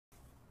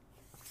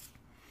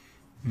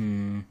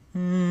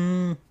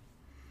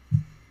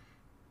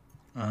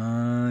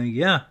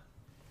Yeah.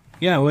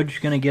 Yeah, we're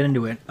just gonna get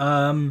into it.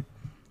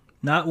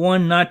 Not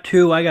one, not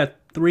two. I got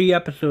 3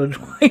 episodes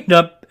lined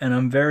up, and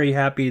I'm very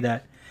happy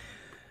that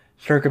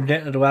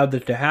circumstances allowed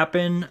this to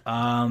happen.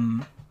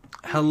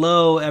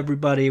 Hello,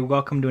 everybody.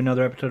 Welcome to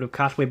another episode of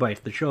Cosplay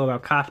Bites, the show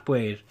about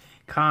cosplays,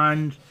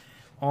 cons,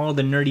 all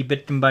the nerdy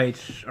bits and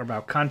bytes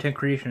about content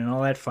creation and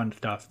all that fun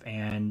stuff.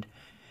 And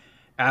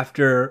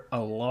after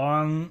a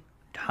long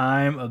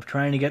time of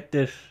trying to get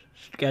this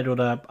scheduled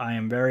up, I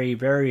am very,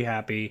 very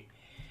happy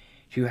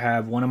to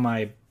have one of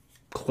my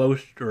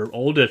close or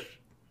oldest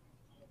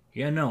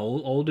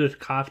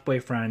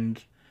cosplay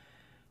friends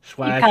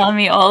You calling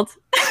me old?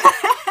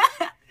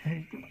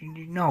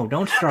 No,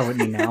 don't start with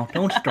me now.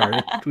 Don't start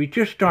it. We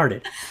just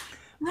started.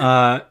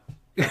 Cosplay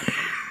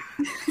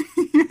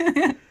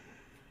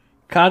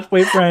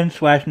friend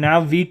 /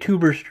 now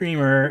VTuber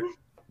streamer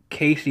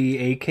Casey,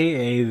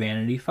 aka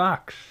Vanity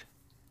Fox.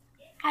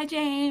 Hi,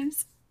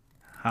 James.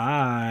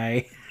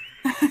 Hi.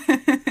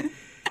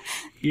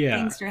 Yeah.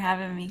 Thanks for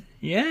having me.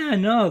 Yeah,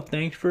 no,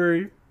 thanks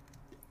for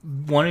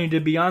wanting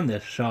to be on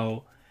this.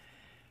 So,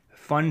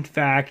 fun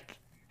fact,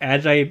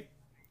 Casey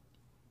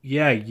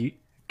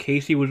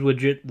was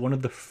legit one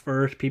of the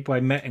first people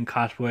I met in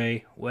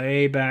cosplay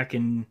way back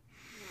in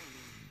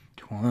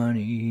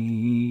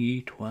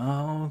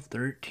 2012,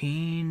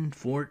 13,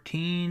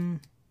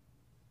 14,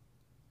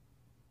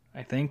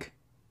 I think.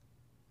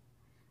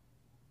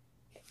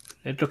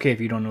 It's okay if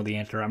you don't know the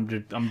answer. I'm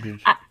just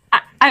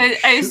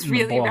I was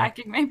really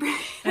racking my brain.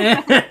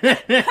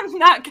 I'm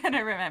not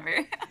gonna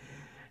remember.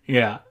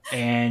 Yeah,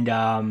 and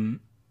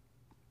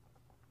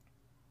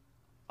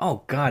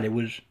oh god, it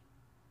was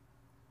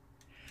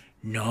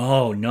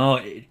no,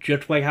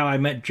 just like how I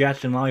met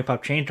Jess and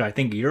Lollipop Chainsaw. I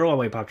think your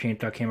Lollipop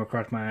Chainsaw came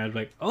across my eyes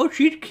like, oh,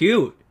 she's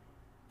cute.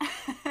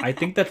 I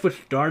think that's what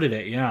started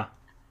it. Yeah.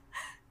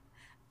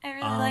 I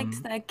really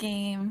liked that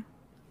game.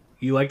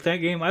 You like that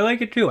game? I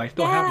like it too. I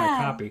still have my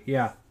copy.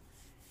 Yeah.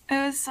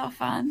 It was so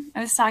fun.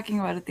 I was talking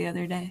about it the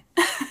other day.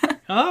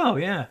 Oh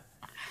yeah,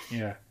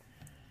 yeah.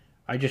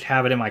 I just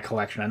have it in my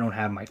collection. I don't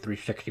have my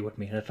 360 with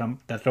me.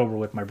 That's over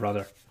with my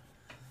brother.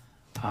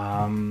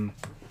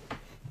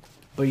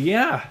 But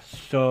yeah,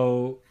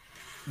 so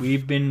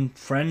we've been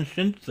friends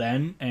since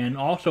then. And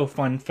also,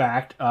 fun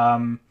fact,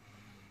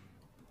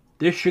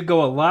 this should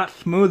go a lot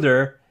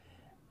smoother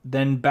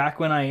than back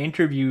when I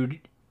interviewed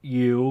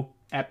you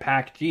at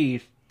PAX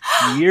East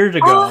years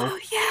ago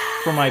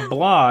for my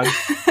blog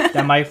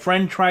that my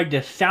friend tried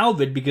to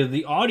salvage because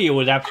the audio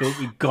was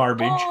absolutely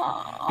garbage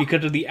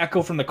because of the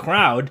echo from the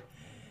crowd.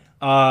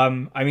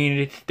 I mean,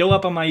 it's still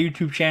up on my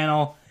YouTube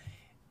channel.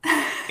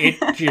 It's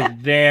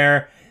just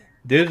there.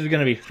 This is going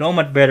to be so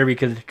much better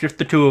because it's just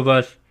the two of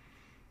us.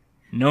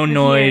 No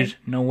noise,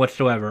 no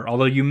whatsoever.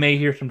 Although you may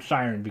hear some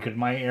sirens because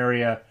my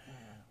area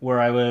where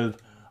I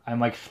live, I'm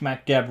like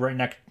smack dab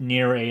right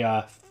near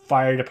a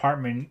fire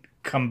department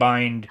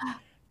combined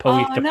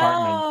police department.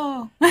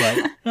 No.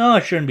 But no,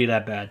 it shouldn't be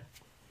that bad.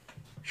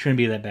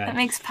 That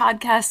makes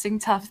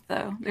podcasting tough,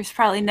 though. There's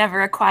probably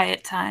never a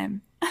quiet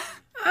time.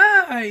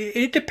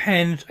 It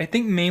depends. I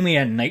think mainly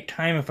at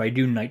nighttime. If I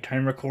do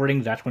nighttime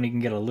recordings, that's when it can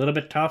get a little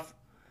bit tough.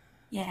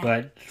 Yeah.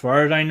 But as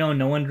far as I know,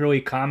 no one's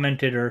really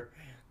commented or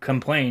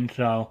complained,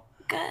 so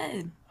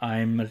good.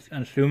 I'm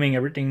assuming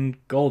everything's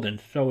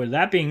golden. So with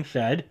that being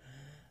said,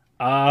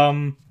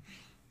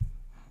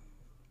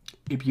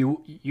 if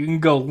you can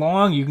go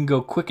long, you can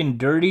go quick and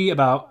dirty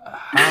about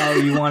how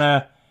you want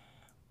to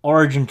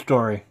origin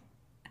story.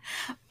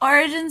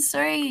 Origin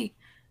story.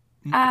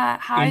 How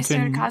I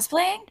started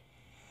cosplaying.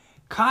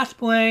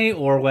 Cosplay,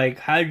 or like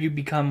how did you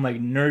become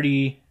like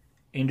nerdy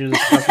into the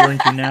stuff you're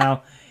into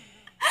now?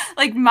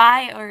 Like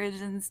my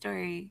origin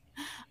story.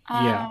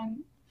 Yeah.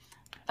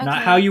 Okay.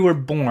 Not how you were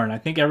born. I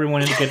think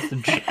everyone gets the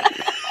gist.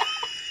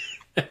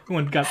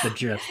 Everyone got the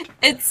gist.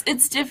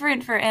 It's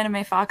different for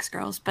anime fox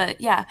girls, but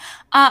yeah.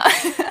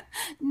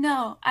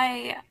 No,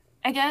 I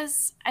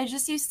guess I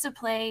just used to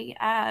play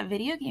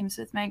video games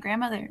with my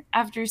grandmother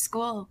after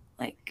school,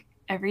 like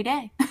every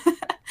day.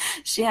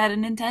 She had a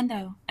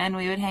Nintendo, and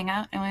we would hang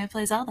out and we would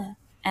play Zelda.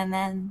 And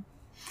then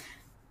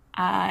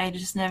I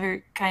just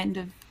never kind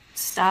of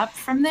stopped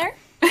from there.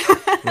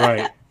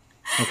 Right.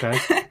 Okay.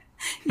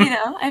 You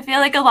know, I feel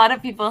like a lot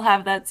of people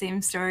have that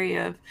same story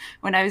of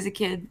when I was a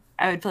kid,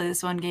 I would play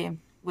this one game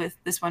with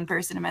this one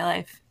person in my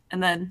life.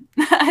 And then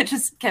I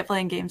just kept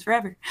playing games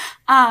forever.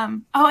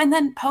 And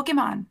then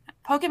Pokemon.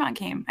 Pokemon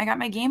came. I got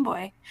my Game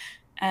Boy.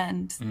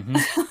 And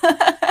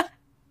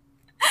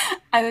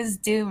I was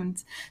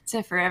doomed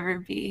to forever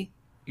be.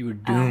 You were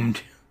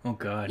doomed. Oh,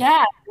 God.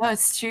 Yeah, no,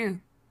 it's true.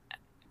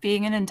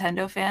 Being a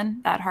Nintendo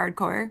fan, that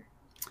hardcore.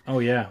 Oh,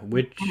 yeah.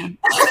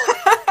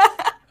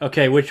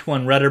 Okay, which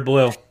one? Red or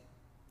blue?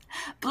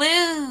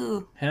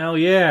 Blue. Hell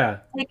yeah.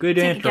 Good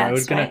answer. I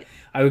was gonna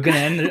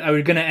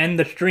end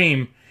the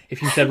stream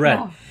if you said red.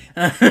 No.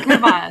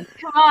 Come on.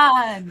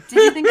 Did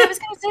you think I was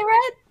gonna say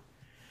red?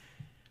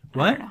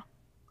 What?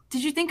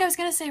 Did you think I was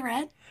gonna say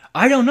red?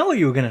 I don't know what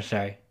you were gonna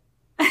say.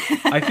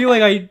 I feel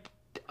like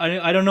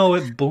I don't know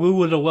if blue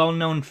was a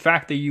well-known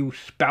fact that you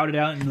spouted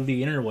out into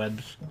the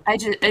interwebs. I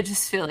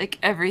just feel like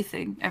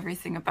everything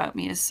about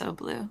me is so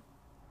blue.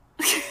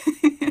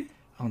 I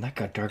Oh, that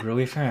got dark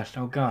really fast.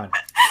 Oh God.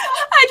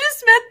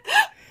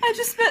 I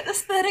just meant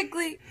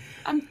aesthetically.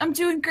 I'm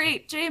doing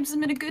great, James.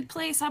 I'm in a good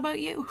place. How about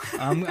you?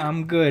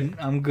 I'm good.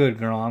 I'm good,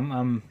 girl.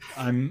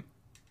 I'm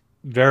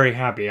very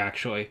happy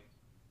actually.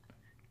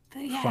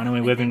 But yeah, Finally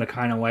I living the think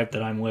kind of life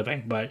that I'm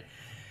living. But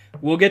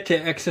we'll get to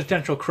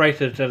existential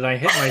crisis as I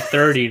hit my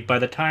 30s. By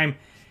the time,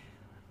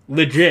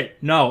 legit,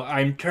 no,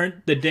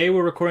 the day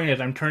we're recording this,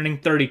 I'm turning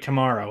 30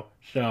 tomorrow.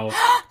 So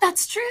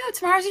that's true.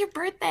 Tomorrow's your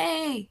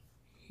birthday.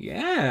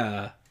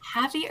 yeah,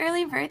 Happy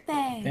early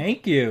birthday.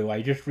 thank you.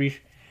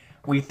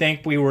 We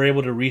think we were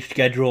able to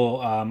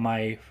reschedule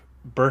my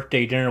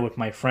birthday dinner with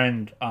my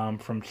friend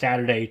from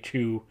Saturday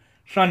to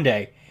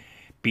Sunday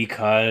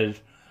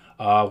because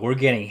we're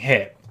getting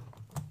hit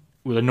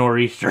with a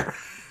nor'easter.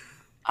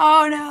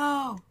 Oh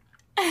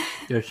no.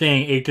 They're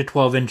saying 8 to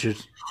 12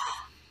 inches.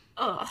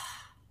 Ugh,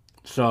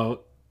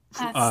 So,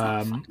 that's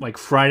not fun. like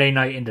Friday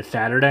night into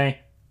Saturday,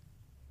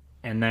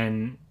 and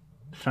then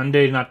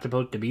Sunday's not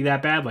supposed to be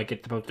that bad. Like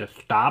it's supposed to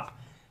stop.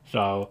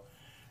 So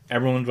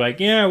everyone's like,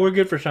 "Yeah, we're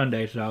good for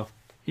Sunday." So,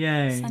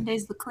 yay!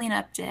 Sunday's the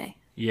cleanup day.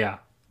 Yeah,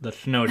 the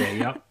snow day.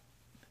 Yep,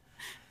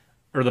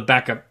 or the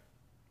backup.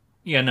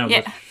 Yeah, no, the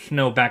Yeah.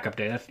 snow backup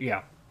day. That's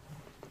yeah.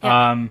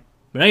 Yep.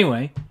 But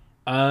anyway,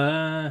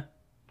 uh,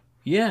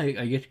 yeah,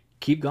 I guess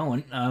keep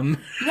going.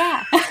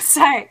 Yeah.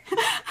 Sorry.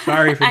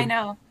 Sorry for I the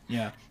know.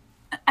 yeah.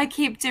 I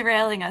keep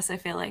derailing us, I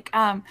feel like.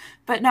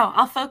 But no,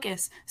 I'll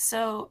focus.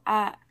 So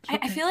It's I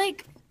okay. feel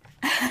like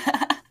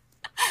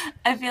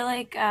I feel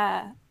like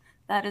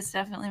that is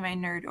definitely my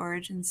nerd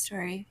origin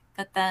story.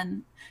 But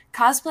then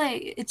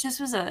cosplay, it just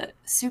was a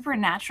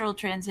supernatural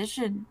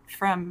transition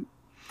from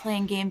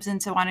playing games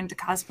into wanting to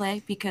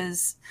cosplay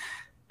because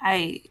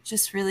I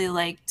just really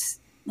liked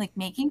like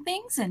making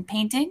things and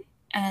painting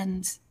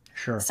and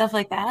Sure. stuff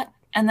like that.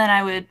 And then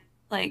I would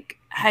like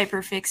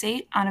hyper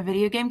fixate on a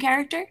video game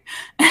character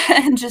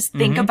and just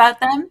think Mm-hmm. about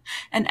them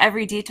and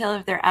every detail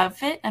of their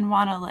outfit and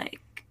want to like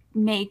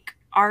make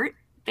art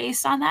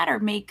based on that or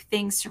make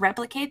things to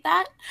replicate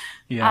that.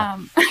 Yeah.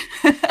 Um,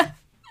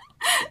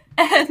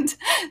 and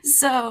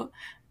so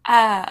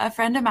a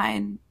friend of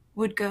mine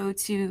would go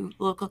to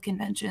local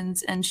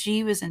conventions and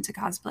she was into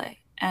cosplay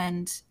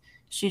and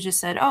she just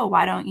said, "Oh,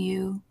 why don't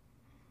you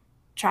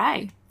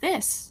try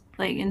this?"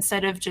 Like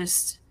instead of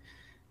just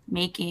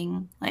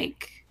making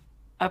like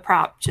a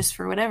prop just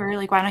for whatever,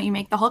 like why don't you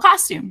make the whole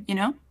costume, you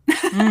know?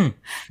 Mm.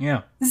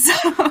 Yeah.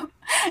 So,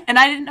 and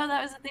I didn't know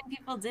that was a thing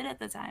people did at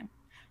the time.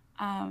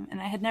 And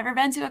I had never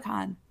been to a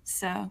con.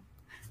 So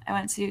I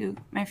went to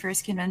my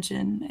first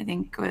convention, I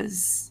think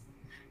was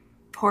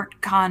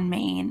PortCon,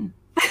 Maine,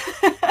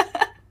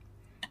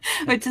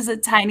 which is a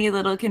tiny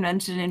little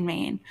convention in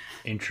Maine.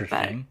 But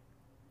Interesting.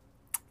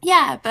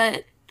 yeah,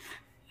 but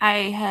I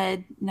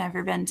had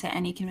never been to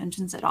any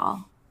conventions at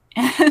all.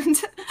 And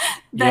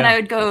then I Yeah.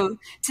 would go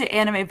to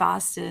Anime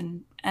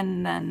Boston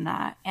and then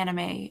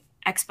Anime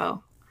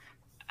Expo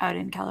out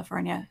in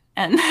California.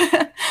 And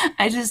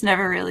I just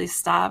never really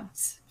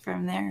stopped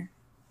from there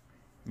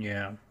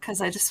Yeah.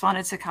 because I just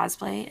wanted to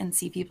cosplay and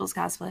see people's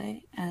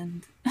cosplay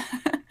and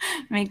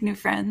make new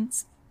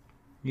friends.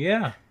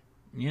 Yeah.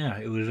 Yeah.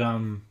 It was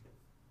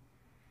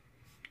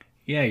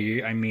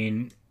yeah, I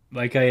mean,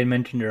 like I had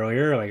mentioned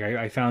earlier, like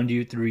I found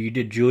you through you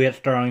did Juliet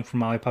Starling from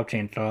Lollipop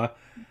Chainsaw.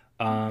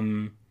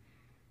 Um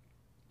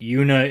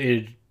Yuna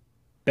is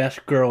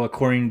best girl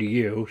according to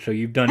you. So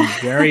you've done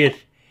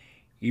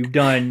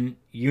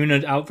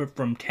Yuna's outfit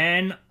from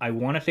 10, I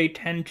wanna say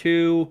 10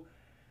 to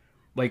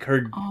like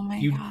her Oh my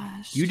you you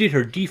gosh. did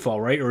her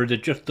default, right? Or is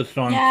it just the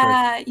songs for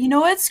Yeah, you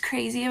know what's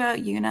crazy about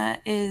Yuna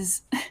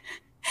is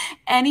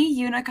any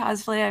Yuna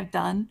cosplay I've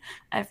done,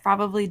 I've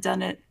probably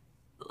done it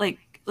like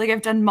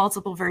I've done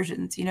multiple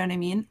versions, you know what I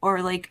mean?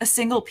 Or like a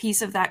single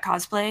piece of that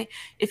cosplay.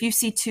 If you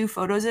see two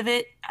photos of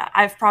it,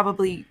 I've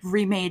probably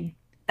remade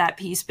that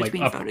piece like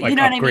between photos. You like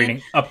know what I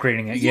mean?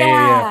 upgrading it. Yeah, yeah,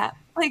 yeah. Yeah.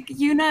 Like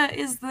Yuna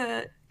is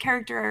the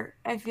character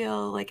I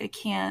feel like I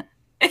can't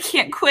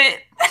quit.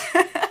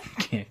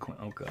 Can't quit.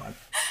 Oh god.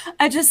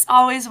 I just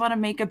always want to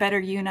make a better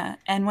Yuna.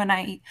 And when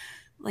I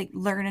like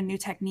learn a new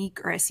technique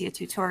or I see a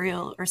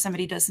tutorial or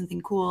somebody does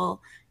something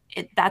cool,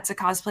 that's a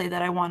cosplay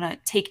that I want to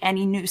take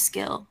any new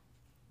skill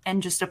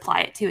and just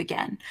apply it to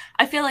again.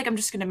 I feel like I'm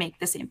just going to make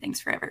the same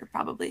things forever,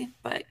 probably,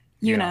 but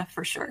Yeah. Yuna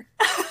for sure.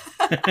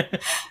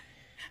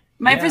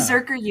 My Yeah.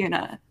 Berserker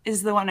Yuna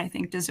is the one I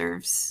think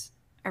deserves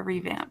a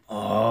revamp.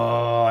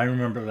 Oh, I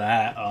remember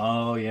that.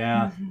 Oh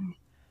yeah. Mhm.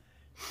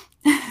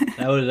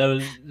 That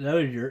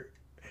was your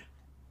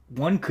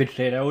one could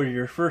say that was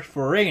your first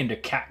foray into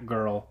cat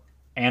girl,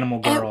 animal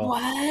It girl.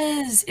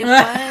 was. It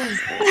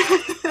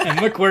And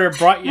was. look where it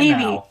brought you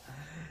Maybe. now.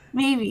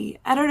 Maybe.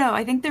 I don't know.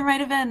 I think there might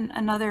have been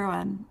another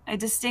one. I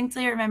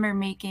distinctly remember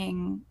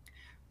making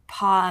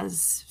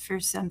pause for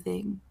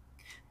something,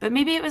 but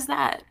maybe it was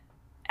that.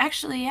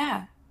 Actually,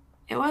 yeah,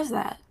 it was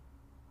that.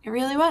 It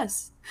really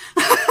was.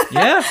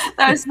 Yeah.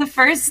 That was the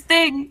first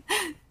thing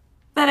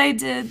that I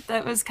did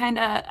that was kind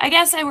of. I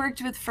guess I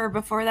worked with fur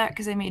before that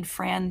because I made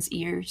Fran's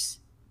ears,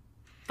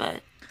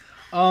 but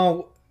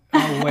Oh,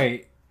 oh I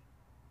wait.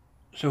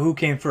 So who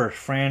came first,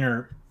 Fran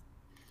or?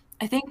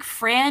 think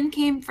Fran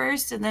came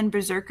first, and then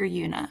Berserker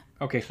Yuna.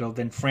 Okay, so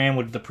then Fran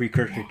was the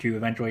precursor Yeah, to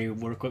eventually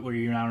work with where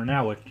you are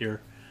now with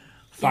your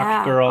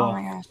Fox yeah. Oh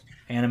my Girl gosh,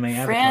 anime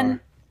Fran.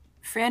 avatar.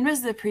 Fran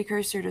was the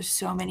precursor to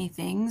so many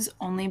things,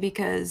 only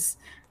because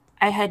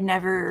I had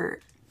never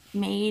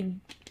made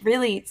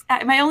really.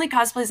 My only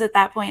cosplays at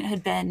that point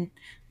had been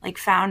like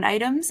found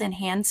items and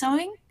hand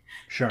sewing.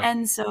 Sure.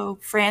 And so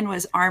Fran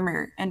was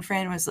armor, and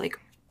Fran was like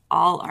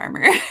all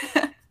armor.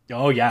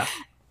 Oh yeah.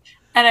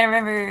 And I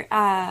remember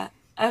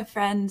a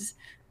friend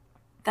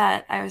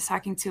that I was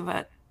talking to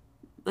about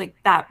like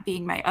that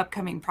being my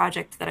upcoming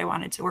project that I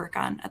wanted to work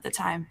on at the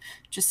time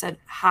just said,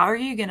 "How are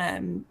you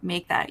gonna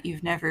make that?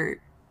 You've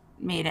never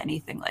made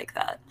anything like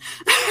that."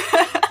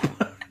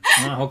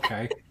 Oh,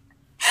 okay.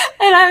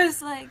 And I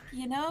was like,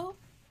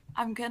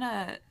 I'm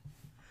gonna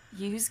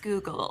use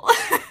Google.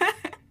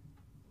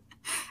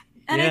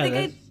 And I Yeah,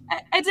 think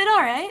that's I did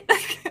all right.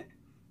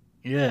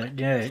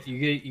 yeah.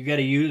 You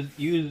gotta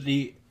use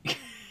the.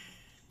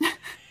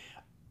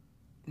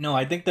 No,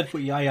 I think that's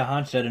what Yaya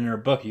Han said in her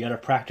book. You gotta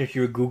practice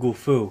your Google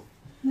foo.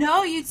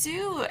 No, you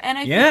do.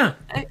 And Yeah.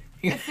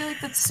 I feel like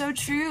that's so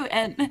true.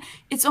 And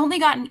it's only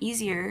gotten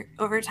easier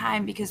over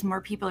time because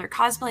more people are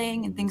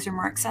cosplaying and things are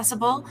more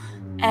accessible.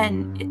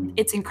 And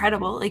it's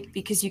incredible, like,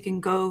 because you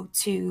can go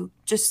to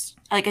just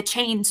like a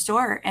chain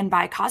store and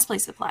buy cosplay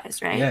supplies,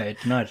 Yeah, right?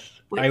 it's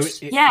nuts.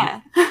 Which,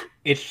 yeah.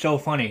 It's so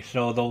funny.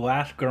 So the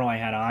last girl I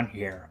had on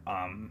here,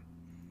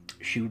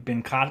 she'd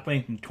been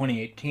cosplaying in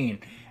 2018,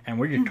 and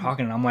we're just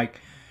talking, and I'm like,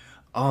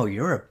 "Oh,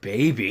 you're a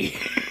baby,"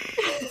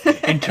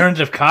 in terms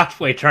of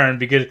cosplay terms,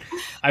 because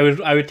I was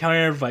telling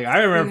her like I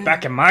remember True.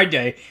 back in my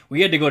day,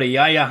 we had to go to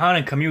Yaya Han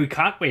and Community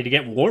Cosplay to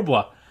get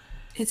Warbler,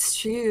 It's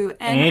true.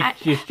 And and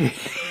it's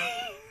just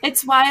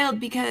it's wild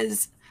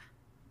because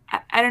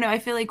I don't know. I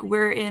feel like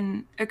we're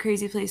in a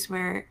crazy place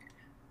where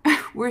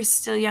we're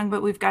still young,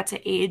 but we've got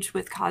to age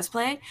with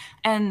cosplay.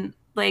 And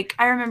like,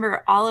 I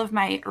remember all of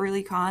my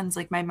early cons,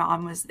 like, my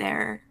mom was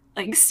there,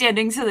 like,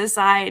 standing to the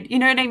side. You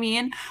know what I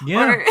mean?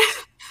 yeah, Or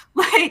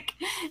like,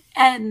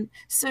 and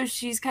so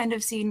she's kind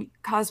of seen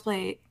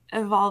cosplay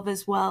evolve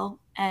as well.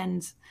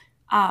 And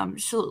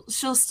she'll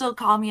still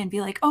call me and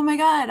be like, "Oh my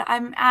god,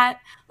 I'm at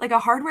like a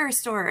hardware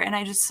store and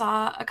I just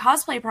saw a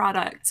cosplay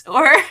product,"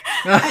 or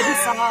 "I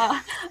just saw,"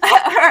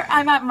 or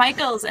 "I'm at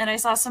Michael's and I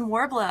saw some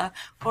Warbler,"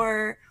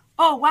 or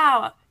 "Oh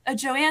wow, a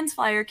Joanne's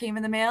flyer came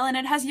in the mail and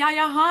it has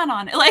Yaya Han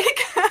on it." Like,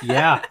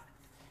 yeah,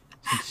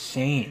 it's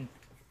insane.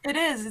 it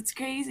is. It's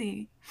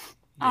crazy.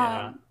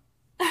 Yeah, Um,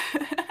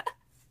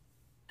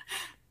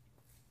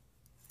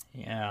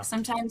 yeah.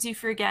 Sometimes you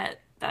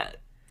forget that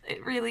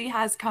it really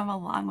has come a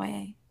long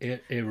way.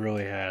 It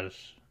really has,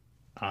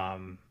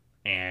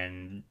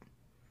 and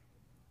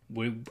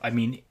I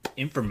mean,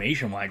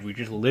 information wise, we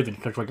just live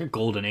in such like a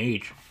golden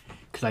age.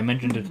 Because I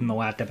mentioned this in the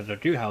last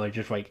episode too, how it's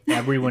just like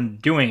everyone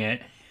doing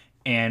it,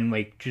 and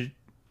like just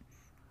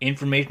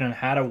information on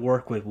how to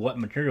work with what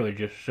material is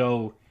just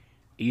so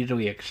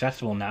easily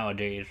accessible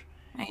nowadays.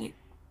 Right?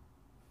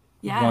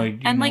 Yeah. Like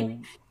And like, yeah,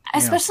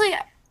 especially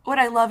what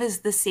I love is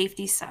the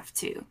safety stuff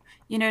too.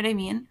 You know what I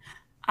mean?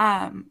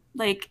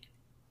 Like,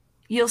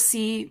 you'll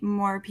see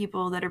more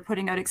people that are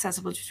putting out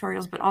accessible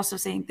tutorials, but also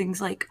saying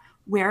things like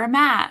wear a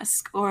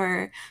mask,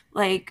 or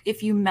like,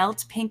 if you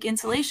melt pink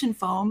insulation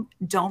foam,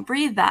 don't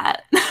breathe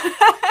that.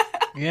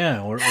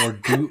 yeah, or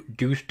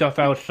do stuff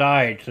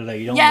outside so that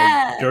you don't like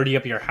Yeah, dirty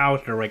up your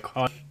house or like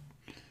cause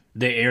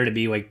the air to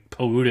be like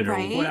polluted or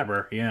right.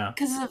 whatever. Yeah.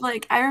 Because of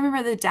like, I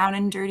remember the down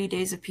and dirty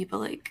days of people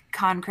like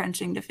con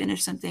crunching to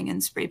finish something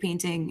and spray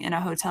painting in a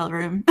hotel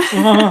room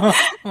Oh,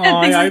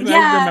 and things I like,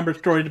 yeah, remember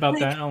stories about like,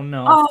 that. Oh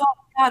no. oh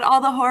god,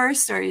 all the horror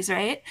stories,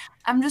 right?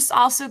 I'm just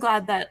also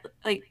glad that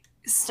like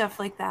stuff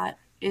like that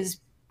is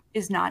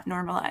not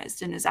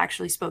normalized and is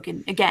actually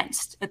spoken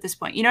against at this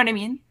point. You know what I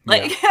mean? Yeah.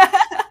 Like,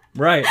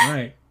 Right.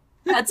 Right.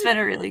 that's been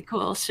a really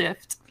cool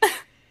shift.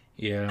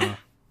 Yeah.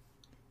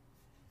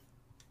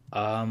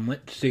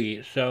 Let's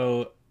see.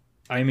 So,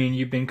 I mean,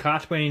 you've been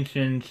cosplaying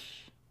since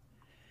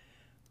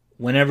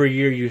whenever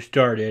year you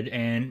started,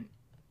 and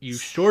you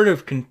sort of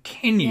Yeah.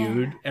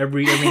 continued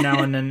every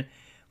now and then.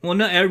 Well,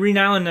 not every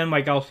now and then.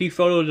 Like I'll see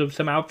photos of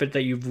some outfits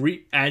that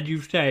as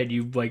you've said,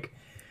 you've like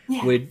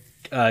Yeah. would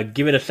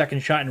give it a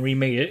second shot and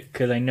remake it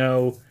because I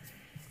know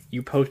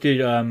you posted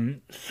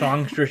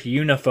songstress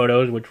Yuna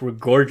photos, which were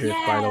gorgeous,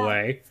 by the Yeah.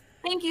 way.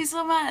 Thank you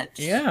so much.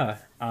 Yeah.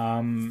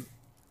 And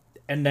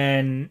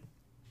then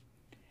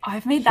Oh,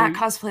 I've made that so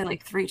cosplay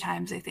like 3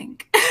 times, I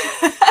think.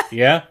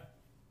 yeah,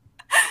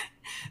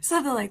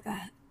 Something like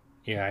that.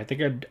 yeah. I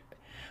think I've.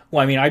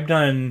 Well, I mean, I've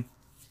done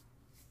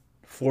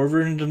 4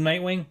 versions of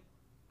Nightwing,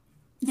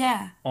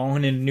 Yeah. all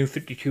in the new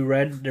 52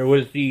 red. There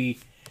was the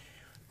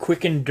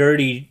quick and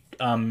dirty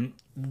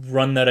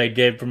run that I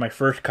did for my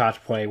first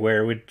cosplay,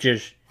 where it would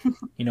just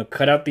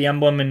cut out the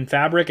emblem in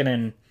fabric and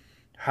then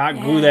Hot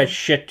glue Yeah. that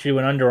shit to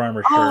an Under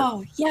Armour shirt.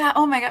 Oh, yeah.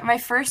 Oh my God. My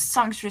first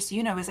songstress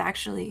Yuna was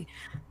actually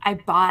I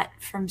bought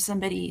from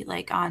somebody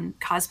like on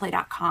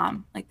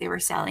cosplay.com. Like they were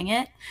selling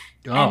it.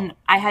 Oh, And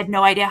I had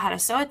no idea how to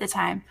sew at the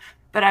time.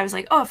 But I was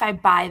like, oh, if I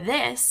buy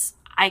this,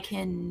 I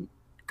can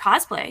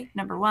cosplay,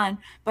 number one,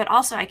 but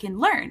also I can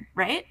learn,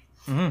 right?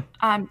 mm-hmm.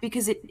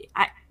 Because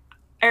I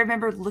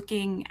remember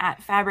looking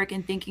at fabric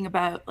and thinking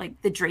about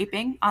like the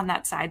draping on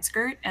that side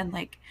skirt and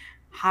like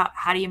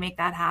how do you make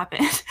that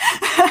happen?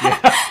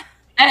 Yeah,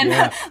 And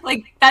yeah.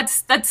 like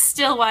that's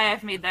still why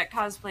I've made that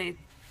cosplay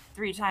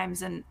 3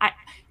 times. And I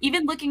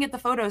even looking at the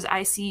photos,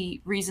 I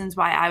see reasons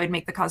why I would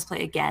make the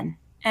cosplay again.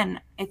 And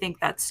I think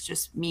that's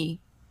just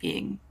me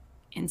being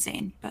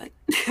insane, but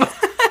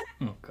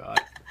Oh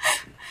God.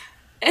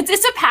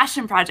 it's a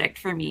passion project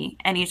for me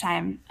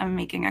anytime I'm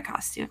making a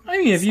costume. I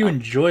mean, if you So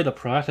enjoy the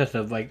process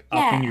of like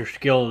upping yeah. your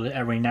skills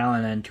every now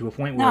and then to a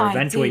point No, where I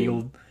eventually do.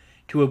 you'll,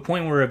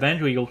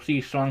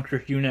 see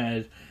Songstress Yuna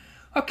as,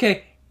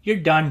 okay, you're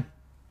done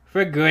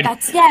for good.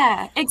 That's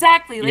yeah,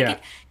 exactly. Like Yeah,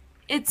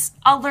 it's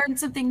I'll learn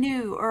something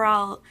new or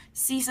I'll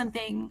see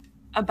something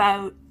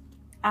about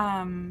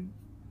um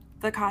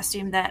the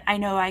costume that I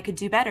know I could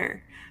do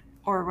better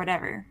or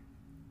whatever.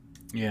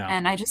 yeah,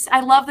 And I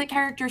love the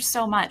characters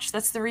so much.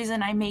 That's the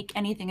reason I make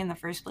anything in the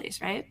first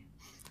place, right?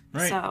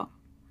 right. So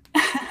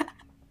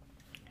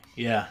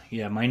Yeah,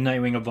 yeah. My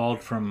Nightwing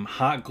evolved from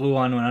hot glue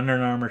onto an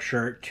Under Armour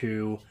shirt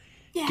to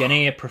yeah.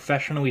 getting it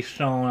professionally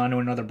sewn onto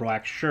another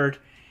black shirt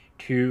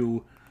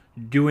to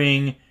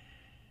doing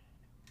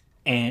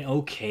an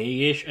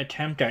okay-ish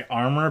attempt at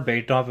armor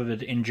based off of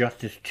his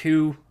Injustice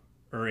 2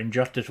 or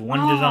Injustice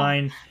 1 Oh,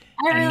 design.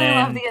 I And really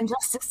love then, the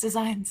Injustice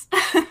designs.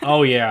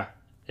 oh yeah,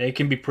 it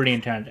can be pretty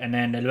intense. And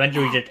then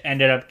eventually Yeah. just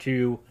ended up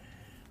to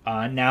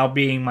now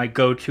being my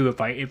go-to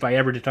if I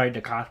ever decide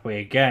to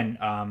cosplay again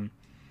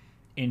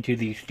into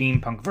the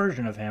steampunk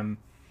version of him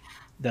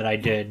that I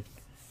did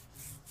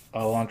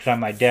alongside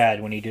my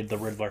dad when he did the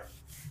Riddler.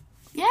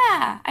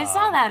 Yeah, I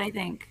saw Um, that I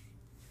think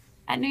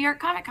at New York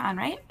Comic Con,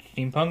 right?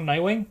 Steampunk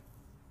Nightwing?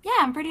 Yeah,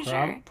 I'm pretty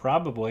sure.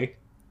 Probably.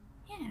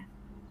 Yeah.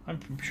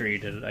 I'm sure you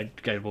did. I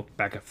gotta look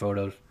back at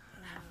photos.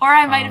 Or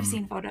I might have Um,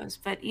 seen photos,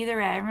 but either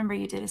way, I remember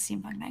you did a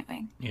steampunk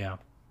Nightwing. yeah.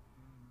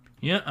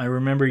 Yeah, I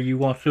remember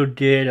you also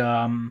did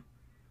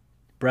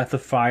Breath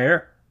of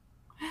Fire.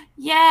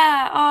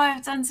 Yeah. Oh,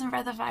 I've done some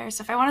Breath of Fire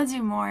stuff. I want to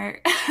do more.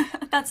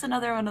 That's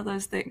another one of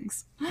those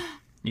things.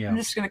 I'm Yeah.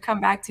 just gonna come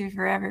back to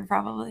forever,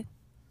 probably.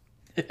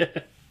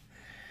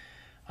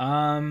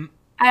 um,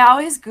 I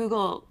always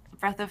Google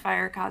Breath of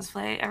Fire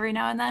cosplay every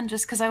now and then,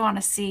 just because I want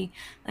to see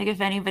like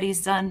if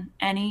anybody's done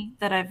any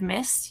that I've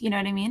missed. You know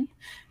what I mean?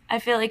 I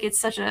feel like it's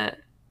such a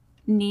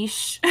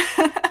niche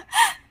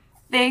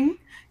thing,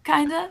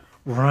 kinda,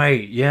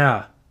 right,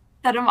 yeah.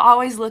 that I'm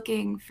always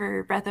looking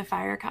for Breath of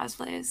Fire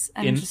cosplays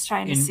and In just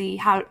trying to in see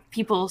how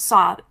people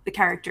saw the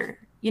character.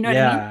 You know what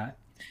I mean? yeah,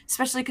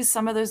 Especially because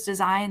some of those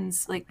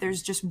designs, like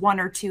there's just 1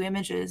 or 2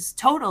 images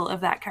total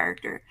of that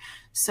character.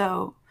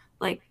 So,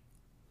 like,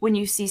 when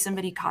you see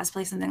somebody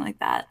cosplay something like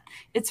that,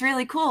 it's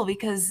really cool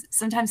because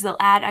sometimes they'll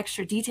add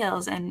extra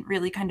details and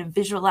really kind of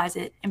visualize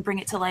it and bring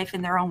it to life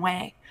in their own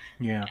way.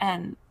 yeah.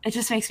 And it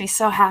just makes me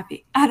so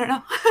happy. I don't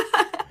know.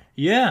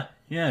 Yeah,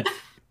 yeah.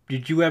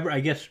 Did you ever, I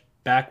guess,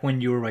 back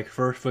when you were like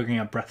first looking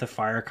at Breath of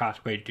Fire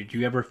cosplay, did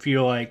you ever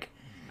feel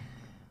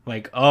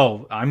like,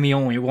 oh, I'm the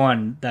only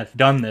one that's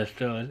done this,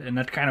 and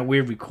that's kind of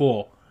weirdly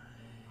cool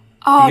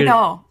Oh because,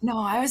 no, no,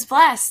 I was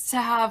blessed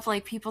to have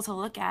like people to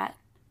look at.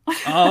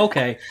 oh,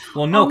 okay,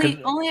 well, no,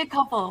 Only a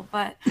couple,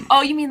 but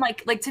oh, you mean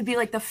like to be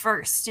like the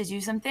first to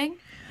do something?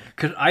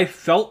 because I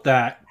felt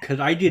that because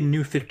I did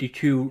New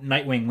 52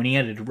 Nightwing when he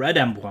had his red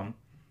emblem.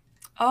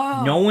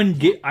 No Oh, one yeah,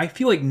 did. I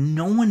feel like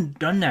no one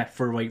done that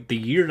for like the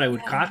years I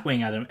was yeah.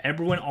 cosplaying as him.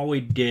 Everyone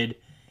always did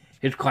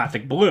his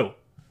classic blue.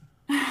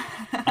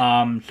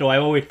 So I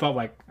always felt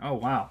like, oh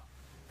wow,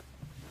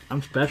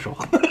 I'm special.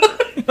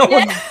 no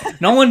Yeah. one,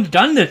 no one's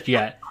done this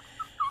yet.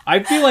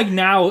 I feel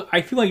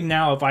like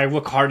now if I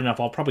look hard enough,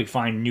 I'll probably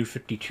find New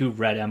 52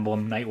 Red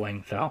Emblem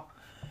Nightwing. So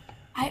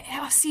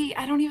I see.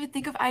 I don't even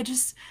think of. I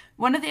just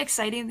one of the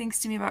exciting things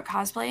to me about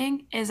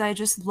cosplaying is I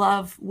just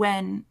love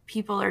when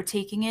people are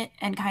taking it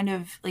and kind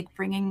of like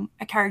bringing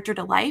a character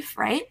to life,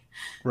 right?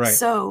 right,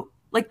 So,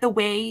 like the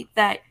way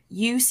that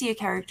you see a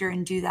character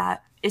and do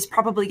that is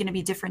probably going to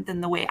be different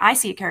than the way I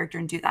see a character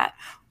and do that.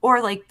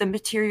 Or like the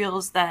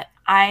materials that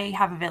I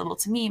have available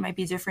to me might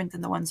be different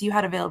than the ones you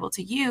had available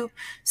to you.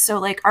 So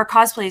like our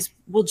cosplays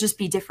will just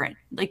be different,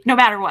 like no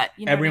matter what.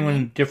 You know what I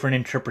mean? everyone's different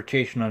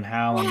interpretation on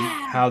Yeah.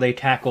 how they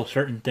tackle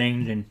certain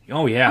things, and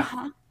oh yeah,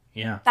 Uh-huh.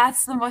 yeah,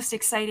 That's the most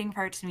exciting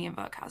part to me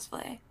about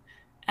cosplay.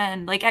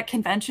 And like at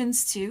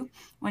conventions too,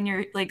 when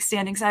you're like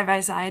standing side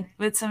by side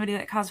with somebody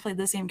that cosplayed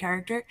the same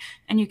character,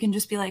 and you can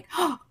just be like,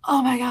 oh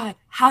my God,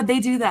 how'd they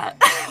do that?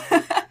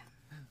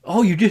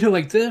 oh, you did it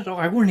like this? Oh,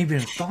 I wouldn't even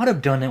have thought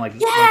of done it like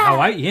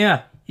how Yeah,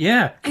 yeah,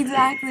 yeah,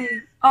 exactly.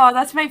 Oh,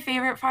 that's my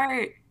favorite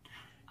part.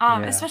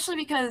 yeah. Especially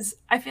because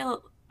I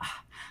feel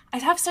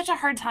I'd have such a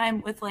hard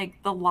time with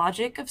like the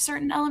logic of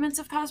certain elements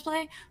of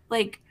cosplay.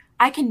 Like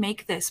I can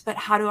make this, but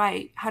how do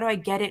I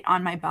get it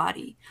on my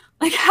body?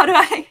 Like, how do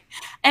I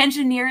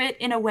engineer it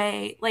in a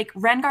way? Like,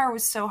 Rengar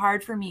was so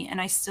hard for me, and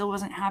I still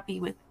wasn't happy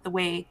with the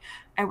way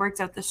I worked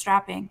out the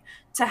strapping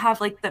to have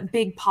like the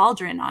big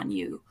pauldron on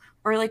you,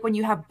 or like when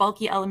you have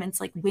bulky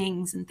elements like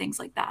wings and things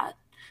like that.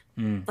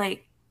 Mm,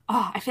 Like,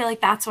 oh, I feel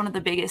like that's one of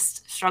the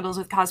biggest struggles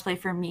with cosplay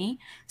for me.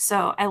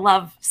 So I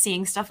love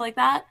seeing stuff like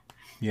that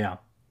yeah.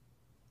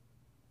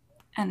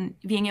 and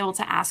being able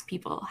to ask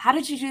people, how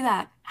did you do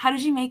that? How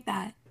did you make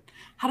that?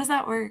 How does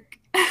that work?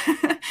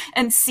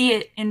 And see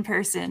it in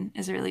person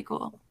is really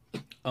cool.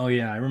 Oh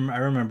yeah, I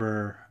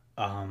remember.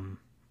 I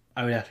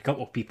would ask a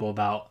couple of people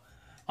about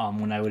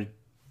when I was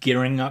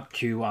gearing up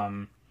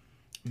to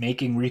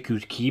making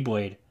Riku's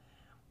Keyblade,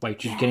 like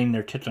just Yeah, getting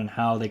their tips on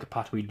how they could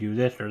possibly do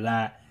this or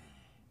that,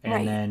 and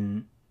right.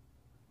 then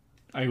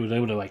I was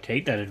able to like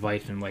take that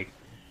advice and like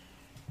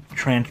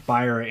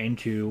transpire it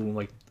into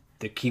like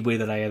the Keyblade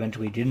that I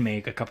eventually did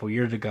make a couple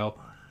years ago.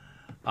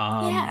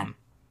 Yeah. Um,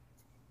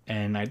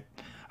 and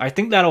I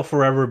think that'll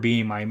forever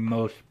be my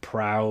most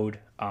proud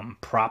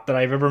prop that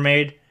I've ever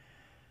made.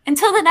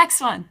 Until the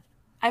next one,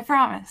 I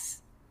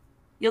promise.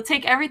 You'll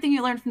take everything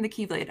you learned from the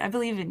Keyblade. I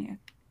believe in you.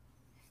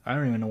 I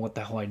don't even know what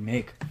the hell I'd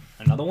make.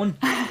 Another one?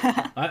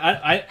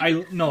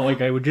 I no,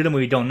 like I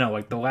legitimately don't know.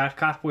 Like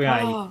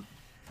Oh,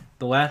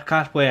 the last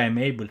cosplay I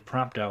made was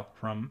Prompto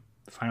from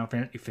Final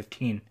Fantasy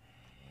 15,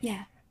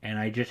 yeah. and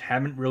I just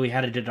haven't really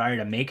had a desire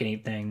to make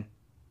anything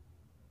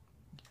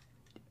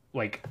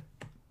like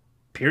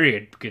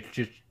period. It's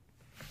just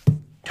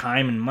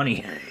time and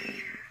money.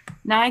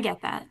 Now I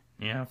get that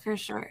Yeah, for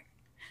sure.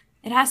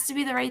 It has to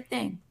be the right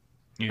thing.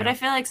 But yeah. I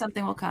feel like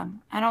something will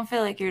come. I don't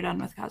feel like you're done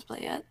with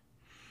cosplay yet.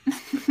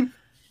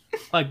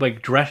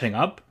 Like dressing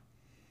up.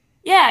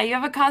 Yeah, you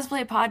have a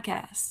cosplay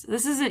podcast.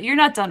 This isn't, you're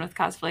not done with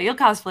cosplay. You'll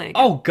cosplay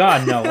Oh again.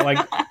 God, no! Like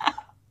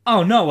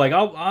oh no! Like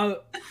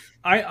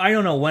I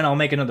don't know when I'll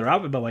make another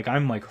outfit, but like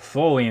I'm like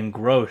fully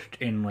engrossed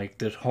in like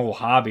this whole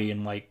hobby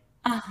and like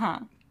Uh-huh.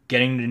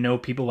 getting to know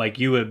people like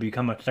you have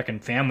become a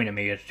second family to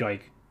me. It's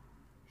like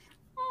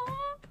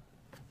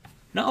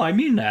no, I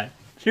mean that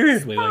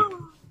seriously. Like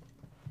Oh.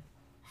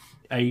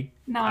 I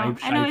No,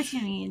 I know what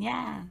you mean.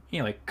 Yeah.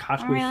 like I'm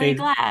cosplay really saved.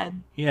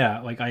 glad.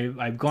 Yeah, like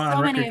I've gone on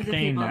So many record of the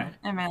saying people that.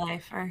 in my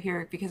life are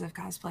here because of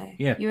cosplay.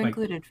 Yeah, You like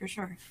included, for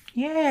sure.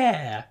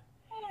 yeah,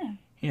 Yeah.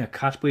 yeah,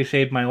 cosplay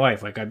saved my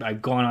life. Like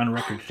I've gone on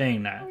record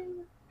saying that.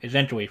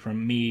 Essentially,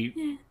 from me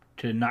Yeah.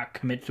 to not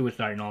commit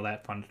suicide and all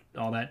that fun,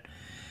 all that.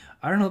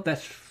 I don't know if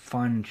that's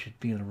fun should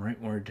be the right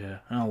word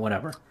to. Oh,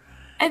 whatever.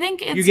 I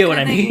think You it's get what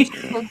good I that you're mean?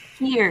 still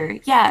here.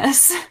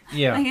 Yes.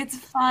 Yeah, Like, it's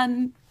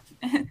fun.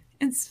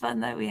 It's fun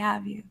that we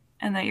have you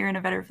and that you're in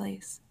a better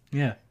place.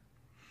 yeah.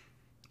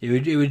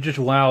 It was just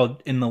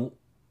wild in the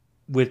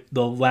with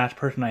the last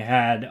person I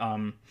had.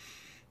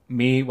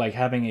 Me like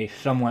having a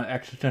somewhat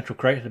existential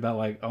crisis about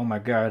like, oh my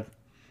god,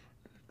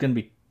 it's gonna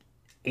be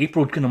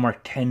April's gonna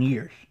mark 10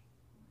 years.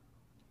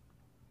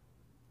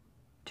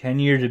 10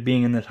 years of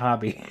being in this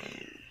hobby.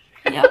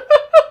 Yep.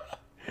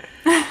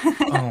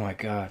 Oh my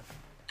god,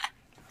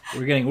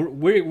 we're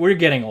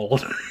getting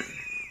old.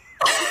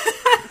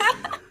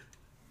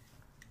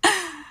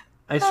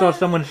 I saw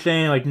someone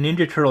saying like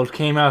Ninja Turtles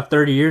came out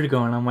 30 years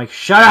ago, and I'm like,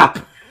 shut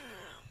up,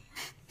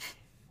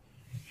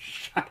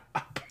 shut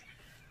up.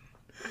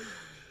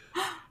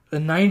 The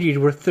 90s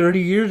were 30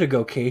 years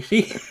ago,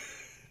 Casey.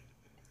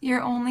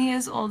 You're only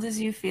as old as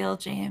you feel,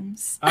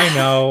 James. I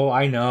know,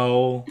 I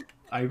know.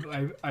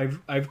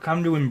 I've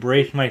come to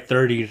embrace my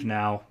 30s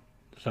now,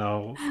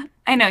 so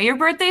I know your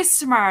birthday's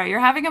tomorrow. You're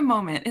having a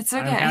moment. It's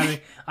I'm okay. having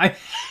I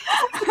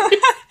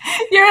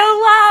You're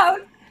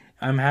allowed.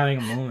 I'm having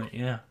a moment.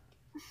 Yeah.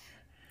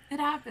 It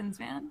happens,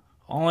 man.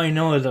 All I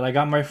know is that I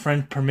got my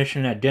friend's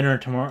permission at dinner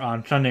tomorrow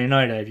on Sunday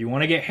night. That if you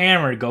want to get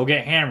hammered, go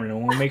get hammered,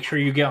 and we'll make sure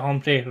you get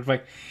home safe. It's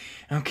like,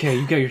 okay,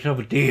 you got yourself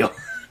a deal.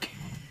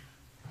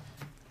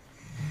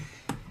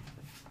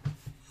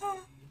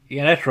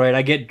 Yeah, that's right.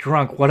 I get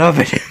drunk. What of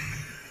it?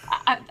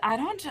 I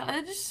don't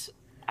judge.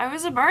 I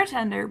was a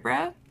bartender,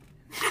 bro.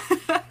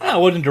 I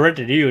wasn't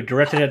directed at you. It was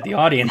directed at the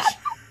audience,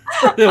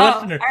 the Oh, all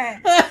listener. right.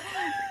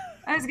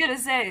 I was gonna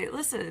say,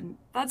 listen,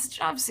 that's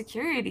job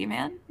security,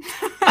 man.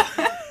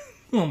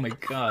 Oh my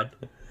god.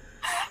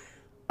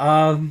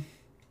 Um.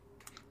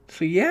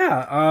 So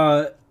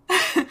yeah.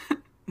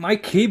 My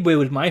Keyblade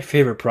was my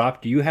favorite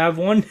prop. Do you have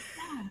one?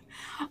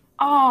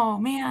 Oh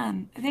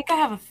man, I think I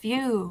have a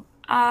few.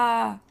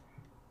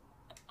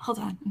 Hold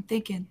on, I'm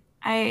thinking.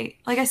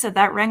 Like I said,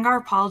 that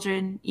Rengar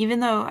Pauldron, even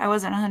though I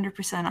wasn't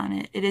 100% on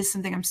it, it is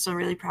something I'm still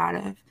really proud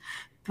of.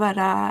 But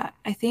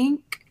I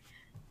think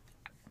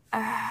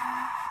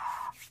eh,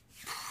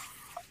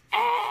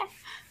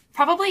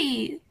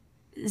 probably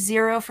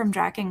Zero from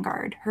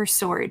Drakengard, her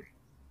sword.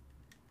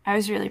 I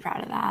was really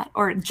proud of that.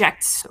 Or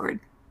Jecht's sword.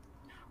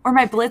 Or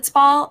my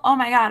Blitzball. Oh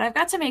my god, I've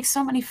got to make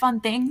so many fun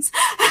things.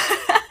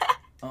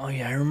 Oh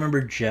yeah, I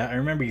remember Jet. I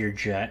remember your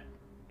Jet.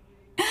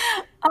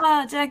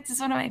 Oh, Jecht is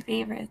one of my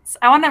favorites.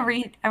 I want to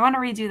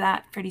redo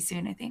that pretty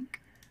soon, I think.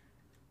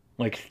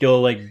 Like still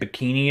like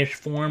bikini-ish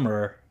form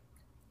or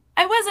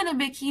I wasn't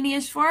a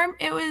bikini-ish form.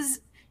 It was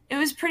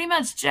pretty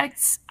much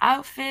Jack's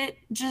outfit,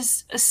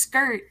 just a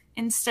skirt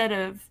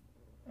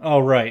Oh,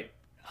 right.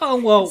 Oh,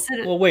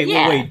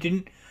 yeah. wait.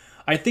 Didn't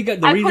I think the I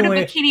put reason a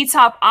why bikini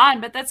top on,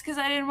 but that's because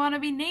I didn't want to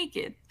be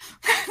naked.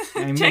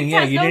 I mean, Jack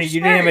yeah, has no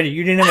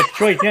you didn't have shirt. a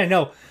choice. Yeah,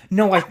 no,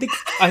 no. I think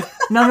I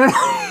no no.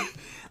 no.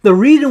 The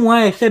reason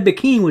why I said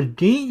bikini was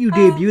didn't you Uh,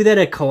 debut that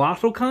at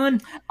Colossal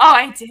Con? oh,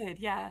 I did.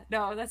 Yeah.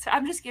 No, that's.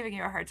 I'm just giving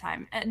you a hard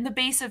time. And the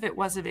base of it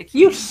was a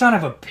You bikini. son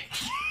of a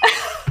bitch.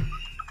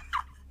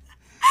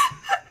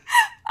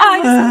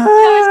 It's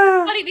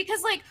funny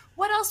because like,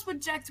 what else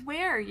would Jack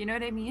wear? You know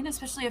what I mean?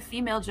 Especially a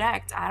female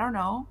Jack. I don't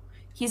know.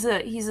 He's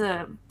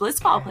a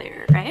blitzball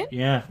player, right?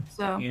 Yeah,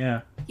 So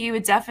yeah, he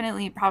would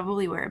definitely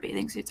probably wear a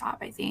bathing suit top.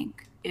 I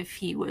think if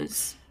he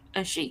was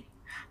a she.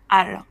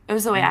 I don't know. It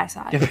was the way I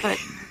saw it, but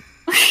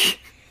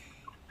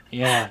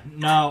yeah.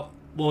 No,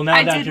 well now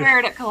I that did just wear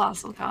it at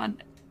Colossal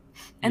Con,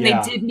 and they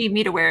yeah. did need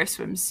me to wear a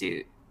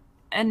swimsuit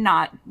and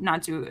not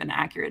do an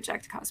accurate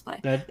Jack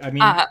cosplay. That I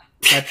mean Uh,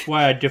 that's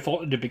why I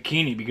defaulted to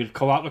bikini because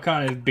Colossal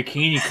Con is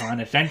bikini con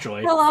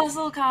essentially.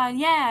 Colossal Con,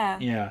 yeah.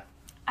 Yeah,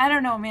 I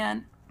don't know,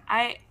 man.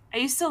 I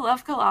used to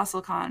love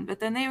Colossal Con, but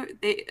then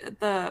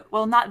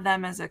well, not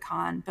them as a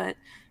con, but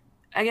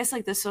I guess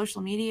like the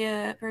social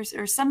media person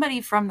or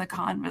somebody from the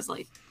con was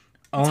like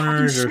talking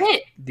owners or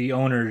shit the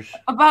owners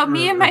about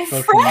me and or my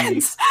social media.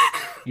 friends.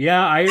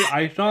 Yeah,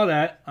 I saw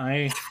that.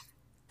 And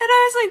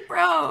I was like,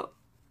 bro,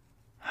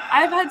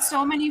 I've had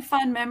so many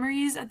fun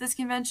memories at this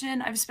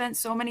convention. I've spent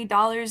so many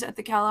dollars at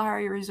the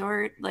Kalahari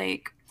Resort.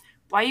 Like,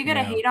 why you gotta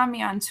Yeah. hate on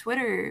me on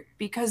Twitter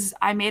because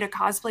I made a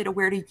cosplay to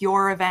wear to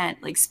your event,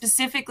 like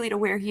specifically to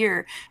wear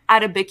here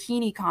at a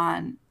bikini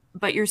con,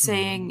 but you're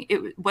saying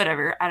it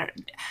whatever. I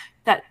don't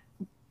that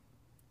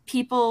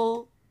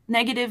people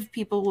negative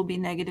people will be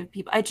negative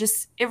people.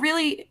 It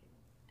really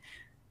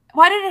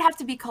why did it have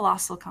to be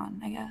Colossal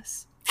Con, I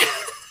guess?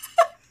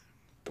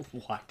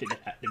 Why did it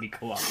have to be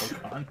Colossal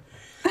Con?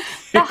 The It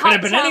could have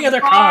hot been any tub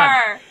other con.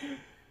 bar,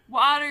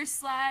 water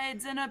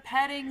slides, and a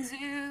petting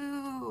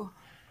zoo.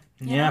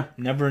 Yeah,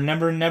 never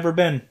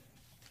been,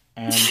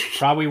 and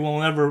probably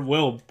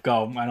will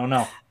go. I don't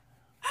know.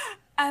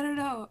 I don't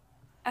know.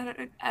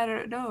 I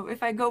don't know.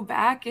 If I go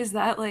back, is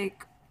that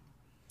like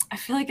I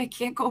feel like I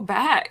can't go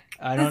back.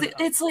 I don't.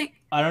 It's like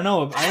I don't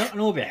know. I don't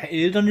know if it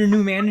is under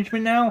new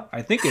management now.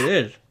 I think it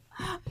is.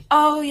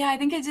 oh yeah, I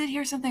think I did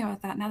hear something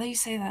about that. Now that you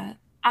say that.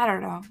 I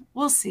don't know.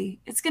 We'll see.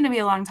 It's gonna be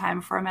a long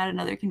time before I'm at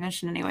another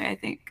convention anyway, I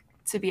think,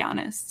 to be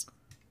honest.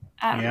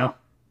 I don't Yeah. know.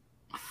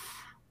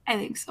 I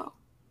think so.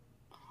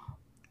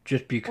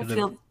 Just because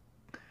We'll of. feel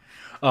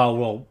Oh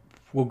well,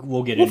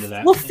 we'll get into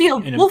that. we'll feel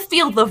in a- we'll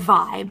feel the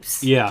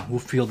vibes. Yeah, we'll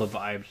feel the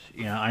vibes.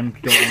 Yeah, I'm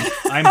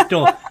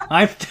still.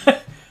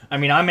 I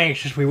mean, I'm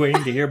anxiously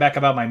waiting to hear back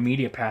about my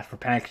media pass for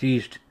PAX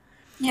East,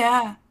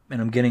 Yeah.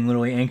 and I'm getting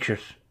literally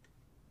anxious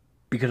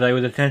because I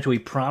was essentially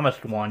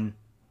promised one,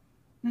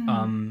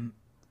 Mhm.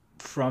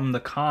 from the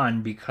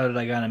con because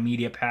I got a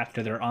media pass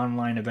to their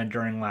online event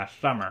during last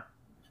summer.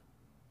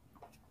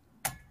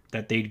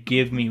 That they'd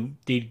give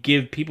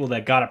people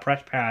that got a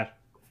press pass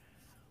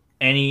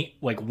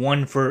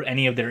one for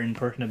any of their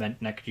in-person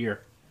events next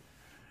year.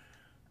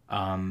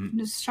 I'm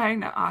just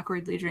trying to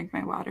awkwardly drink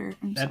my water.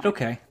 I'm That's sorry.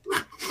 okay.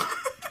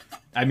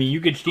 I mean,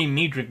 you could see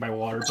me drink my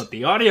water, but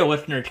the audio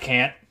listeners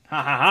can't.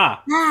 Ha ha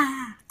ha.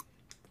 Ah.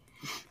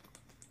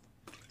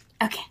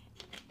 Okay.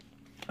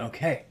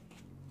 Okay.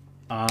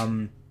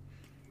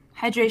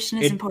 Hydration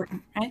is It-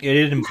 important, right? It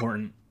is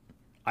important.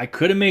 I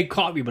could have made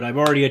coffee, but I've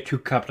already had 2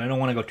 cups. I don't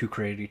want to go too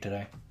crazy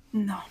today.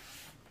 No.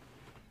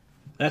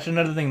 That's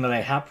another thing that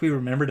I happily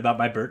remembered about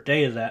my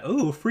birthday is that,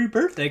 ooh, free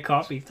birthday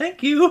coffee.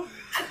 Thank you.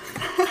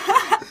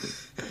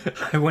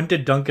 I went to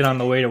Dunkin' on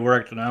the way to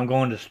work, and I'm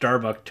going to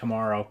Starbucks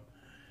tomorrow.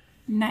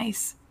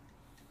 Nice.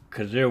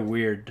 Because they're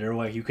weird. They're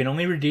like, you can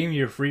only redeem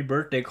your free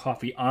birthday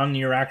coffee on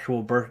your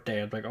actual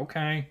birthday. I was like,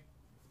 okay.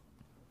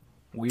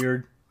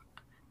 Weird.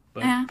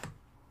 But, Yeah.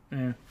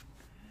 eh.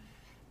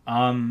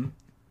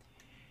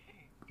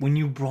 When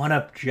you brought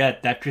up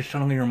Jet, that just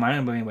suddenly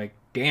reminded me, like,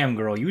 damn,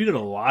 girl, you did a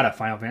lot of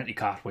Final Fantasy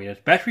cosplay,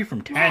 especially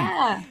from 10.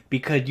 Yeah.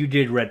 Because you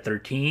did Red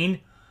 13.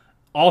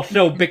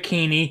 Also,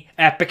 Bikini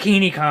at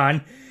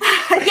BikiniCon.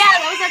 Yeah,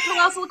 that was at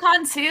Colossal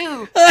Con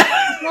too.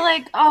 I feel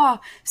like, oh,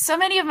 so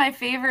many of my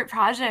favorite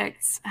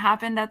projects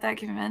happened at that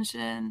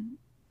convention.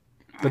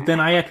 But then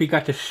I actually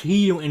got to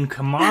see you in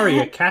Kamari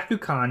at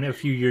KatsuCon a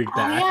few years Oh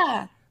back.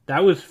 yeah.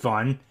 That was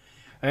fun.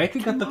 I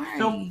actually got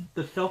Kamari.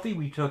 the selfie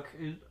we took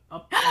is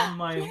up on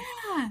my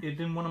Yeah. is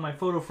in one of my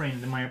photo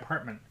frames in my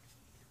apartment.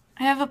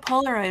 I have a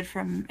Polaroid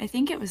from I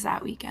think it was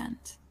that weekend.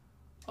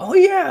 Oh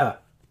yeah.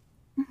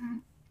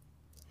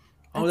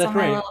 Oh, that's on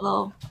my right.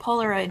 little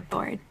Polaroid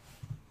board.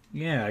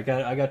 Yeah, I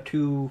got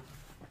two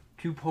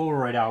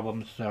Polaroid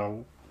albums,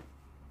 so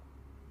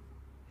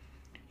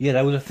yeah,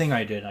 that was a thing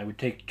I did. I would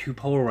take 2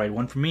 Polaroid,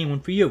 one for me,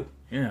 one for you.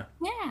 Yeah.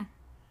 Yeah.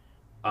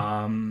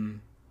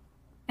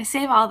 I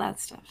save all that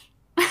stuff.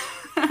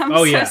 I'm Oh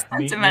so yeah.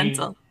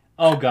 sentimental.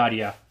 Oh god,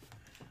 yeah.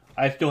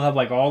 I still have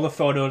like all the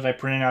photos I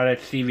printed out at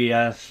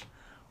CVS,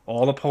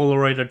 All the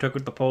Polaroids I took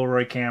with the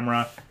Polaroid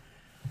camera.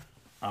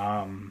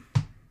 Um,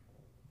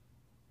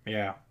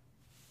 yeah.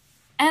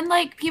 And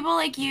like people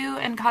like you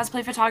and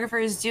cosplay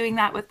photographers doing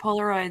that with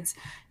Polaroids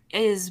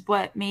is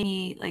what made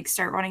me like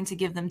start wanting to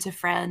give them to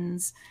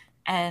friends.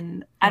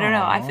 And I don't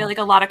know, I feel Aw. like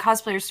a lot of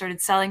cosplayers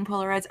started selling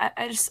Polaroids.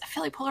 I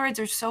feel like Polaroids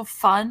are so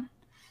fun.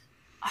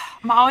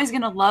 I'm always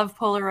gonna love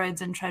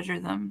Polaroids and treasure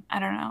them. I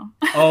don't know.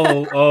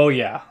 Oh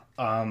yeah.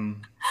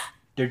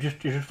 They're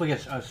just like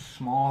a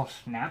small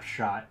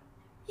snapshot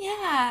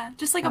Yeah,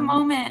 just like a from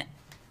moment.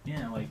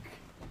 yeah, like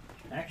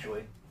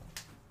actually.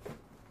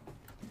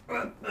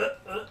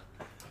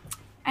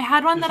 I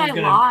had one This that is I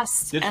gonna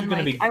lost, this is and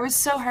gonna like be I was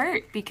so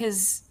hurt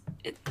because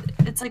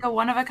it's like a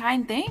one of a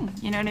kind thing.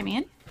 You know what I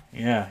mean?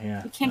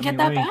 yeah. You can't get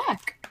that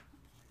back.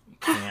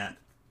 Can't.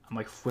 I'm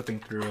like flipping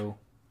through.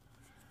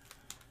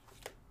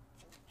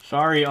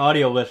 Sorry,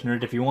 audio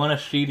listeners, if you want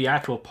to see the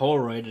actual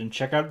Polaroid and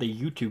check out the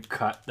YouTube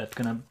cut, that's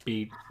gonna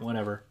be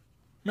whatever.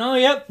 No,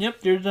 yep.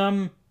 There's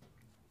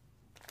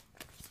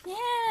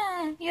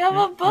Yeah, you have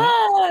yeah, a yeah.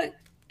 book.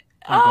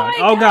 Oh Oh god, my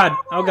oh god,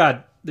 oh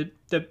god. god.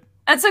 The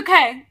That's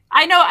okay.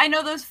 I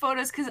know those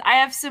photos because I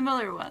have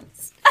similar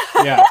ones.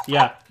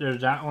 yeah.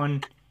 There's that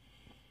one.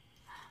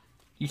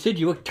 You said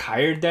you looked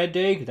tired that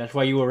day. That's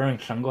why you were wearing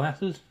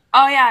sunglasses.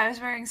 Oh yeah, I was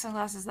wearing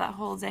sunglasses that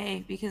whole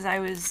day because I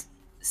was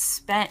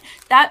spent.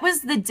 That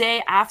was the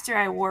day after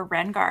I wore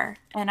Rengar,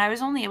 and I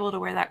was only able to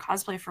wear that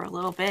cosplay for a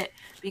little bit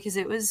because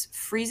it was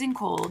freezing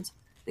cold.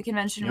 The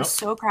convention was Yep.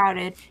 so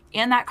crowded,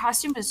 and that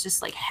costume was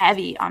just like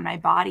heavy on my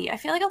body. I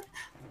feel like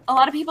a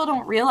lot of people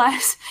don't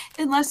realize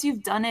unless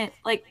you've done it.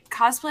 Like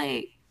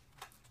cosplay,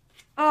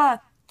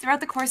 throughout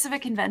the course of a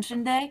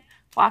convention day,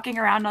 walking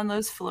around on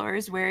those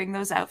floors wearing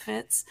those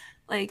outfits,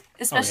 like Oh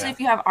especially yeah. if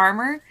you have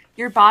armor,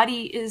 your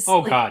body is Oh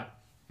like god.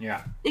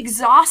 Yeah.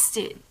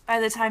 exhausted by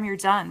the time you're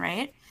done,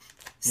 right?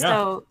 Yeah.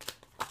 So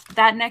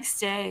that next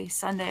day,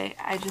 Sunday,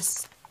 I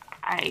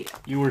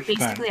You were spent.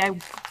 basically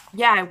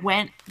I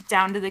went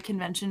down to the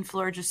convention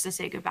floor just to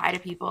say goodbye to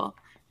people,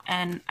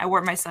 and I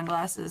wore my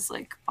sunglasses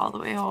like all the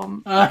way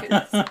home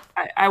because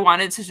I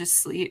wanted to just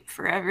sleep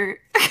forever.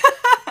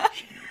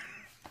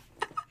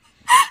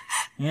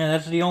 Yeah,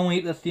 that's the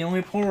only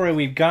Polaroid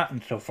we've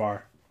gotten so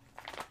far.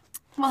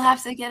 We'll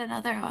have to get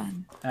another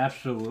one.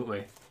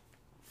 Absolutely.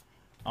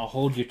 I'll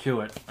hold you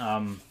to it.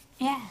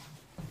 Yeah.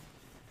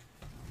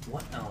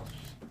 What else?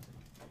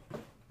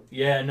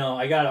 Yeah, no,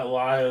 I got a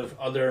lot of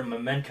other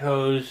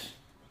mementos.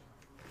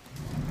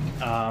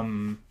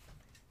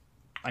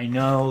 I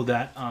know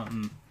that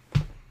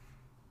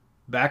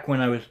back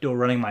when I was still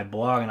running my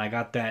blog and I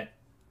got that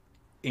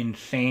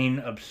insane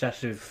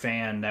obsessive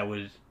fan that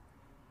was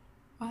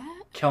What?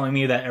 telling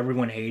me that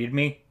everyone hated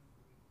me.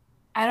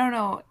 I don't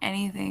know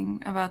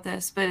anything about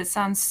this, but it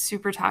sounds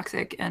super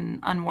toxic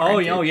and Oh,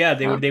 you know, unwarranted. yeah,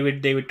 So,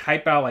 they would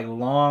type out like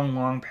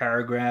long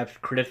paragraphs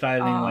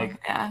criticizing oh like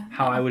yeah,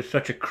 how I no, was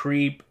such a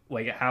creep,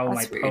 like how my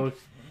that's weird.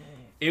 posts.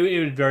 It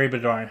was very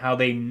bizarre, and how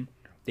they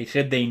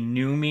said they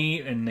knew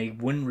me and they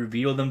wouldn't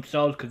reveal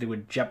themselves because it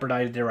would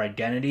jeopardize their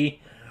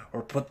identity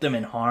or put them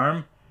in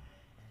harm.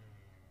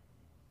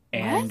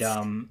 And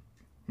What?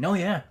 no,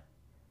 yeah,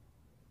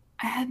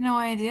 I had no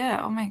idea.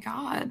 Oh my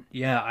god.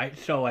 yeah.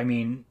 I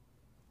mean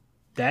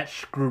that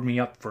screwed me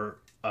up for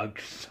a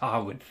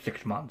solid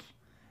 6 months.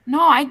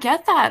 No, I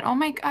get that. Oh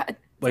my god.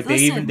 Like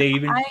Listen,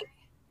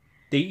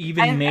 they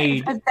even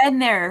made I've been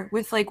there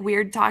with like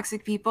weird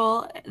toxic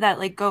people that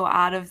like go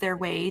out of their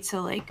way to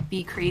like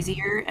be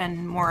crazier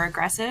and more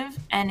aggressive,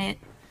 and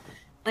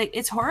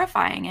it's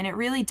horrifying, and it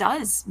really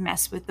does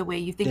mess with the way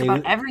you think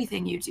about they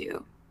everything you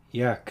do.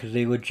 yeah, because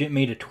they legit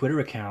made a Twitter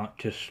account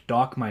to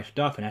stalk my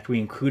stuff and actually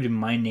included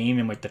my name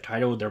in like the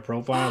title of their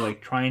profile,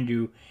 like trying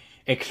to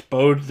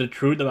expose the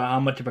truth about how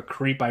much of a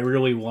creep I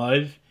really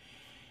was,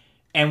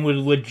 and was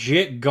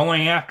legit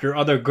going after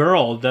other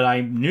girls that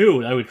I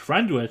knew that I was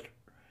friends with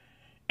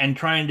and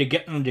trying to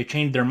get them to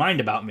change their mind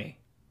about me.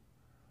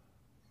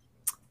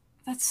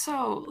 That's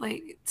so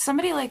like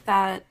somebody like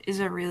that is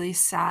a really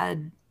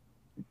sad,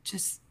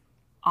 just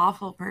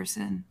awful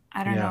person.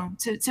 I don't Yeah.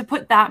 know. To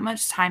put that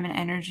much time and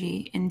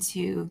energy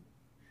into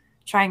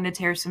trying to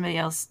tear somebody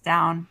else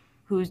down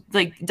who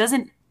like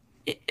doesn't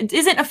it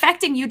isn't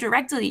affecting you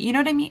directly. You know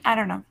what I mean? I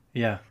don't know.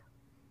 Yeah.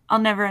 I'll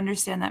never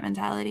understand that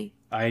mentality.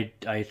 I,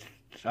 I,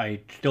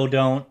 I still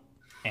don't,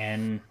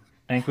 and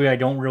thankfully I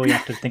don't really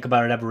have to think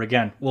about it ever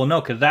again. Well,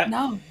 no, because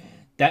No.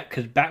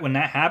 because back when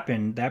that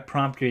happened, that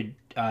prompted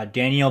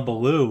Danielle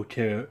Ballou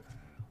to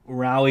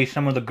rally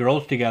some of the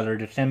girls together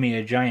to send me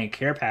a giant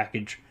care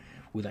package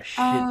with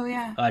Oh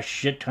yeah. a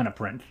shit ton of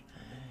prints.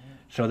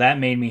 So that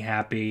made me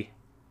happy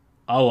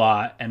a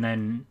lot. And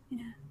then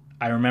Yeah.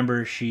 I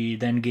remember she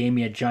then gave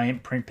me a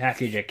giant print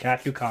package at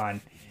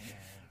KatsuCon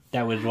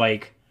that was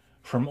like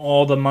from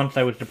all the months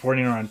I was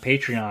supporting her on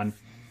Patreon.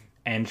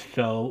 And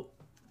so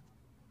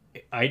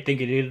I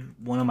think it is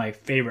one of my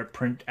favorite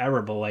prints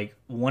ever. But like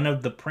one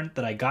of the print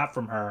that I got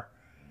from her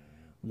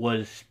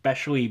was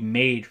specially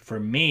made for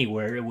me,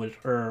 where it was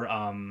her.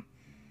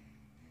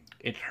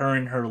 It's her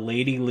and her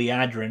Lady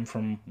Liadrin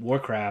from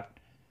Warcraft,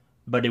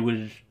 but it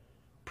was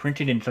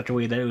printed in such a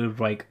way that it was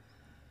like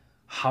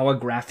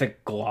holographic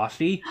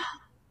glossy.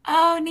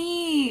 Oh,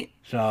 neat.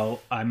 So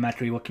I'm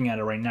actually looking at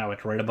it right now.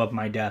 It's right above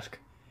my desk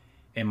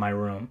in my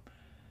room.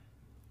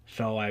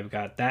 So I've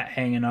got that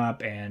hanging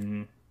up,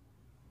 and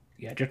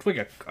yeah, just like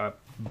a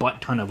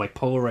butt ton of like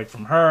Polaroid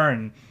from her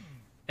and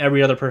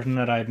every other person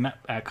that I've met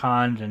at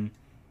cons and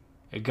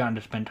gotten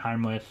to spend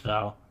time with.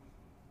 So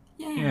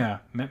Yeah.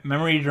 yeah,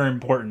 memories are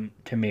important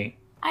to me.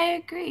 I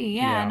agree.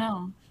 Yeah, Yeah.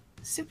 no.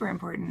 Super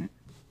important.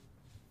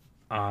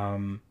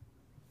 Um.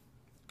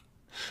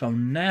 So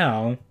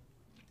now,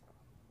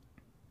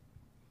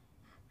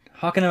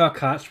 talking about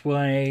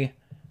cosplay,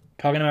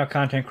 talking about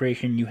content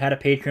creation. You had a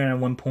Patreon at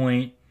one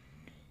point.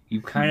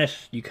 You kind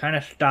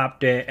of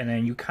stopped it, and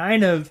then you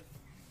kind of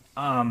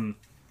um.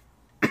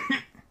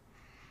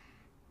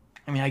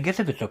 I mean, I guess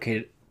if it's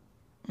okay,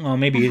 well,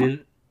 maybe it is.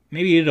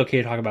 Maybe it is okay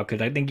to talk about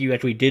because I think you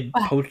actually did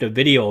Well, post a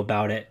video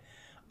about it,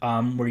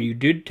 where you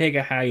did take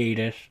a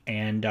hiatus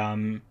and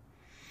you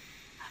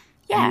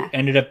yeah.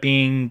 ended up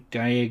being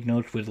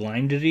diagnosed with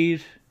Lyme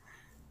disease.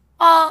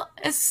 Well,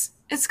 it's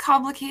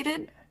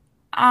complicated.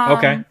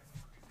 Okay. Um,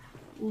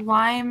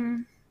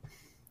 Lyme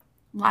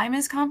Lyme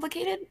is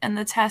complicated, and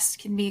the test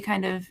can be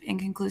kind of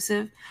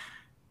inconclusive.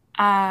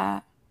 Uh,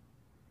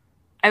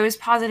 I was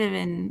positive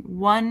in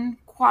one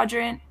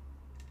quadrant.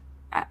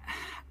 I,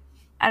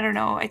 I don't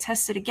know. I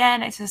tested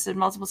again. I tested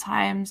multiple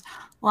times.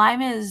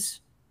 Lyme is,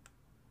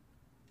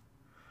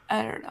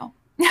 I don't know.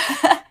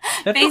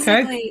 That's okay.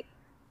 Basically,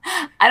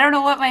 I don't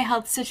know what my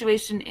health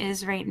situation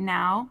is right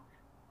now.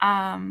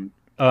 The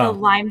Oh,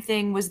 Lyme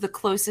thing was the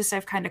closest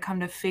I've kind of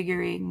come to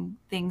figuring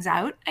things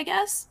out, I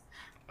guess.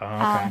 okay.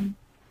 Um,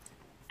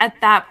 at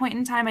that point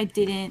in time, I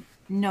didn't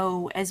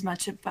know as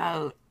much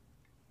about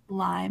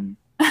Lyme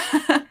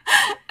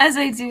as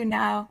I do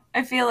now.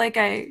 I feel like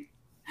I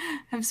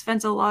have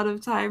spent a lot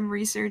of time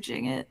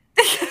researching it,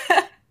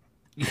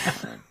 Yeah.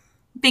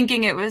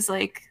 thinking it was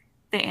like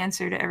the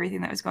answer to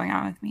everything that was going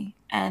on with me.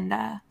 And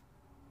I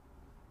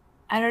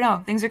don't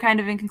know, things are kind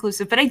of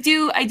inconclusive. But I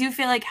do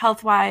feel like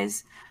health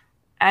wise,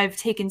 I've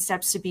taken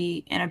steps to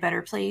be in a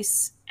better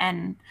place,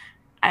 and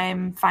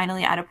I'm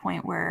finally at a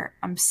point where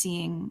I'm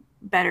seeing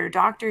better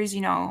doctors. You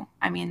know,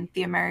 I mean,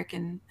 the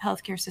American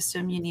healthcare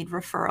system, you need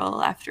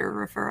referral after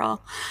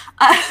referral.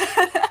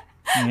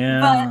 But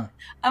Yeah.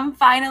 I'm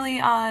finally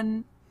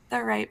on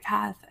the right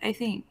path, I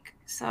think.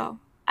 So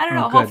I don't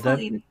Oh, know. good. That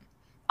Hopefully,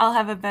 I'll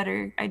have a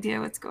better idea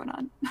what's going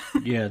on.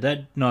 yeah.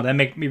 That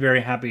makes me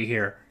very happy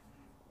here.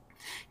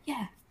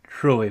 Yeah.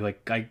 Truly,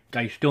 like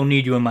I still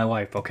need you in my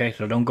life. Okay,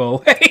 so don't go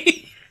away.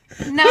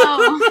 No,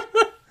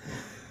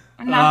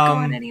 I'm not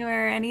going um.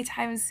 anywhere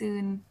anytime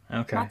soon.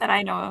 Not Okay. that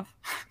I know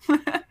of.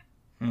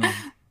 Hmm.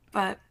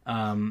 But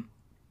Um.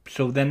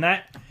 So then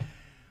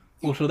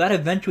so that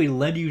eventually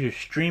led you to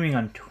streaming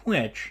on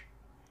Twitch,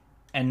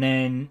 and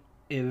then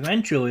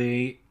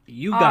eventually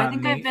you I got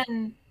think I've me.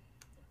 been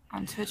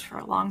on Twitch for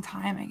a long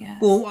time, I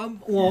guess. Well,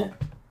 Yeah.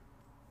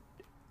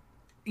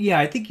 yeah.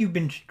 I think you've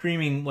been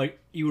streaming like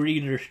you were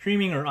either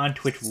streaming or on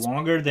Twitch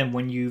longer than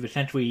when you've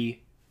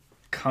essentially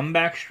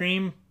comeback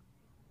stream.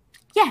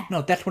 Yeah.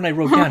 No, that's what I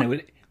wrote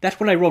down. That's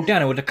what I wrote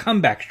down. It was a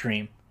comeback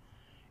stream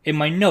in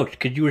my notes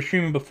because you were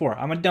streaming before.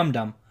 I'm a dum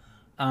dum.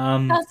 No,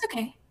 Um. it's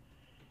okay.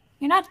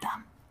 You're not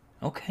dumb.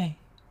 Okay.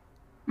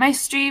 My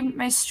stream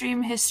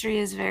history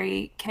is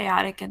very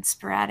chaotic and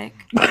sporadic.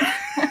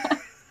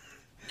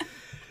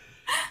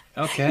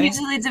 Okay.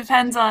 Usually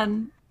depends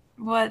on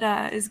what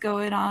is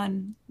going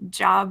on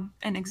job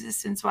and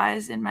existence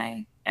wise in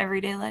my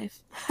everyday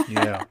life.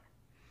 Yeah.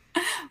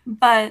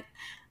 But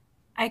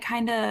I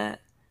kind of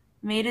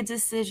made a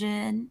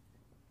decision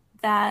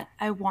that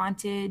I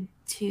wanted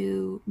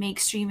to make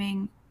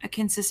streaming a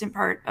consistent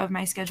part of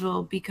my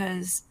schedule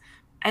because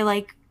I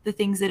like the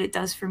things that it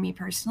does for me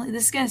personally.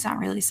 This is going to sound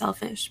really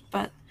selfish,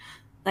 but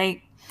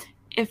like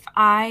if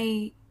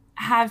I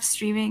have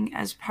streaming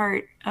as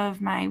part of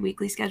my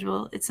weekly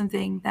schedule, it's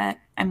something that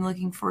I'm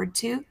looking forward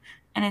to.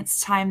 And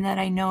it's time that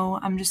I know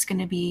I'm just going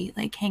to be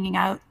like hanging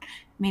out,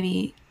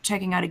 maybe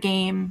checking out a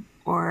game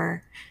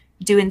or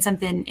doing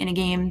something in a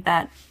game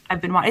that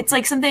I've been watching. It's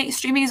like something,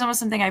 streaming is almost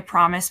something I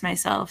promise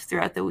myself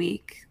throughout the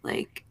week.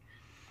 Like,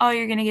 oh,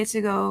 you're going to get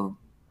to go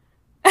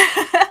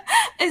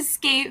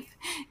escape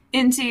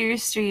into your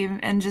stream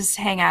and just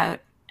hang out,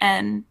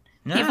 and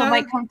people Nah.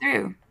 might come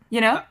through,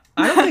 you know?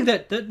 I don't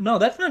think that. No,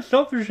 that's not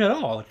selfish at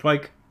all. It's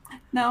like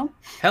No?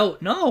 hell.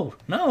 No.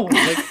 No.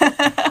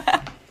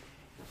 Like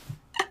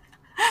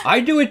I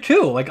do it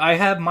too. Like I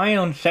have my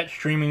own set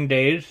streaming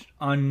days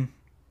on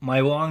my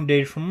long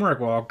days from work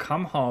where I'll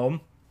come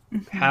home,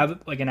 Mhm.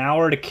 have like an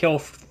hour to kill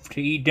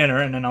to eat dinner,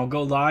 and then I'll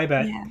go live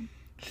at Yeah.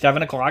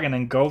 7 o'clock, and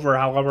then go for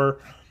however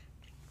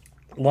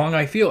long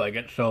I feel like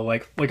it. So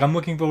like I'm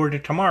looking forward to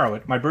tomorrow.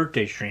 It's my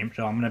birthday stream,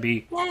 so I'm gonna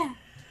be Yeah.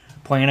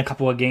 playing a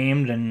couple of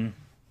games and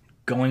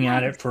going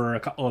at it Nice. for a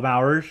couple of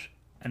hours,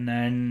 and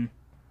then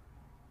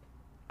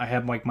I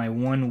have like my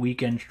one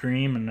weekend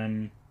stream, and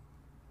then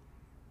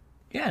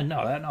yeah,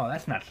 no,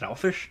 that's not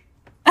selfish.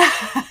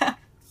 I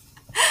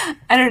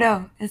don't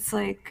know. It's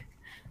like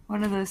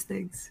one of those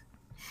things.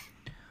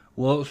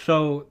 Well,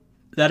 so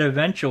that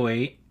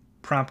eventually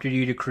prompted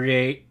you to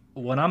create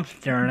what I'm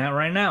staring at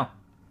right now.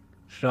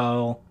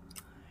 So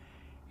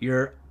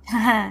your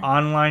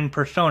online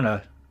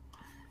persona,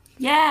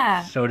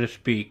 Yeah. so to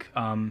speak.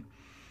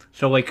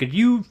 So like, could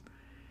you?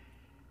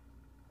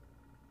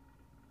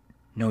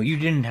 No, you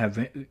didn't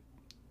have.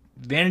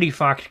 Vanity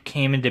Fox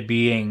came into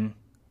being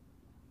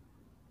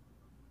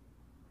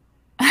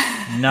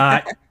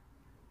not.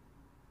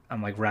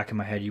 I'm like racking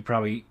my head. You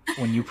probably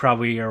when you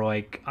probably are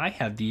like, I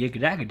have the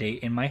exact date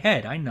in my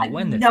head. I know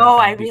when this No,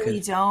 I happened really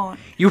because don't.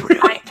 you I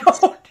really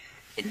don't.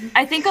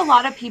 I think a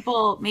lot of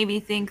people maybe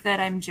think that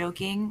I'm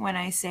joking when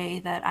I say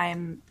that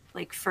I'm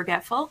like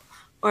forgetful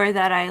or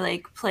that I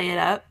like play it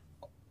up,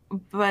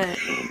 but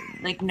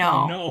like Oh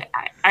no, no,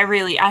 I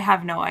really I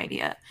have no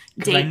idea.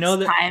 because I know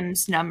Dates, that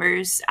times,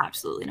 numbers,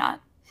 absolutely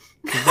not.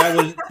 because that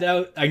was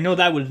that. I know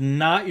that was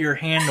not your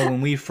handle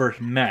when we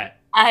first met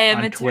I am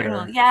on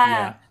eternal. Twitter. Yeah.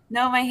 Yeah,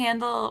 No, my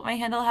handle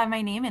had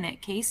my name in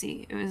it,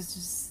 Casey. It was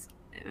just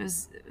it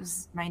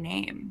was my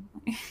name.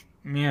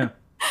 yeah.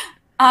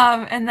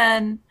 And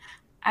then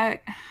I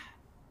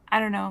I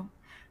don't know.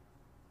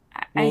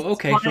 I Well,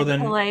 okay. So wanted to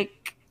then,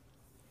 like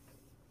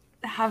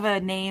have a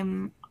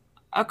name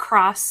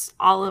across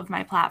all of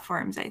my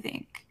platforms, I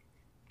think,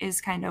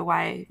 is kind of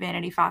why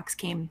Vanity Fox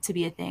came to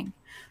be a thing.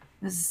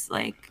 It was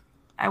like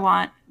I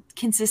want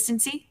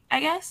consistency, I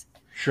guess.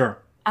 sure.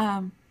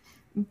 Um,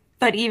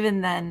 but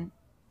even then,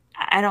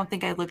 I don't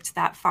think I looked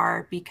that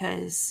far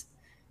because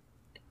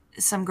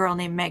some girl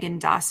named Megan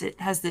Dossett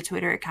has the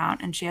Twitter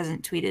account and she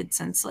hasn't tweeted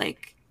since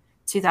like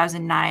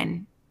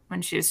 2009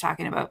 when she was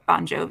talking about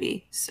Bon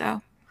Jovi.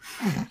 So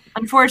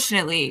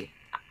unfortunately,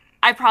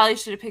 I probably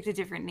should have picked a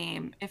different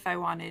name if I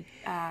wanted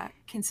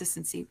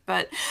consistency.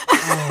 But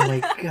Oh my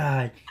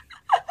god.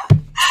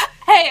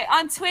 hey,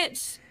 on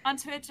Twitch, I'm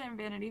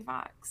Vanity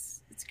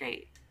Fox. It's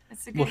great.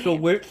 It's a Well, good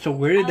name. so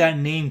where did I like. that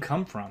name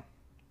come from?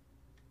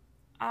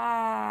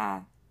 Uh,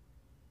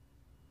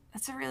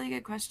 that's a really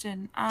good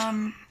question.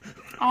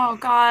 Oh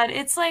God,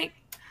 it's like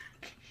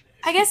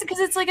I guess because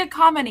it's like a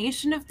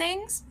combination of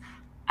things.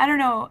 I don't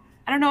know.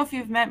 I don't know if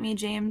you've met me,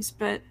 James,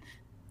 but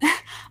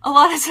a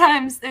lot of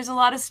times there's a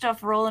lot of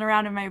stuff rolling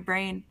around in my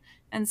brain,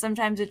 and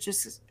sometimes it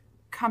just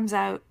comes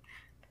out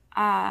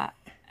uh,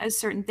 as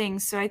certain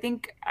things. So I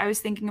think I was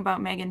thinking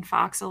about Megan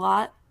Fox a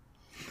lot,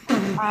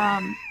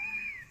 um,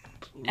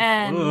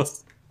 and Ugh.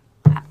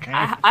 Okay.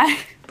 I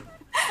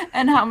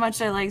and how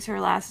much I liked her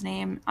last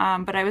name.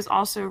 But I was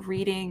also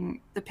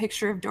reading The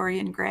Picture of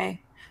Dorian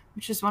Gray,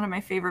 which is one of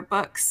my favorite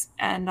books,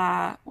 and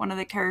one of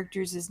the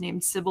characters is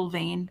named Sybil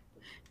Vane,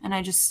 and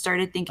I just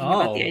started thinking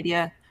about the Oh.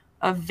 idea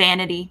of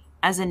vanity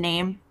as a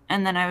name,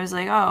 and then I was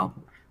like, oh,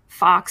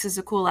 Fox is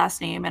a cool last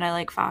name, and I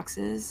like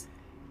foxes.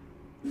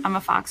 I'm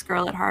a fox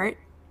girl at heart.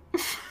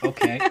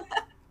 Okay.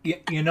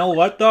 You know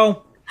what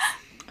though?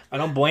 I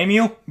don't blame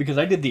you because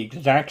I did the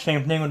exact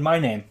same thing with my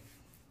name.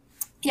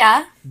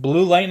 Yeah.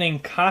 Blue Lightning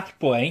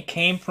cosplay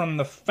came from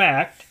the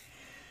fact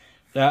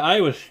that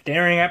I was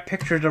staring at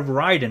pictures of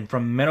Raiden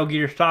from Metal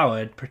Gear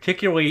Solid,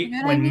 particularly You know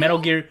what I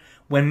mean?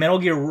 When Metal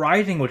Gear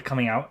Rising was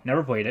coming out.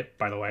 Never played it,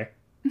 by the way.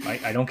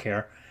 I don't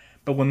care.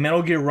 But when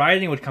Metal Gear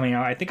Rising was coming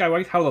out, I think I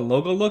liked how the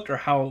logo looked or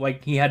how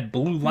like he had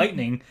blue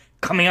lightning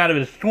coming out of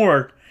his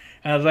sword,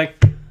 and I was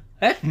like,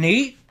 "That's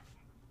neat.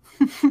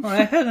 Well,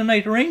 that has a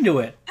nice ring to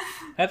it.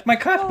 That's my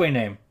cosplay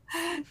name."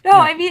 No, Yeah.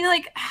 I mean,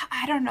 like,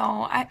 I don't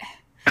know.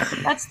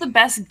 That's the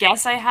best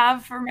guess I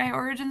have for my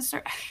origin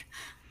story.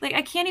 Like,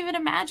 I can't even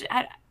imagine.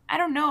 I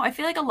don't know. I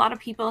feel like a lot of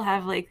people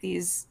have like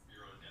these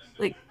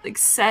like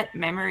set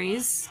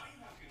memories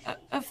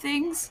of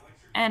things,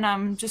 and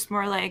I'm just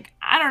more like,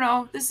 I don't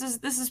know. This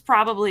is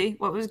probably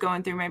what was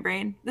going through my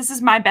brain. This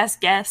is my best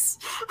guess.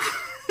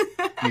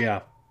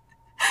 Yeah.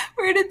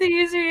 Where did the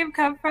username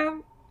come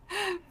from?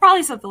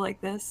 Probably something like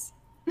this.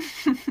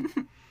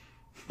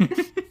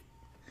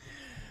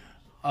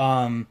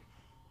 Um.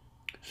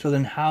 So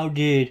then, how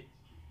did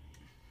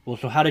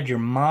your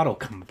model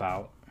come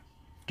about?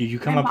 Did you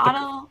My come up with the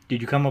model,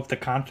 Did you come up with the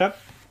concept?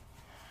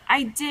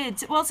 I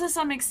did. Well, to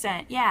some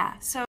extent, yeah.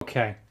 So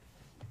Okay.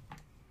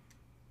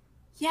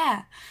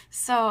 yeah.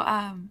 So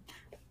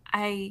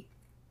I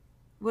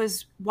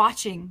was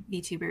watching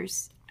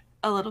VTubers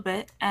a little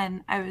bit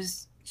and I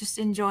was just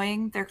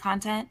enjoying their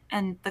content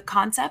and the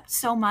concept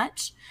so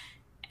much.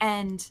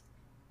 And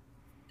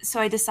so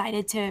I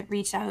decided to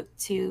reach out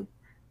to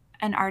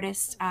an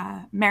artist,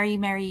 Mary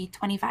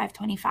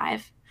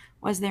 2525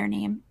 was their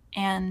name.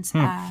 And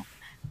Hmm.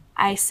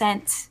 I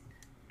sent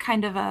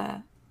kind of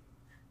a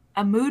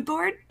mood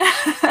board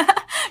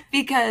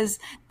because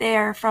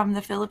they're from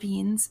the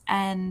Philippines.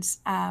 And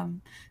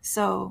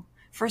so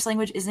first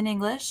language isn't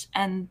English.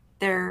 And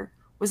there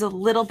was a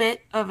little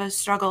bit of a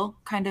struggle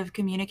kind of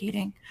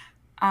communicating.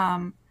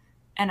 Um,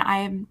 and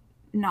I'm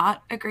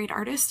not a great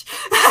artist.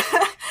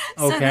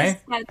 So Okay.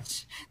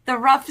 the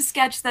rough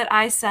sketch that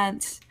I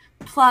sent,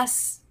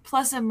 plus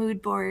a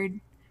mood board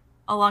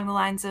along the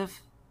lines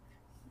of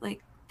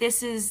like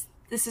this is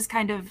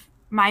kind of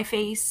my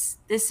face.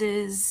 This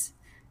is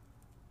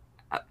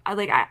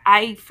like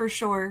I for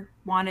sure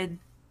wanted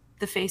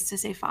the face to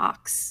say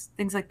fox,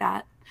 things like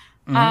that.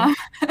 Mhm.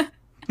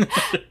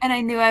 And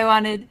I knew I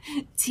wanted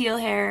teal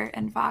hair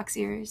and fox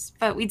ears,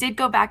 but we did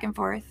go back and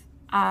forth.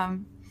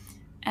 And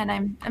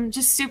I'm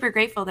just super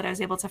grateful that I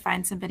was able to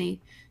find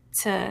somebody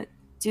to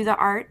do the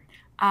art.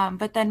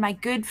 But then my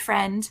good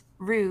friend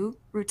Rue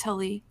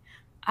Tully,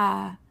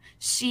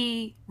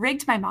 she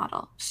rigged my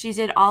model. She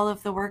did all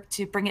of the work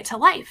to bring it to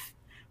life,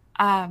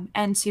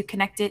 and to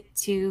connect it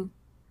to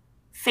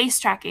face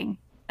tracking,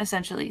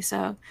 essentially,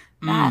 so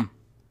that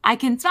I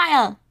can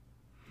smile.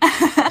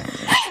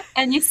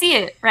 And you see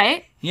it,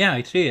 right? Yeah,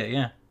 I see it.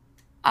 Yeah.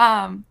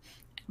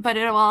 But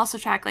it will also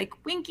track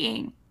like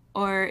winking,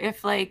 or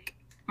if like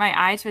my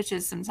eye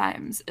twitches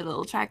sometimes,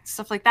 it'll track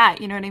stuff like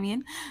that. You know what I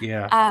mean?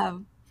 Yeah.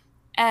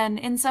 And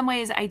in some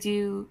ways, I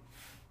do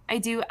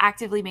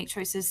actively make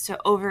choices to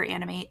over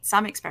animate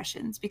some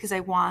expressions because I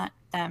want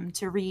them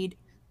to read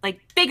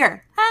like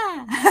bigger,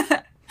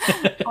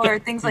 or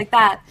things like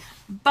that.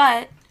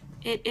 But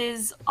it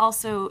is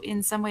also,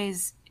 in some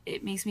ways,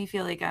 it makes me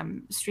feel like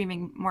I'm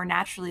streaming more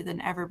naturally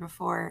than ever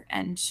before.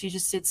 And she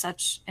just did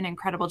such an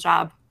incredible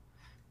job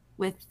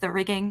with the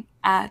rigging,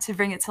 to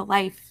bring it to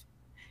life.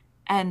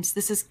 And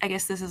this is, I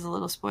guess this is a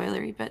little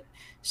spoilery, but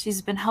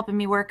she's been helping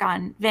me work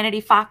on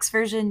Vanity Fox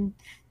version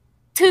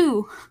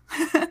 2.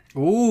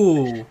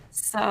 Ooh.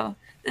 So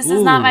this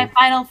is not my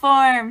final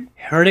form.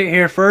 Heard it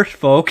here first,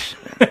 folks.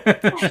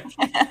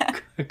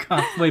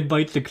 Cosplay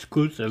Bites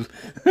exclusive.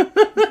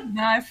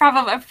 No,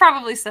 I've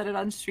probably said it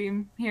on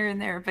stream here and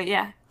there, but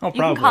yeah. Oh,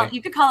 probably.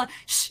 You could call it.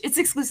 Shh, it's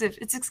exclusive.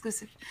 It's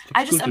exclusive.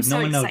 I'm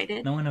so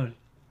excited. No one knows.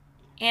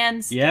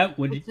 And yeah,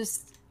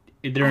 is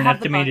there an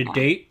estimated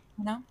date?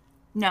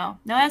 No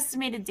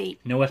estimated date.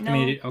 No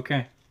estimated.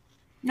 Okay.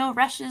 No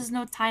rushes,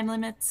 no time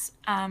limits.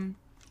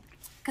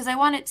 Because I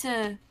want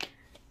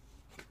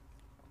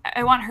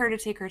her to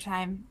take her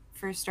time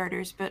for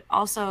starters, but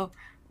also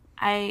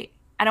I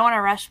don't want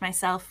to rush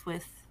myself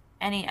with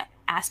any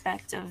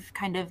aspect of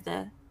kind of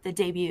the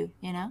debut,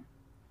 you know?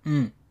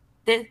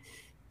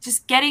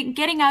 Just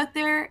getting out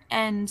there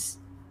and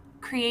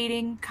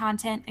creating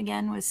content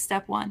again was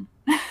step 1.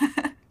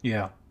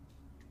 Yeah.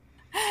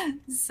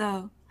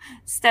 So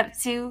step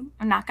 2,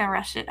 I'm not gonna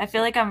rush it. I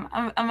feel like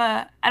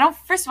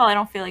first of all, I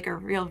don't feel like a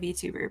real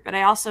VTuber, but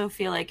I also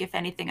feel like, if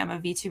anything, I'm a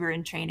VTuber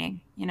in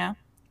training, you know?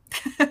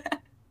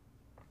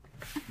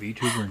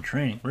 VTuber in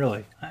training,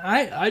 really?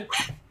 I'd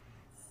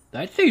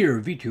say you're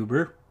a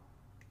VTuber.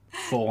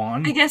 Full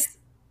on. I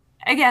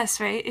guess,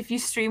 right? If you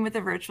stream with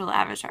a virtual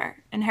avatar,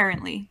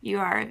 inherently you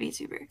are a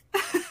VTuber.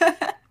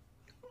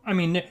 I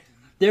mean,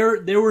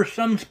 there were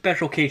some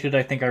special cases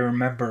I think I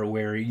remember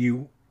where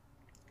you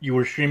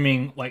were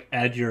streaming like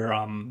as your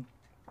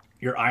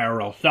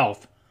IRL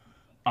self,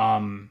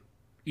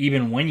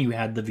 even when you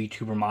had the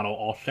VTuber model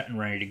all set and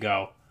ready to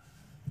go.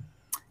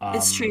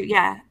 It's true.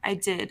 Yeah, I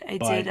did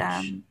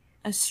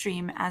a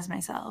stream as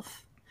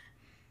myself.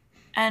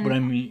 And but I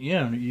mean,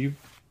 yeah, I'm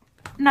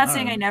not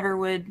saying I never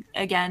would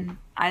again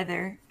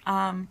either.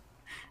 I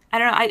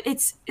don't know.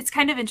 It's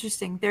kind of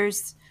interesting.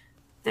 There's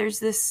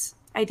this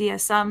idea.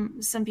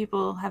 Some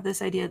people have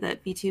this idea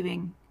that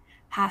VTubing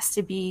has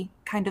to be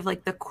kind of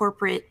like the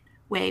corporate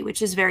way,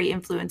 which is very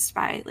influenced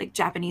by like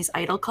Japanese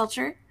idol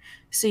culture.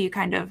 So you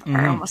kind of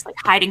are almost like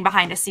hiding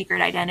behind a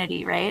secret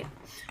identity, right?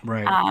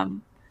 Right.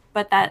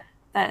 But that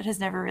has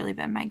never really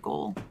been my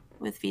goal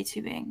with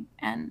VTubing,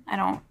 and I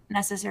don't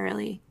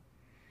necessarily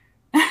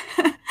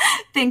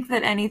think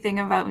that anything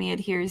about me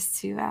adheres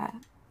to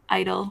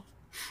idol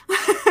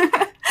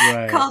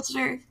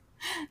culture.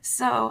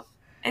 So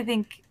I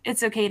think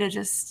it's okay to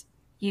just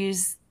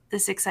use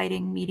this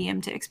exciting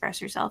medium to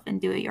express yourself and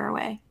do it your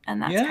way.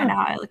 And that's kind of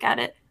how I look at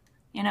it,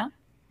 you know?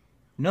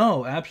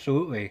 No,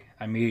 absolutely.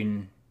 I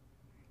mean,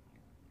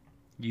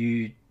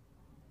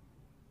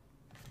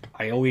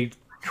 I always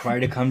try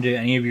to come to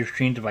any of your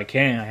streams if I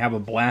can. I have a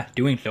blast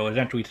doing so,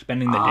 essentially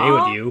spending the day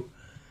with you.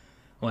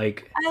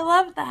 Like, I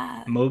love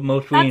that.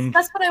 Mostly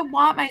that's what I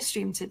want my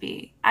stream to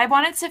be. I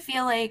want it to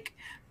feel like,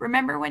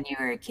 remember when you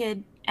were a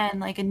kid and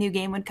like a new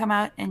game would come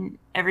out and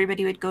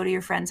everybody would go to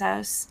your friend's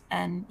house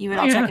and you would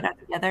all check it out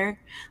together?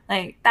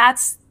 Like,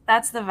 that's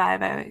the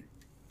vibe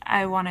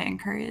I want to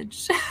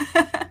encourage.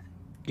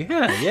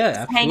 Yeah,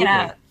 absolutely. Hanging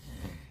out.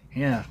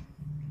 Yeah.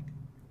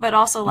 But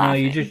also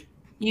laughing. No,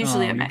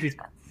 Usually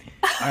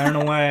I don't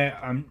know why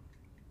I'm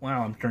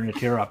starting to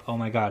tear up. Oh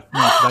my god.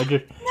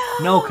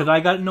 No, because I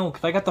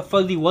got the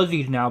fuzzy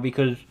wuzzies now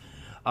because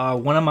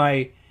one of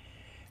my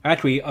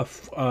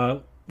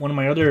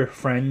other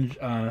friends,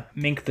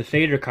 Mink the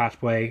Satyr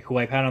cosplay, who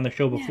I've had on the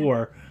show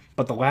before,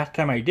 but the last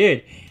time I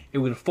did, it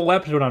was a full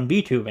episode on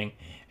VTubing,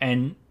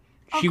 and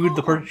she was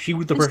the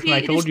person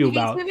I told you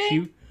about.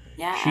 She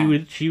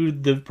was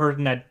the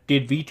person that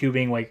did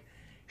VTubing. Like,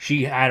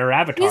 she had her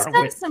avatar. She's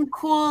done some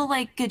cool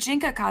like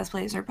Gajinka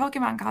cosplays or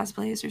Pokemon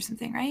cosplays or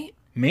something, right?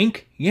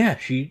 Mink? Yeah,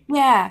 she.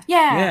 Yeah.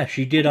 Yeah,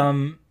 she did.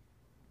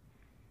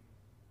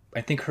 I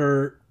think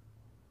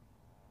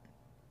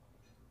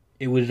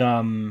it was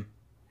I'm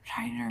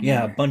trying to remember.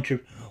 Yeah, a bunch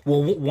of.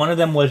 Well, one of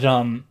them was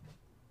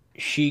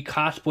she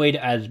cosplayed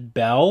as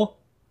Belle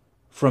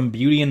from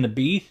Beauty and the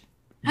Beast,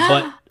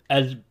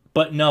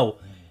 but no,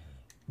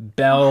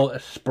 Belle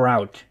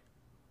Sprout.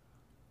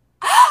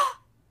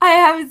 I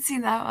haven't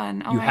seen that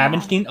one. Oh You my haven't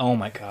god. seen? Oh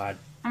my god!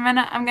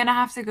 I'm gonna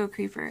have to go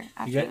creeper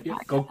You after the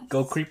got go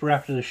podcast. Creeper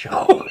after the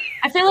show.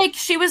 I feel like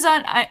she was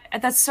on.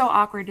 That's so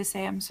awkward to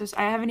say.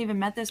 I haven't even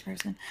met this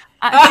person.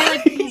 I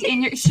feel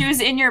like she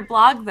was in your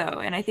blog though,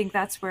 and I think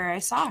that's where I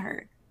saw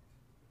her.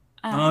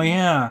 Oh Um,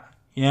 yeah,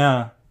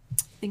 yeah.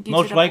 I think you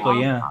did Most a likely,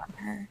 blog yeah. on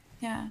her.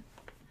 Yeah,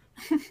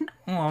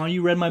 Oh,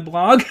 you read my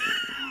blog?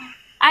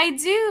 I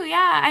do.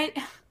 Yeah, I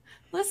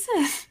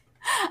listen.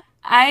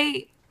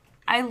 I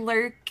I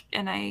lurk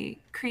and I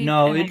creep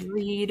No, and I it's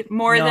read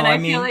more no. than I I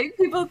feel mean, like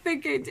people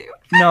think I do.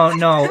 no,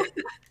 no,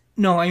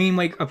 no. I mean,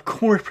 like, of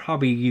course,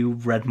 probably you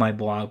read my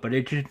blog, but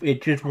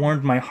it just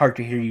warms my heart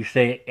to hear you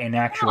say it in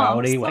Oh, I'm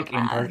actuality, so like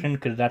in glad. person,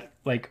 because that's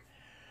like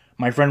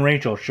my friend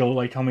Rachel. She'll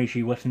like tell me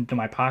she listened to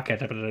my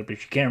podcast episode, but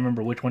she can't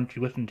remember which one she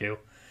listened to.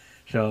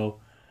 So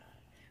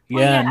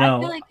Well, yeah, yeah, I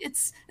feel no. like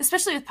it's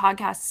especially with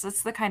podcasts,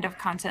 it's the kind of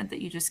content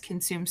that you just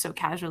consume so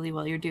casually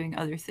while you're doing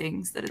other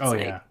things that it's Oh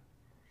like yeah,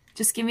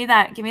 just give me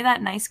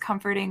that nice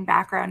comforting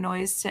background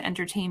noise to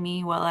entertain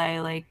me while I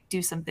like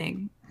do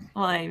something,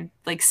 while I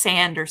like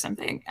sand or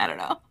something. I don't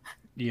know.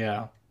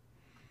 yeah,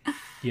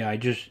 yeah. I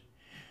just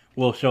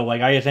well, so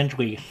like I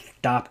essentially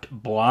stopped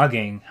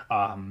blogging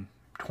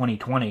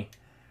 2020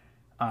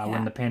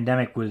 when Yeah. the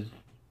pandemic was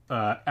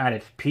at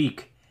its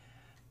peak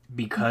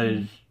because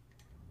Hmm.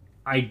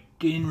 I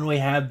didn't really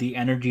have the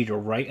energy to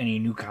write any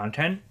new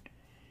content.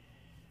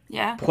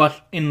 Yeah. Plus,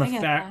 in the I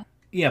get fact, that.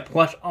 yeah,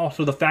 plus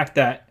also the fact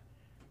that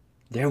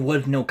there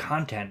was no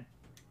content.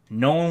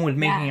 No one was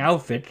making Yeah.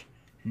 outfits.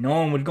 No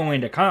one was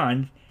going to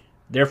cons.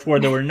 Therefore,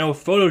 there were no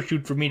photo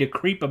shoots for me to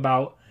creep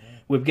about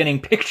with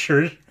getting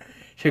pictures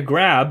to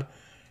grab.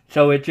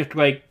 So it's just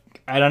like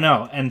I don't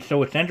know. And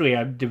so essentially,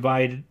 I've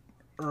devoted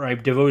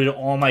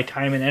all my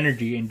time and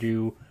energy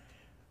into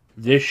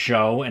this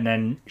show and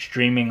then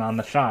streaming on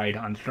the side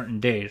on certain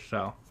days.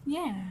 So,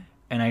 Yeah.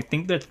 and I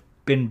think that's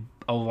been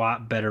a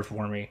lot better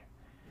for me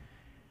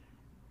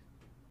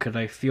because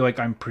I feel like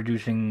I'm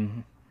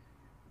producing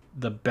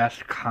the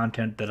best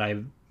content that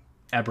I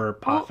ever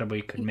Well,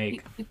 possibly could you,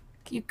 make.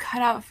 you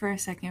cut out for a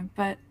second,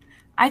 but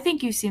I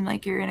think you seem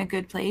like you're in a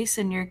good place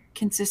and you're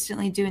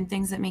consistently doing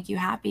things that make you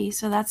happy.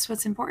 So that's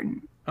what's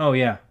important. Oh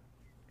yeah,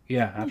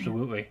 yeah, Yeah.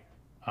 absolutely.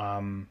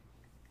 Um,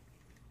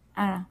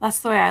 I don't know. That's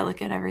the way I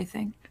look at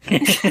everything.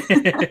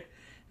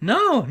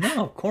 no,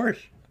 no, of course,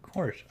 of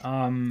course.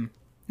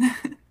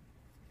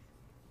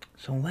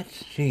 So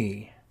let's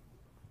see.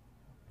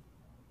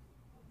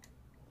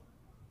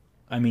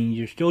 I mean,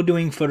 you're still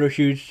doing photo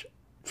shoots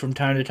from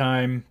time to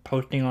time,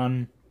 posting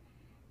on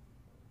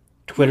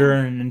Twitter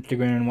Yeah. and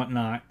Instagram and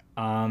whatnot.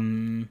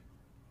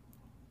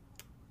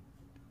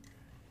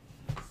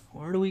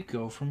 Where do we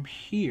go from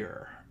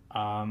here?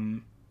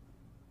 Um,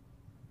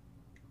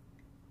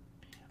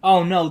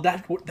 oh no,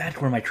 that's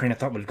where my train of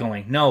thought was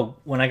going. No,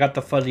 when I got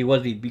the fuzzy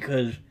wuzzy,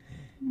 because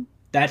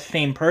that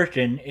same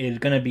person is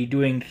gonna be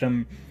doing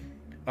some.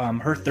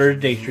 Her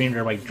Thursday streams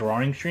are like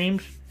drawing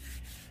streams,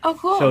 Oh, so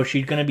cool.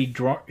 she's gonna be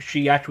draw.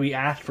 She actually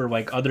asked for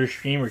like other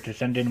streamers to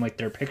send in like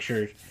their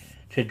pictures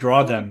to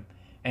draw Cool. them,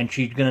 and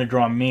she's gonna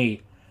draw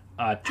me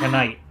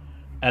tonight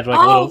as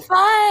like a Oh, little as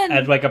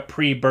fun. like a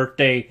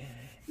pre-birthday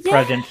Yeah.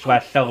 present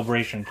slash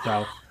celebration.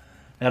 So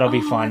that'll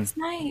be Oh, fun that's to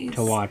nice.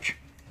 watch,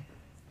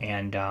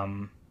 and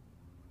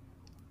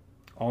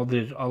all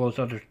those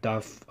other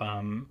stuff.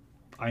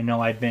 I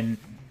know I've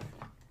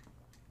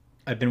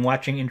been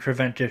watching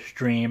Intraventus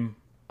stream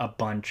a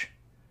bunch.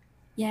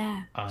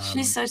 Yeah.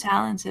 She's Um, so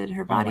talented.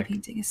 Her oh body my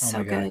painting is oh my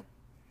so god, good.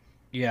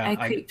 yeah, I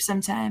creep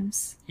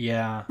sometimes.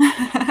 yeah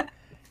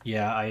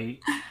yeah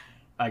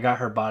I got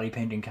her body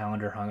painting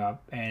calendar hung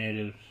up, and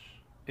it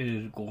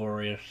is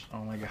glorious.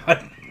 Oh my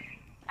god.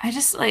 I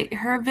just like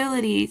her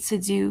ability to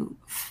do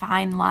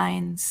fine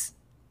lines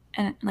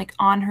and like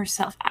on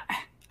herself.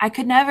 I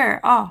could never.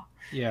 Oh,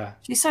 Yeah,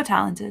 she's so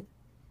talented.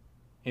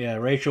 yeah,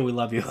 Rachel, we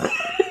love you.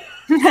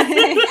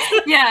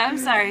 Yeah, I'm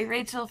sorry.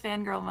 Rachel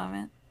fangirl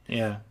moment.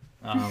 Yeah.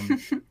 Um.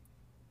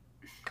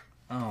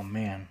 Oh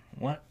man,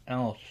 what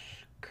else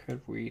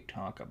could we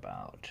talk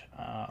about?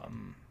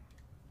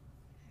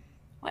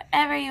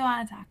 Whatever you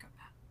want to talk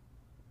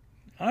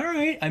about. All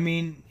right. I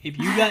mean, if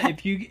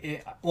you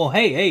well,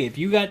 hey, if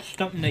you got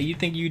something that you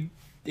think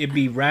it'd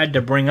be rad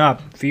to bring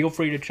up, feel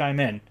free to chime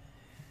in.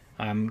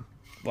 Um,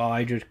 while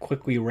I just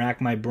quickly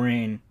rack my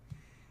brain.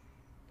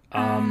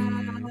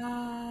 Um,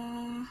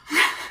 Uh,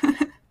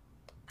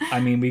 I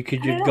mean, we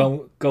could I don't just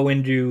know. go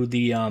into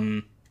the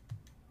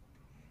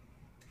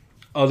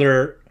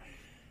other.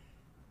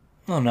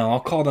 I don't know. I'll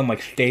call them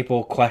like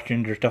staple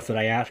questions or stuff that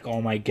I ask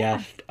all my Yeah,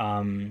 guests.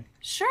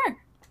 sure.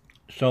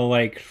 So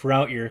like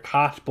throughout your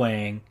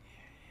cosplaying,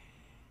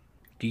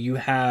 do you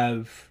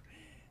have?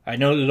 I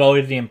know there's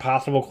always the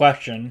impossible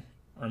question,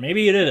 or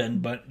maybe it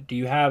isn't, but do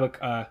you have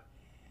a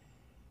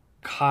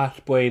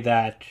cosplay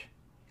that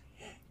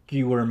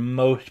you were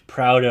most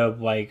proud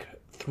of, like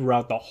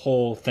throughout the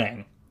whole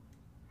thing?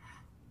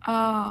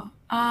 Oh,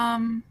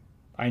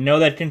 I know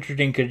that's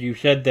interesting because you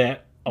said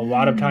that a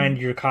lot of Mm. times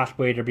your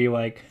cosplayers will be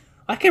like,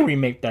 I can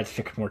remake that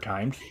 6 more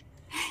times.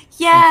 And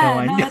so Yeah,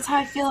 I no, know. that's how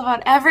I feel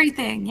about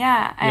everything.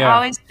 Yeah, I Yeah.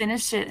 always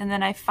finish it and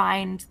then I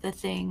find the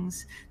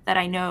things that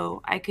I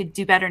know I could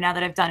do better now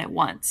that I've done it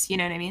once. You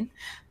know what I mean?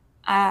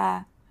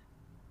 Uh,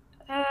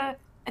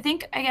 I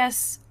think, I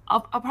guess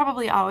I'll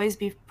probably always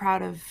be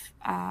proud of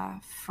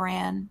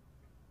Fran,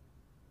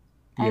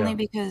 only Yeah.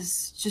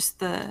 because just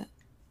the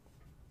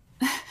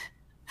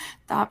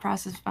thought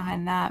process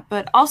behind that.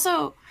 But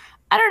also,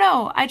 I don't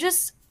know. I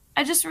just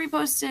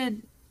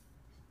reposted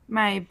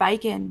my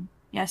bike in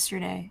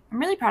yesterday. I'm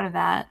really proud of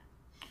that.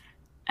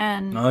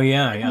 And Oh,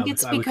 yeah. I Yeah. think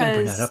it's I was going to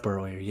bring that because up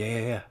earlier. Yeah.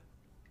 Yeah. Yeah.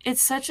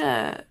 it's such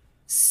a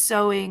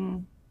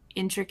sewing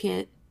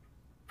intricate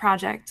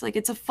project. Like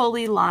it's a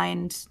fully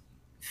lined,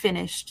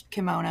 finished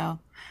kimono.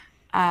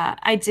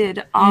 I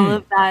did all Mm.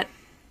 of that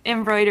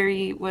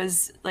embroidery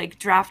was like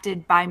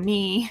drafted by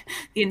me.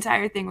 The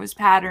entire thing was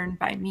patterned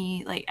by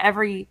me. Like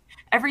every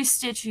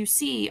stitch you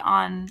see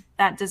on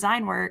that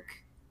design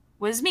work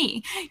was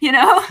me, you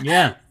know?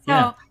 Yeah.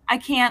 Yeah. So I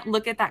can't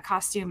look at that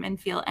costume and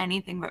feel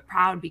anything but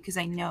proud because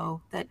I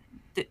know that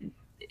th-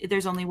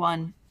 there's only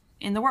one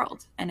in the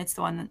world and it's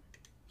the one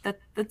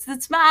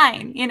that's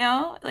mine, you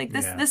know? Like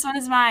Yeah. this one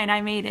is mine.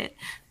 I made it.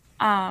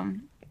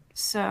 Um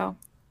so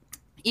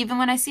even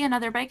when I see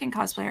another biking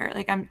cosplayer,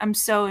 like I'm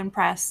so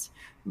impressed.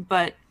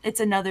 But it's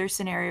another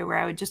scenario where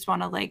I would just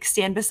want to like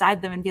stand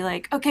beside them and be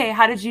like, okay,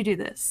 how did you do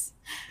this?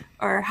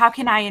 Or how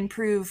can I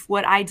improve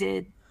what I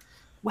did?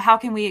 How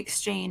can we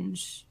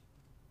exchange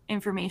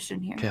information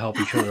To here? help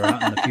each other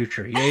out in the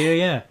future. Yeah. Yeah.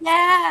 Yeah.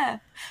 Yeah.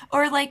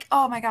 Or like,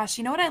 oh my gosh,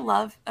 you know what I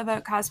love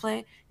about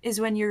cosplay is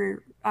when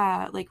you're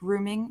like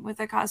rooming with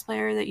a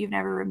cosplayer that you've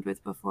never roomed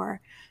with before.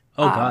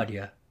 Oh, Um, God.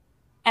 Yeah.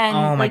 and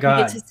Oh, my like you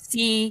get to God.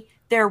 see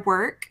their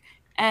work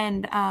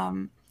and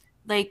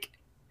like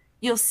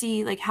you'll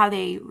see like how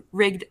they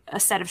rigged a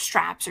set of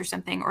straps or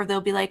something, or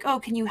they'll be like, oh,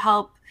 can you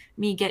help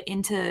me get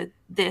into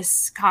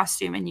this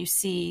costume, and you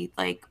see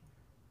like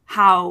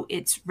how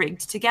it's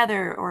rigged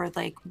together or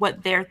like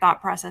what their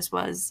thought process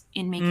was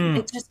in making Mm.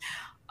 it. Just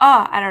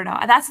oh, I don't know,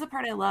 that's the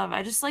part I love.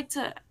 I like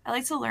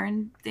to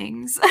learn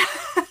things.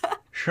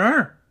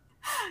 Sure.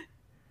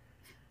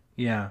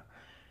 Yeah.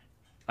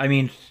 I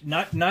mean,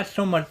 not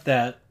so much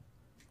that,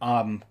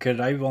 because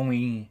I've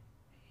only,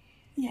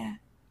 Yeah.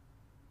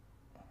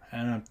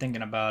 and I'm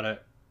thinking about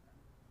it.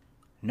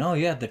 No,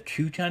 yeah, the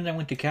 2 times I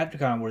went to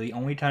Capcom were the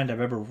only times I've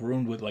ever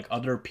roomed with like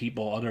other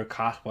people, other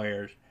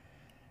cosplayers. And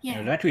it Yeah.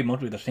 was actually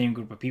mostly the same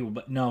group of people.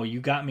 But no, you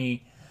got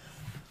me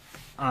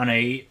on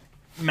a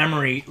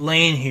memory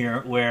lane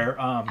here where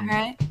All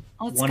right,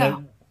 let's one go.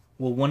 of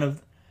well one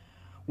of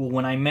well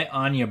when I met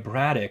Anya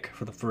Braddock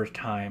for the first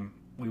time,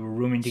 we were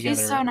rooming She's so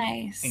together in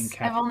nice. I've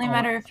Cap. only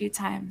met Oh, her a few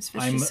times,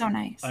 but she's I'm so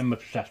nice. I'm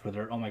obsessed with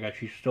her. Oh my god,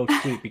 she's so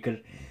sweet because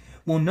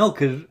well no,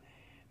 because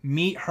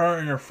meet her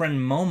and her friend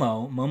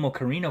Momo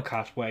Carino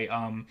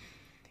cosplay.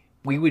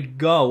 We would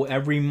go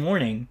every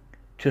morning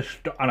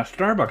on a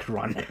Starbucks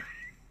run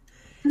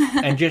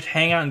and just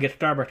hang out and get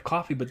Starbucks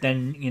coffee. But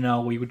then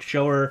we would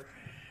show her.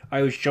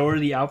 I would show her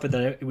the outfit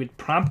that I would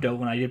Prompto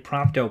when I did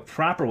Prompto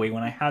properly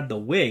when I had the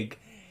wig,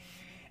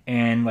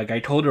 and like I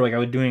told her like I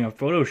was doing a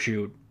photo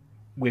shoot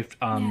with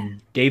Yeah.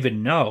 David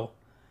No,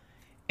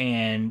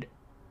 and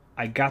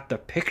I got the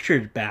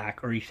pictures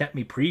back or he sent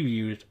me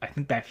previews. I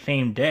think that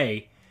same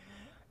day,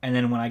 and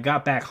then when I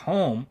got back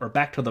home or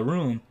back to the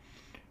room,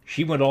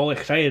 she went all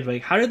excited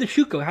like, "How did the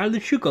shoot go? How did the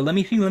shoot go? Let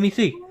me see, let me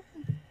see."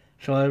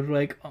 So I was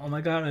like, "Oh my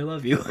god, I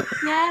love you."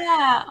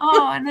 Yeah.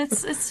 Oh, and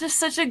it's just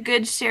such a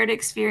good shared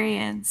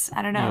experience.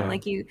 I don't know, Yeah.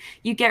 like you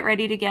get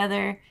ready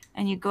together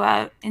and you go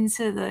out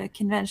into the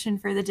convention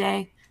for the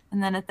day,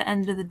 and then at the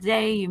end of the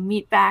day you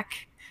meet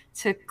back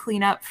to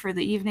clean up for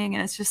the evening,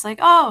 and it's just like,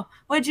 "Oh,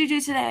 what'd you do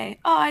today?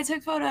 Oh, I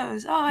took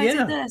photos. Oh, I did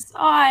Yeah. this. Oh,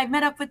 I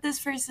met up with this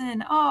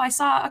person. Oh, I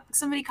saw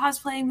somebody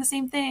cosplaying the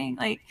same thing."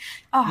 Like,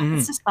 oh,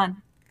 it's Hmm. just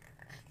fun.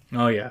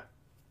 Oh yeah.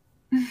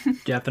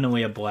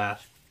 Definitely a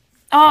blast.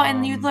 Oh,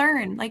 and you Um.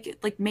 learn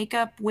like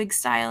makeup, wig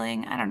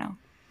styling. I don't know.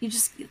 You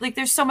just like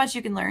there's so much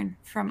you can learn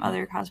from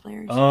other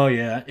cosplayers. Oh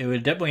yeah, it was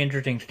definitely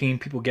interesting seeing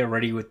people get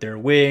ready with their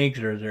wigs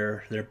or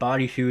their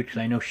bodysuits.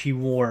 I know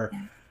Yeah.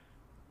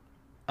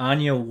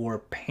 Anya wore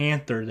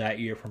Panther that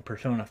year from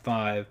Persona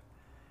 5,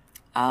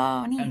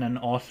 Oh, and neat. then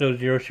also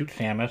Zero Suit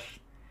Samus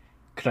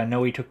because I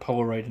know we took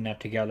Polaroid in that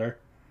together.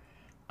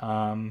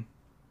 Um.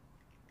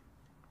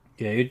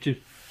 Yeah, it's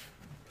just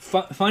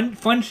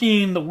fun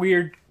seeing the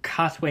weird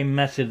cosplay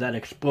messes that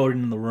exploded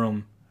in the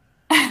room.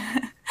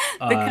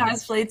 The Uh.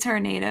 cosplay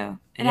tornado.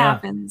 It Yeah.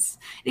 happens.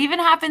 It even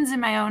happens in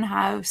my own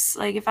house.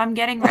 Like if I'm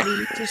getting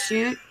ready to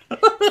shoot,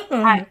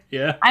 I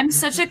Yeah. I'm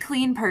such a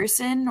clean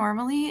person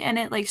normally, and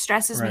it like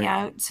stresses me Right.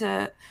 out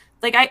to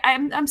like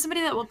I'm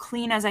somebody that will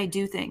clean as I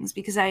do things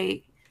because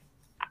I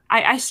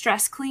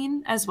stress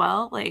clean as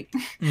well. Like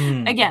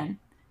Mm. again,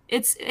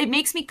 it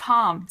makes me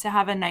calm to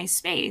have a nice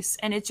space,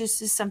 and it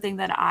just is something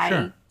that I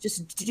Sure.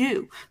 just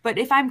do. But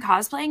if I'm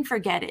cosplaying,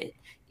 forget it.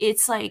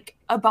 It's like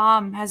a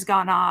bomb has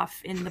gone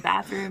off in the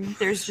bathroom.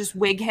 There's just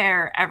wig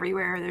hair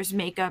everywhere. There's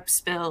makeup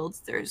spilled.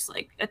 There's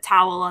like a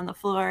towel on the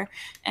floor.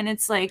 And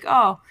it's like,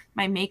 oh,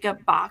 my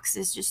makeup box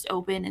is just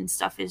open and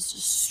stuff is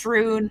just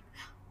strewn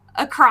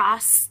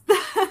across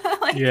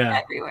like Yeah.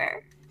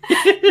 everywhere.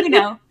 You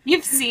know,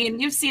 you've seen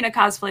a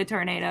cosplay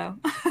tornado.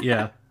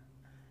 Yeah.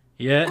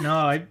 Yeah, no,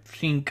 I've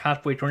seen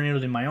cosplay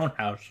tornadoes in my own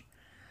house.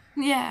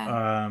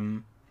 Yeah.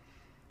 Um,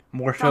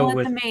 More Don't so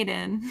let the with,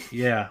 maiden.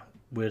 yeah,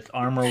 with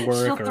armor She'll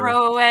work or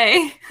throw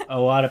away. a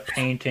lot of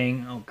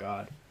painting. Oh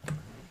God.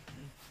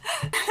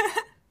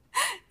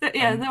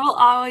 Yeah, And there will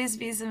always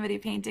be somebody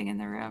painting in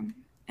the room,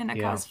 in a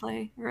yeah,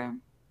 cosplay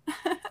room.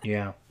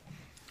 yeah.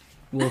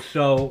 Well,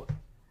 so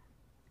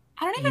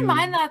I don't even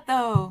mind you, that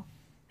though.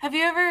 Have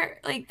you ever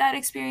like that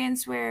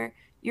experience where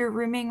you're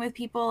rooming with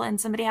people and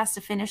somebody has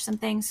to finish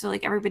something, so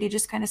like everybody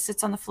just kind of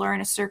sits on the floor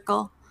in a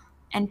circle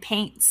and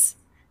paints,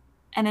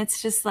 and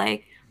it's just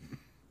like,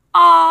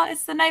 ah,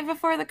 it's the night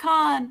before the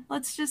con.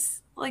 Let's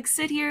just like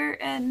sit here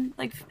and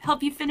like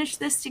help you finish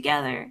this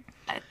together.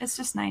 It's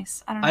just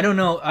nice. I don't I know. don't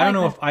know.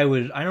 I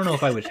like that. I don't know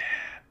if I was,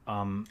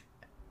 um,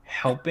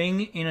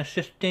 helping in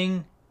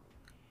assisting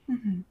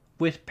Hmm.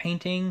 with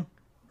painting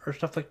or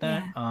stuff like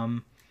that. Yeah.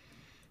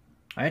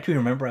 I actually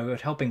remember I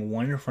was helping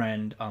one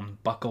friend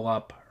buckle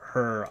up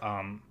her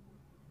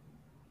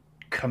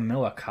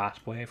Camilla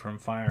cosplay from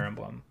Fire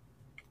Emblem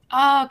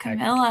Oh, at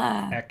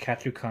Camilla.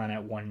 Katsucon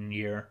at one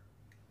year.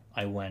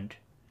 I went.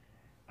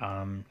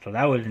 So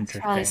that was It's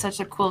probably interesting. such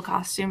a cool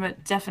costume,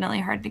 but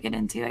definitely hard to get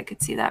into. I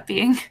could see that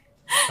being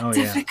Oh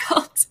yeah,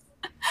 difficult.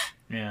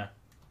 yeah.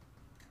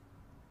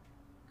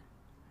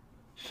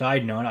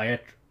 Side note,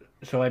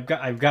 so I've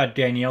got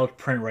Danielle's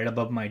print right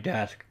above my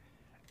desk,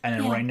 and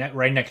then Yeah.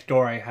 right next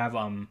door I have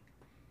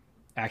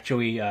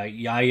actually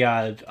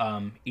Yaya's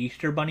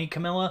Easter Bunny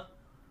Camilla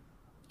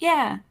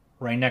Yeah.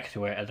 right next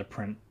to it as a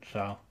print.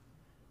 So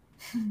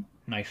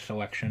nice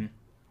selection.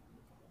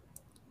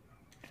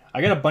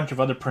 I got a bunch of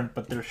other prints,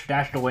 but they're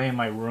stashed away in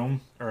my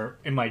room or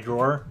in my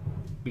drawer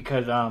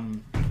because they're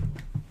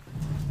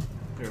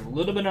a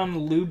little bit on the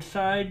lewd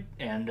side,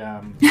 and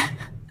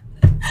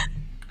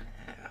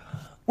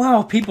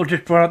well, people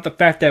just brought up the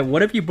fact that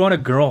what if you brought a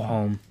girl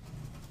home?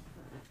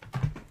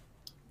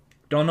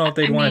 Don't know if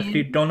they'd I want to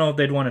see. mean, Don't know if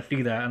they'd want to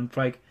see that. And it's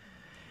like,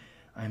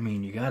 I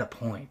mean, you got a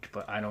point,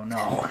 but I don't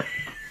know.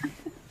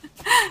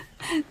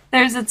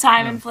 there's a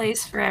time Yeah, and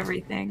place for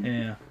everything.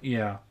 yeah,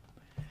 yeah.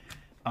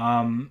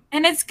 Um,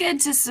 And it's good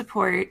to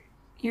support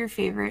your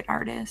favorite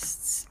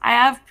artists. I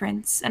have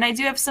prints, and I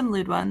do have some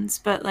lewd ones,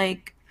 but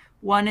like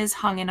one is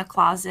hung in a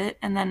closet,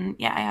 and then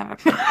yeah, I have a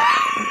print of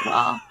it as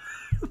well.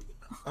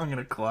 I'm in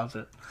a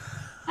closet.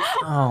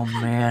 Oh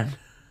man.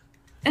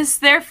 It's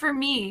there for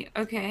me,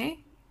 okay?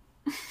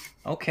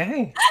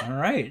 Okay. All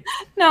right.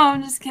 No,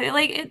 I'm just kidding.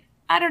 Like it,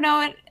 I don't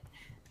know.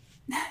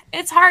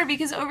 It's hard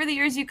because over the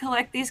years you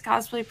collect these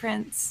cosplay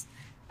prints,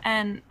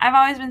 and I've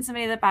always been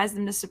somebody that buys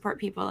them to support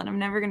people, and I'm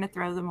never gonna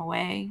throw them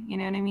away. You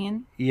know what I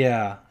mean?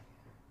 Yeah.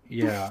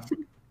 Yeah.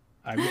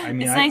 I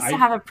mean, It's nice to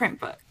have a print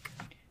book.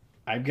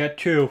 I've got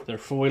two. They're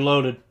fully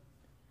loaded,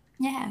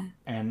 Yeah.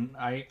 and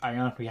I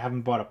honestly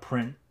haven't bought a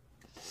print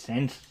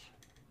since.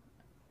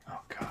 Oh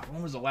God,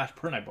 when was the last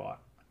print I bought?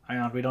 I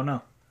honestly don't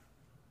know.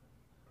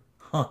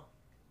 Huh.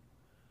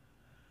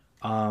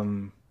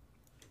 Um.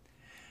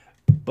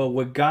 But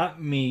what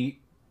got me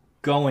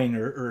going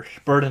or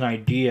spurred an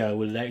idea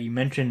was that you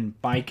mentioned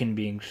Baiken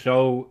being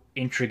so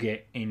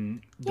intricate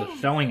in the Yeah.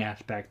 sewing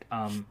aspect.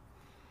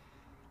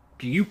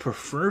 Do you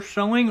prefer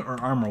sewing or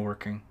armor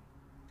working?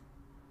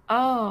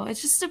 Oh, it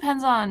just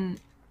depends on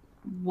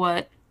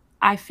what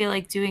I feel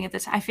like doing at the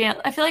time. I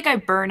feel like I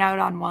burn out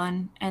on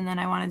one and then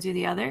I want to do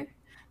the other.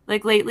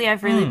 Like lately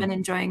I've really Hmm. been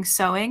enjoying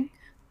sewing,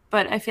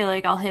 but I feel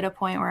like I'll hit a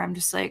point where I'm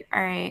just like,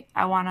 all right,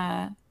 I want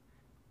to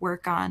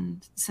work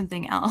on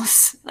something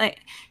else. Like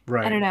I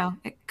Right. don't know,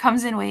 it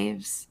comes in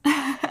waves.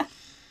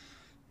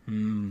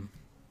 Hmm.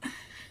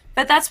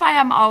 But that's why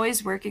I'm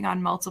always working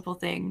on multiple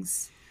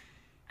things.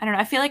 I don't know.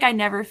 I feel like I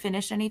never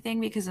finish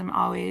anything because I'm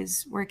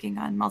always working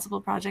on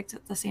multiple projects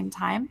at the same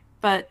time.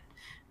 But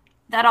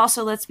that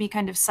also lets me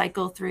kind of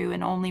cycle through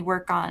and only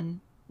work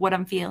on what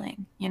I'm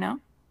feeling, you know?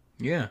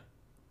 Yeah.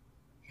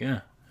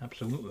 Yeah.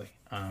 Absolutely.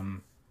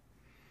 And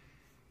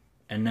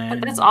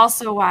But that's then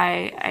also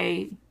why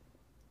I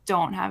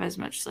don't have as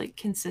much like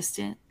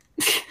consistent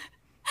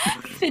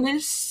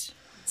finished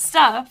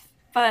stuff,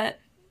 but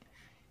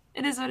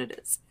it is what it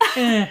is.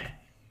 eh,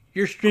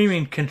 you're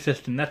streaming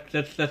consistent.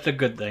 That's a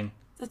good thing.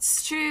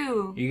 That's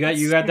true. You That's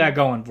got true. that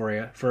going for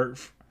you.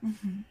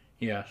 Hmm.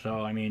 Yeah.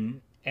 So I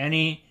mean,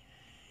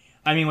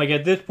 like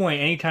at this point,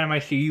 anytime I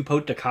see you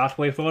post a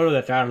cosplay photo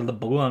that's out of the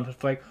blue, I'm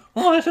just like,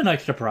 oh, that's a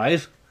nice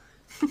surprise.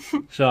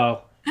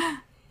 So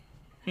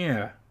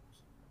yeah.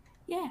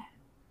 Yeah.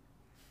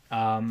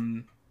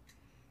 Um,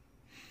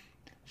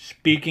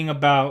 Speaking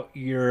about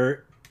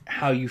your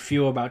how you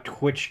feel about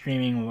Twitch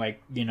streaming, like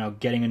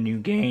getting a new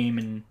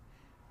game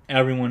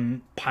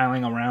everyone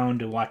piling around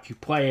to watch you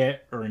play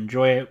it or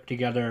enjoy it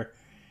together.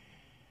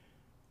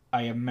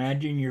 I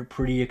imagine you're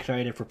pretty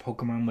excited for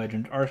Pokemon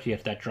Legends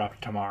Arceus that drops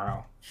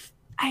tomorrow.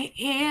 I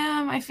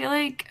am. I feel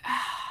like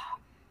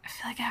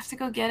I have to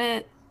go get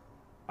it.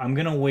 I'm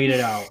gonna wait it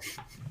out.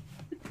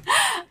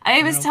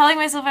 I was telling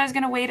myself I was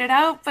gonna wait it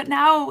out, but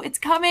now it's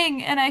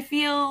coming, and I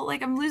feel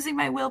like I'm losing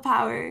my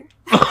willpower.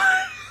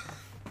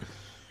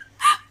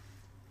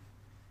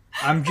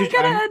 I'm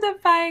gonna end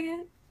up buying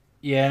it.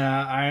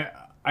 Yeah,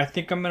 I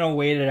think I'm gonna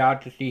wait it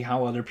out to see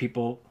how other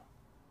people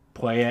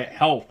play it.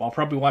 Hell, I'll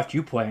probably watch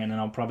you play, and then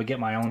I'll probably get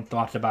my own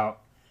thoughts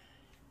about.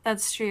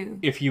 That's true.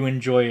 If you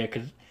enjoy it,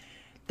 because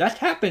that's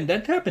happened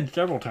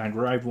several times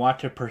where I've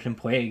watched a person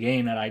play a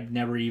game that I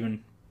never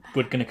even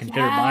was gonna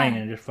consider buying,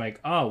 and just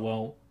like, oh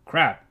well,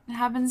 crap. It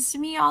happens to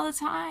me all the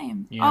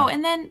time. Yeah. Oh,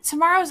 and then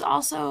tomorrow's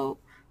also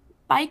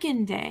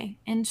Bikin' Day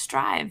in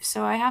Strive,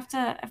 so I have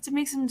to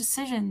make some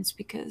decisions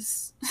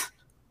because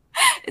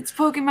it's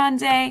Pokemon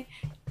Day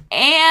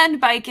and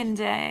Bikin'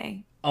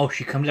 Day. Oh,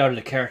 she comes out as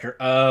a character.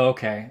 Oh,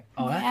 okay.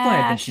 Oh, that's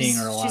why I've been seeing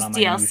her a lot on my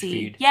DLC.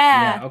 newsfeed.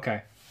 Yeah. Yeah.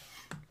 Okay.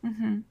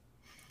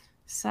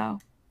 So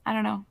I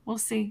don't know. We'll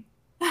see.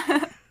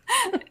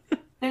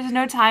 There's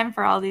no time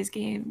for all these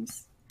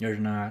games. There's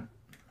not.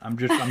 I'm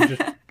just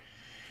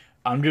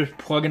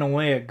plugging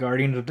away at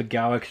Guardians of the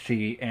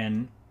Galaxy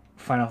and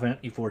Final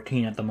Fantasy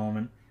XIV at the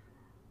moment.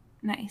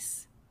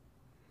 Nice.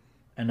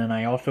 And then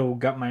I also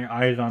got my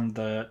eyes on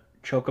the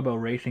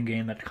Chocobo racing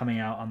game that's coming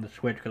out on the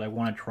Switch because I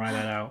want to try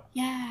that out.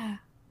 Yeah,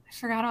 I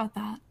forgot about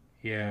that.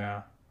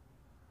 Yeah.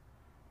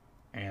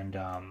 And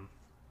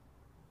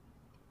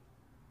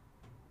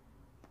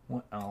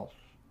what else?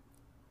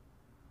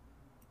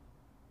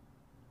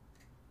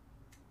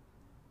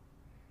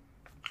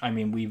 I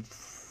mean, we've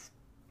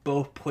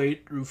both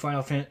played through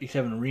Final Fantasy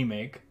VII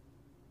Remake.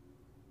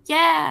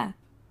 Yeah.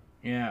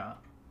 Yeah.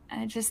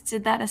 I just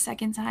did that a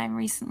second time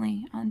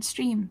recently on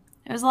stream.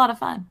 It was a lot of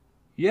fun.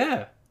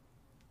 Yeah.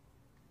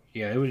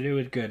 Yeah, it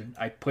was good.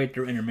 I played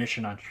through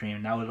Intermission on stream,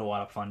 and that was a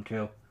lot of fun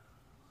too.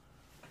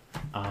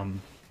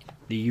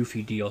 The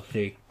Yuffie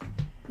DLC.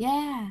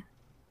 Yeah.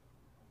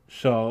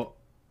 So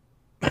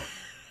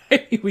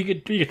we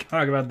could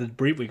talk about this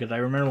briefly because I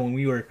remember when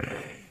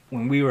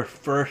we were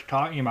first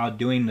talking about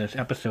doing this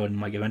episode and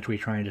like eventually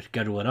trying to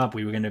schedule it up,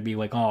 we were going to be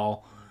like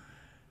all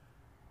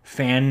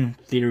fan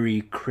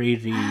theory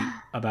crazy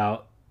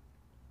about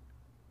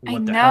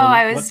what the hell,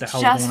 I was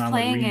just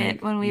playing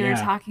it when we were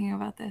talking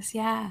about this.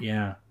 Yeah.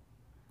 Yeah.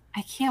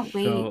 I can't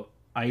wait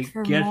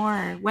for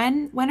more.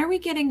 When are we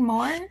getting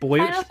more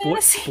Final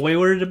Fantasy?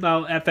 Spoilers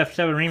about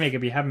FF7 Remake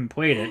if you haven't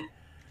played it.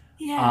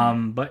 Yeah.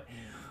 But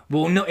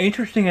well, no.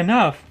 Interesting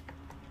enough,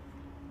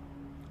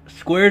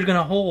 Square's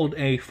gonna hold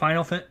a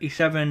Final Fantasy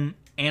VII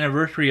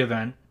anniversary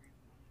event.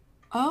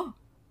 Oh.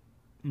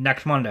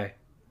 Next Monday.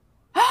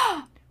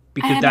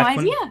 Because I had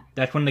no idea.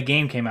 That's when the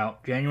game came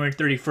out, January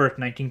 31st,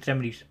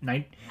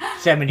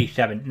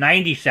 1977.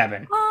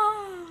 97.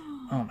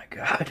 Oh my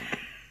god.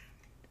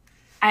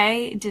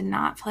 I did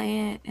not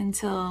play it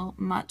until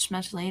much,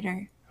 much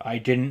later. I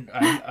didn't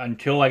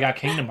until I got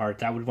Kingdom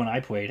Hearts. That was when I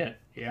played it.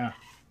 Yeah.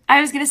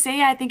 I was gonna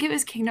say, I think it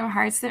was Kingdom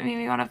Hearts that made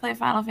me want to play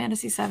Final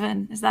Fantasy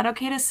VII. Is that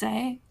okay to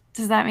say?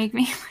 Does that make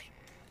me?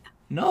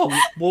 No.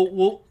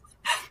 Well.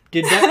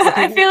 Did that?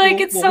 Okay, I feel like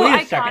it's so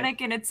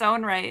iconic in its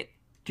own right.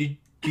 Did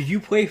you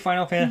play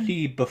Final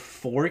Fantasy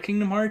before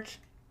Kingdom Hearts?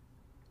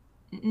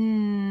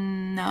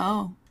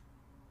 No.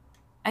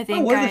 I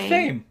think we're the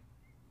same.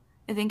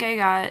 I think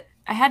I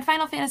had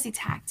Final Fantasy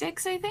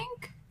Tactics, I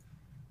think,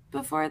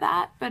 before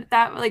that. But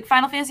that, like,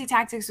 Final Fantasy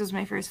Tactics was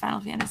my first Final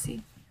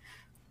Fantasy.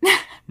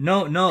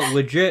 No,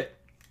 legit.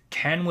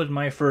 10 was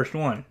my first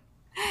one.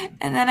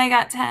 And then I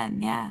got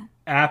 10, yeah.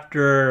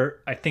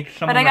 After, I think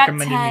someone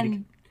recommended me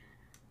to...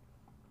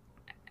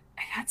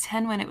 I got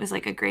 10 when it was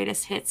like a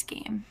greatest hits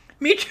game.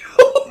 Me too.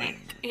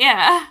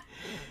 Yeah.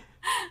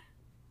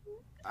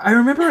 I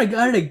remember I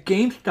got it at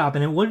GameStop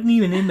and it wasn't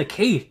even in the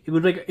case. It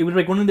was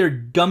like one of their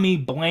dummy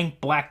blank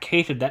black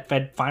cases that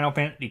fed Final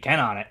Fantasy X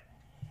on it.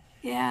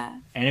 Yeah.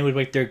 And it was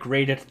like the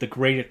greatest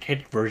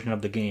hits version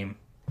of the game.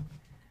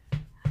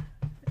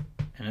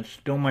 And it's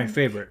still my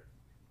favorite.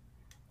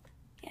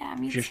 Yeah,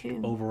 me just too.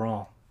 Just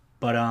overall.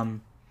 But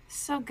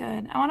so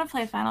good. I want to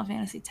play Final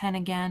Fantasy X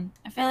again.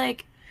 I feel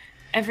like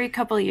every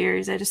couple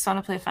years I just want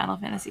to play Final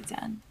Fantasy X.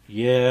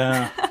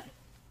 Yeah.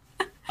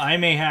 I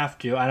may have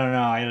to. I don't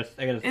know. I gotta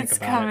think about it. It's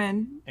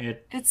coming.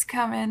 It's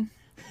coming.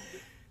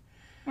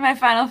 My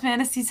Final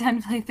Fantasy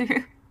X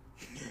playthrough.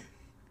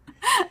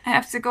 I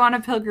have to go on a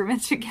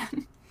pilgrimage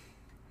again.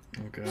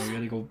 Okay,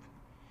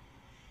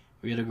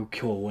 we gotta go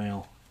kill a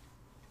whale.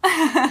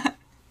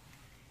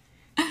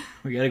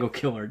 We gotta go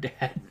kill our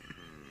dad.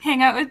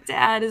 Hang out with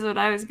Dad is what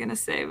I was gonna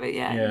say, but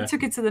yeah, you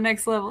took it to the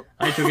next level.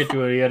 I took it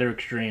to the other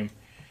extreme.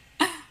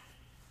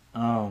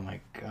 Oh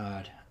my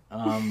god.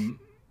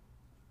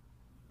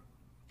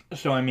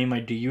 So I mean,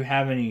 like, do you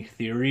have any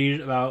theories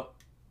about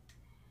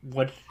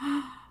what's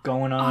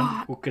going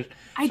on?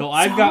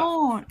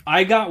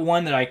 I got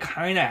one that I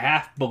kind of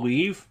half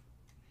believe.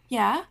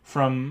 Yeah.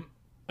 From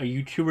a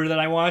YouTuber that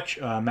I watch,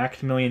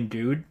 Maximilian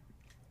Dude.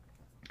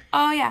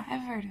 Oh yeah,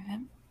 I've heard of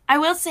him. I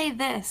will say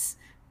this.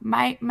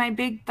 My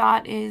big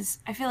thought is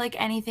I feel like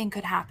anything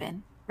could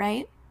happen,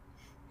 right?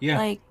 Yeah,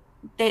 Like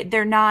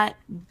they're not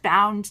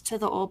bound to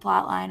the old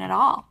plot line at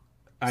all.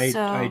 I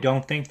So,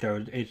 don't think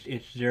so.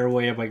 It's their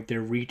way of like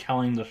they're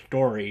retelling the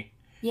story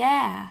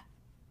yeah.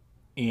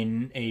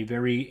 in a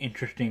very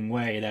interesting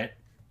way that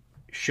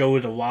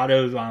shows a lot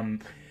of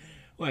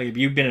like if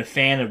you've been a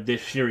fan of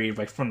this series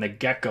like from the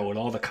get go with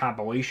all the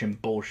compilation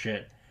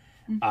bullshit,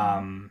 Hmm.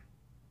 um,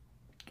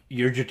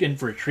 you're just in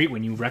for a treat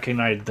when you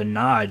recognize the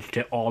nods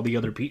to all the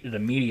other pieces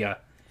of media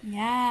that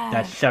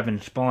Yeah. Seven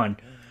spawned.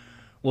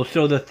 Well,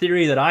 so the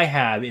theory that I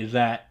have is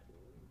that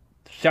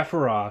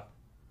Sephiroth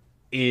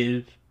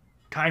is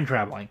time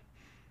traveling,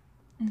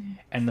 Mhm.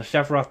 and the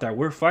Sephiroth that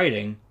we're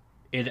fighting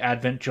is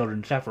Advent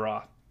Children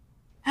Sephiroth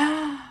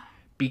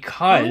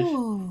because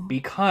Oh.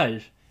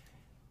 because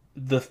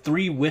the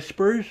three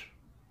whispers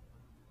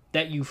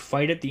that you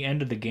fight at the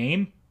end of the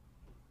game,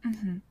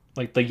 Hmm.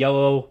 like the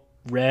yellow,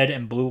 red,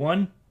 and blue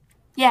one,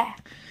 Yeah.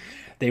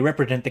 they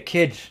represent the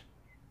kids,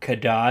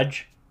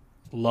 Kadaj,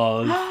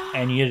 Love,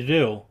 and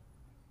Yazoo.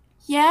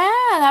 Yeah,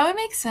 that would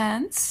make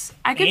sense.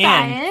 I could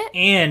buy And it.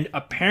 and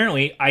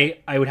apparently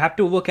I would have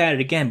to look at it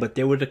again, but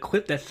there was a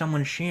clip that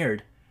someone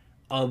shared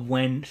of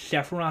when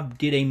Sephiroth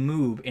did a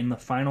move in the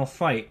final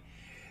fight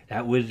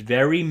that was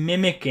very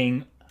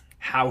mimicking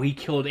how he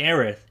killed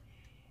Aerith,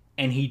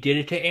 and he did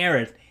it to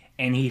Aerith,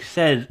 and he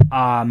says,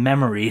 "Ah,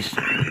 memories."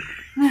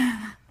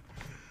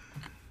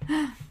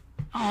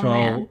 Oh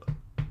man. So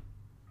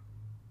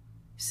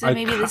So I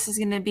maybe this is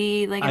gonna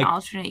be like an I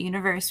alternate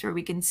universe where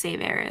we can save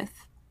Aerith.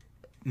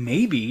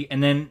 maybe,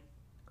 and then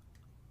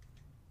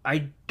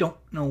I don't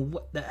know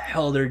what the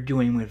hell they're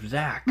doing with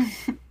Zack.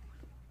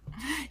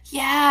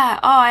 Yeah.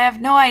 Oh, I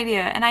have no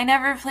idea. And I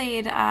never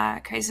played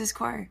Crisis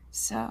Core,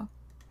 so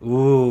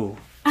Ooh,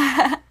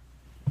 I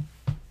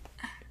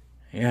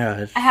yeah,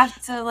 it's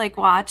have to like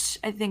watch,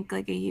 I think,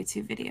 like a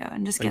YouTube video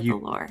and just a get the you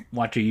lore.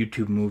 watch a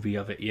YouTube movie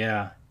of it.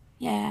 Yeah.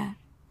 Yeah.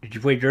 Did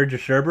you play Dirge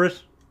of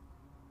Cerberus?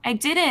 I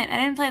didn't. I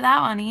didn't play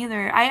that one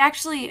either.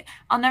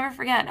 I'll never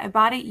forget. I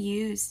bought it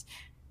used.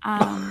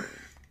 Um,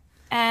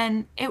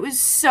 and it was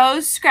so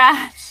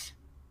scratched.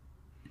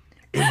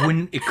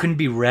 It couldn't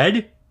be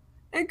red.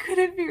 It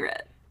couldn't be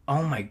read.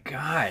 Oh my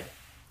god.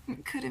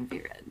 It couldn't be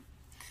read.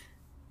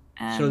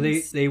 So And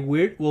they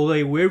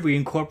weirdly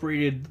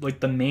incorporated like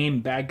the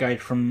main bad guys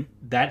from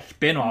that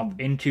spin-off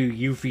into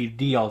Yuffie's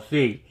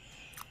DLC,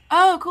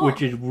 oh, which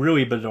cool. is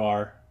really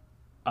bizarre.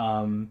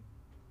 Um,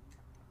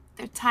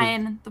 They're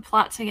tying the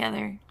plot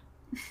together.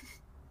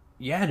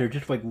 yeah, they're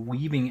just like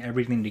weaving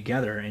everything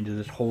together into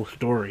this whole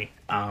story.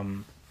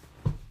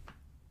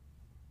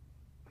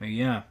 But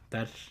yeah,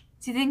 that's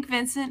Do you think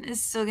Vincent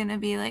is still gonna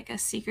be like a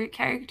secret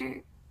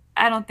character?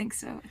 I don't think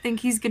so. I think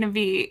he's gonna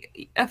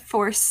be a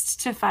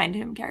forced to find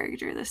him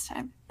character this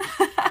time.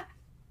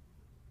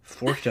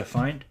 forced to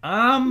find.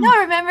 No,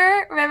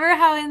 remember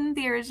how in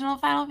the original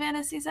Final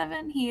Fantasy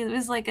VII he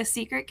was like a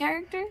secret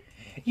character?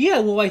 Yeah,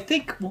 well,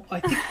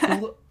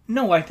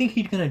 no, I think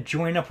he's gonna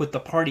join up with the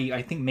party.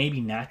 I think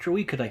maybe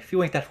naturally because I feel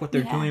like that's what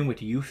they're Yeah, doing with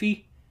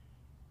Yuffie.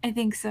 I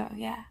think so.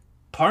 Yeah.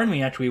 Part of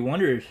me actually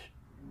wonders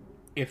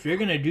if you're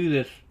gonna do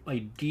this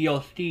like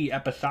DLC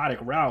episodic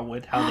route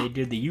with how they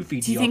did the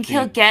Yuffie Do you think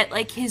he'll DLC, get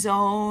like his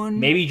own?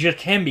 maybe just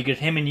him because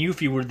him and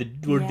Yuffie were the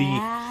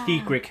Yeah.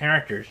 secret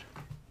characters.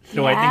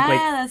 So I think Yeah, like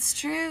that's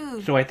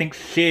true. so I think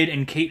Sid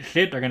and Kate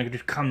Sid are gonna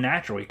just come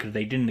naturally because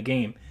they did in the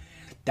game.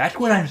 That's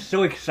what I'm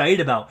so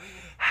excited about.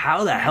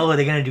 How the hell are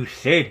they gonna do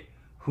Sid?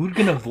 Who's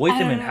gonna voice I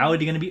him don't and how know. are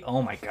they gonna be?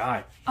 Oh my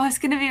god! Oh, it's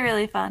gonna be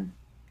really fun.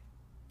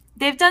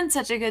 They've done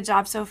such a good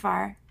job so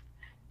far,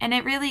 and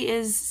it really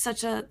is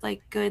such a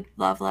like good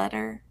love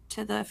letter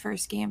to the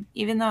first game.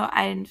 Even though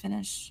I didn't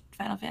finish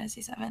Final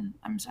Fantasy VII,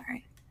 I'm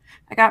sorry.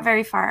 I got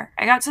very far.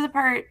 I got to the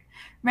part.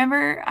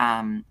 Remember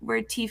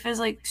where Tifa's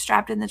like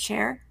strapped in the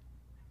chair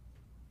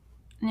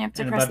and you have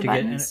to And press about the to get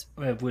in,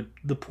 buttons? with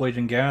the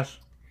poison gas.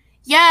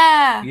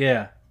 Yeah,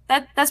 Yeah,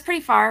 that's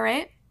pretty far,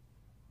 right?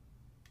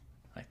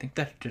 I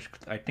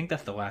think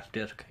that's the last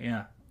disc.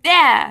 Yeah,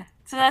 Yeah.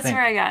 So I that's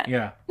where think. I got.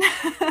 Yeah,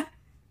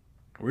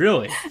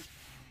 really.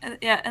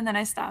 Yeah, and then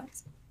I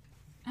stopped.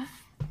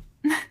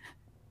 You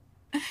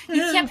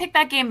Yeah. can't pick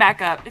that game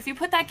back up. If you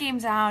put that game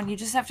down, you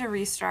just have to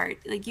restart.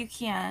 Like you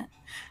can't.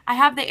 I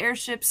have the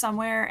airship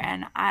somewhere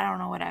and I don't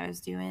know what I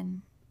was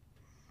doing.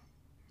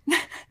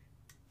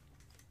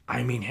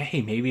 I mean,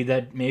 hey,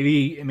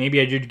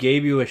 maybe I just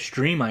gave you a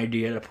stream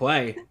idea to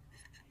play.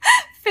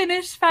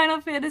 Finish Final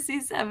Fantasy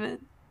VII.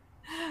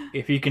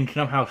 If you can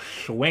somehow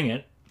swing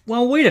it.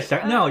 Well, wait a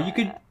sec. No, Uh,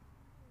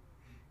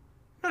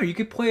 you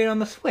could play it on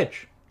the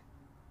Switch.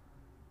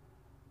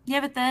 yeah,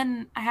 but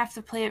then I have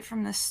to play it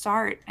from the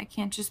start. I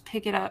can't just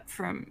pick it up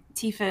from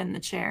Tifa in the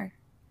chair.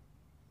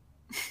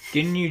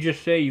 Didn't you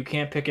just say you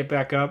can't pick it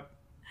back up?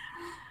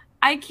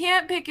 I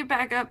can't pick it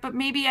back up, but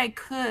maybe I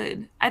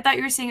could. I thought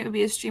you were saying it would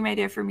be a stream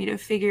idea for me to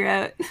figure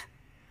out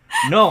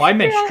No, I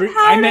meant figure out stream.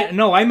 how to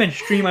I meant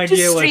stream just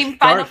idea. Like stream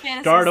Final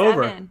Fantasy start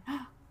over. VII.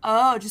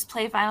 Oh, just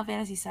play Final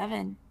Fantasy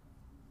VII.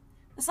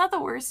 That's not the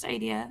worst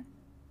idea.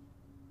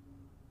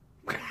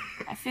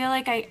 I feel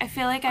like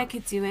I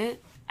could do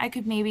it. I Yeah,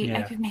 could maybe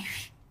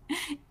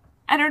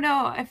I don't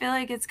know. I feel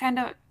like it's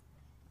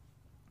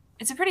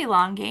a pretty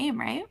long game,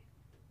 right?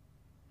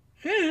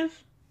 it is.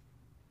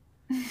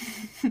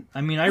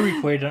 I mean, I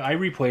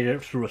replayed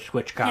it through a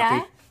Switch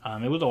Yeah.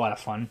 copy. It was a lot of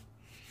fun.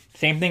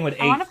 Same thing with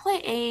I eight. want to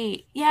play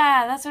 8.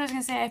 Yeah, that's what I was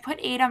going to say. I put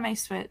 8 on my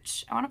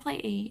Switch. I want to play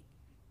 8,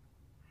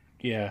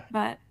 Yeah,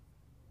 but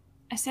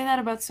I say that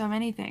about so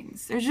many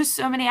things. There's just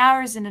so many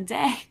hours in a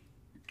day.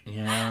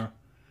 yeah.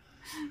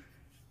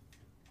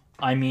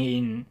 I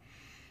mean,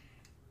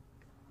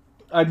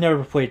 I've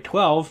never played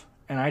 12,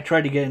 and I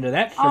tried to get into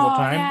that several Oh,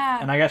 times, yeah.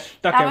 and I got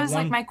stuck That at was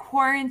like one. my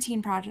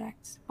quarantine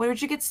project. Where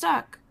did you get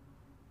stuck?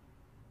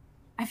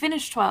 I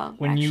finished 12,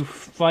 When you actually.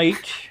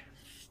 fight,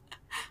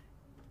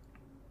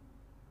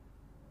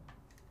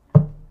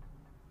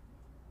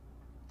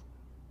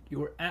 you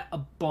were at a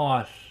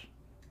boss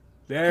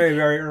very,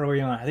 very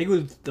early on. I think it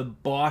was the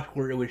boss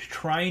where it was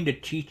trying to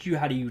teach you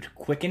how to use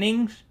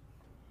quickenings.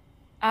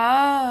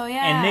 Oh, And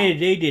yeah.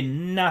 they did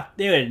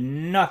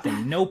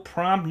nothing, no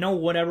prompt, no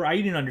whatever. I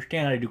didn't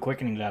understand how to do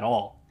quickenings at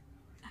all,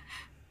 and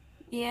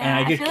Yeah,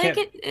 I I just feel like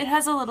kept it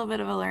has a little bit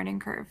of a learning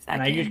curve,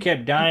 and that I just game,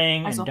 kept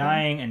dying as and a whole.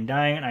 dying and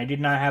dying, and I did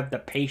not have the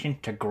patience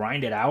to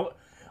grind it out.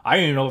 I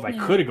don't even know if I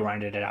Yeah. could have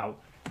grinded it out,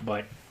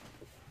 but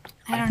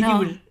I I don't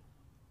think know.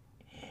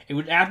 it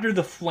was after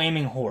the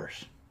flaming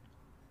horse.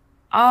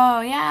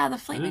 Oh, yeah, the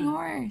Flaming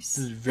This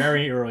is Horse.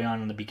 very early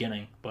on in the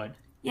beginning, but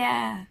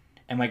Yeah.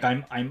 and like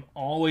I'm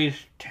always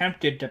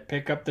tempted to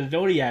pick up the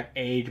Zodiac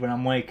Age, but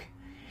I'm like,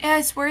 Yeah,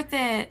 it's worth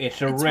it.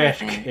 it's a It's worth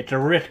risk. it. It's a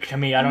risk to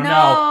me. I don't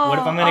know. What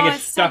if I'm No. gonna Oh, get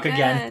it's so stuck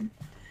again?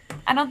 good.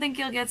 I don't think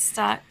you'll get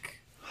stuck.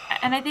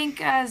 And I think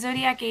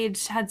Zodiac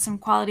Age had some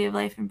quality of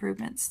life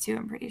improvements too,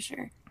 I'm pretty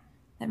sure.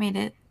 That made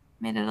it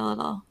a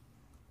little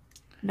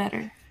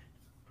better.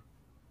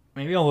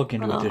 Maybe I'll look A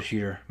into it little. this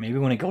year. Maybe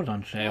when it goes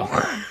on sale.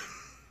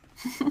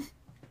 Yeah.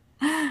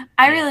 I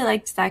Yeah. really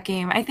liked that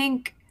game. I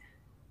think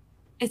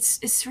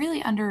it's really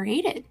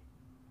underrated.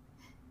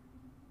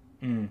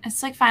 Mm,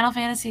 It's like Final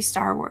Fantasy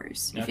Star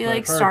Wars. If that's you what I've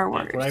like heard. Star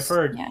That's what I've Wars.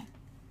 heard. Yeah.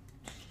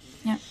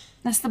 Yeah.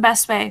 That's the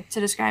best way to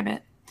describe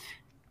it.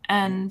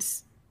 And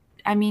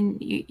I mean,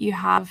 you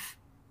have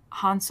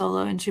Han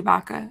Solo and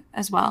Chewbacca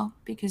as well,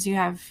 because you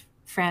have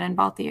Fran and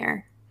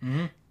Balthier,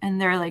 Hmm.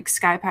 and they're like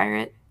sky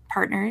pirate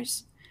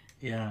partners.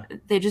 Yeah.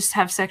 They just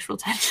have sexual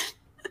tension.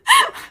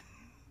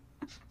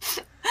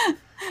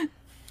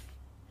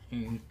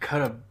 You can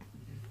cut a.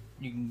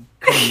 You can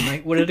cut a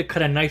knife. What is it?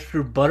 Cut a knife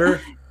through butter,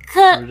 or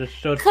cut is it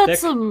so cut thick?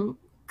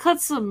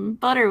 some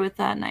butter with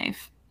that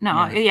knife.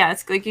 No, Yeah. yeah,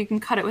 it's like you can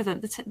cut it with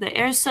the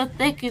air's so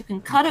thick you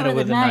can cut it Cut it with a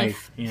with a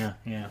knife. knife. Yeah.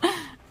 Yeah.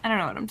 I don't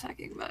know what I'm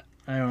talking about.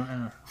 I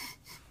don't.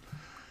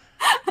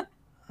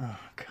 Oh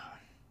God.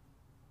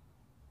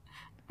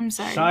 I'm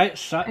sorry. Side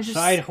I just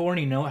side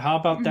horny note. How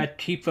about that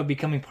Tifa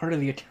becoming part of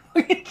the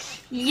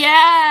Italians?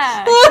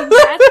 Yeah,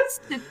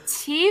 congrats to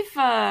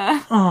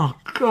Tifa. Oh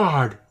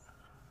God.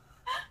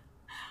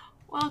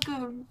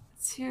 Welcome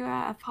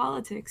to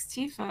politics,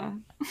 Tifa.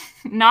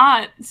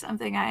 Not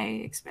something I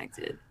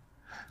expected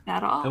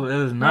at all. That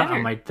was not on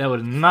Never. my. That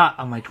was not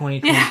on my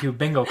 2022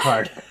 bingo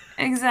card.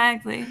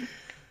 Exactly.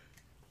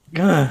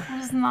 Ugh. It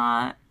was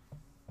not.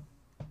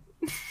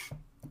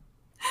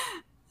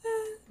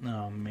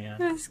 Oh man.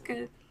 That was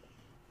good.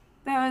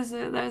 That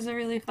was a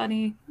really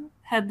funny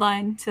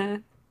headline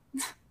to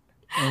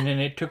And then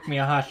it took me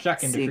a hot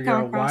second to see figure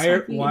come out across my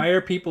feed. why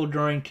are people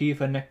drawing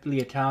Tifa next to the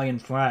Italian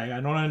flag? I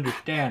don't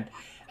understand.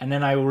 And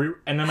then I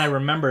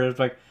remember it's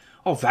like,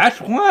 oh, that's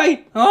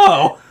why.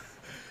 Oh,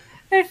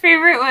 My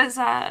favorite was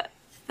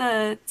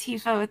the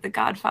Tifa with the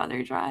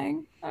Godfather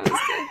drawing. That was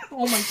good.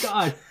 oh my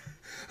God.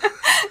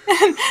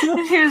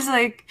 And he was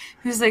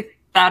like,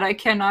 that I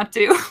cannot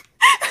do.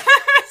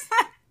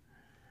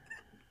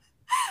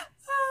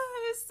 Oh,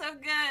 it was so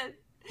good.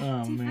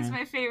 Oh Tifa's man.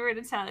 my favorite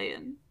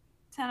Italian.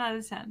 10 out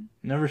of 10.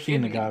 Never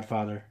seen The Good.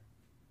 Godfather.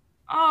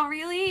 Oh,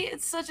 really?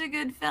 It's such a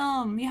good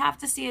film. You have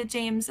to see it,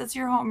 James. That's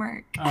your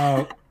homework.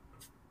 Oh,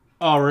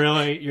 oh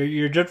really?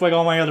 You're just like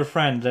all my other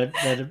friends that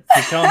if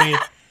you tell me.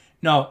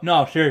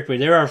 No, seriously.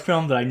 There are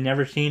films that I've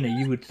never seen that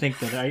you would think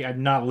that I've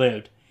not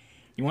lived.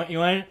 You want?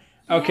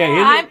 Okay.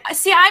 Yeah,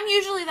 I'm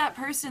usually that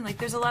person. Like,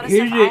 there's a lot of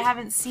stuff Here's I it.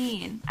 haven't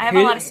seen. I have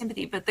a lot of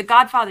sympathy, but The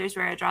Godfather is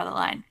where I draw the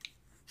line.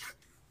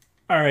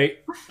 All right.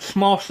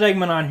 Small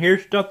segment on here.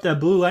 Stuff that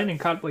Blue Lightning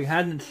Cosplay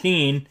hasn't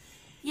seen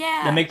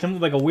Yeah. that makes him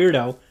look like a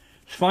weirdo.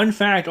 Fun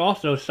fact,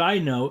 also,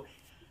 side note.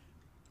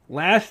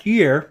 Last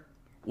year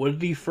was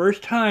the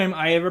first time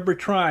I have ever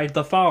tried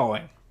the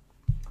following: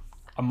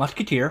 a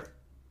Musketeer,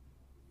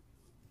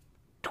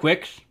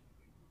 Twix,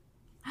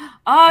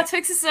 Oh,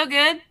 Twix is so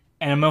good.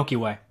 and a Milky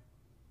Way.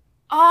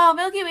 Oh,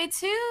 Milky Way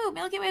too.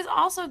 Milky Way is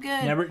also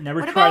good. Never What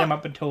tried about? them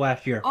up until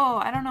last year. Oh,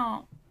 I don't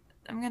know.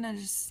 I'm gonna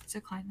just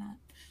decline that.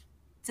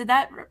 Did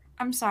that?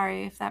 I'm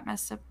sorry if that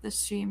messed up the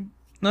stream.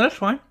 No, that's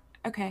fine.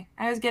 Okay,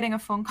 I was getting a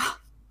phone call.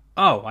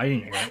 Oh, I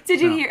didn't hear that.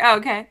 Did you No. hear? Oh,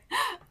 okay.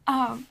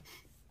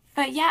 But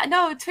But yeah,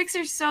 no, Twix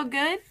are so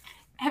good.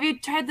 Have you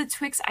tried the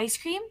Twix ice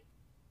cream?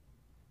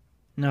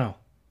 No.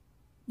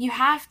 You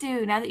have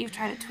to now that you've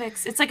tried a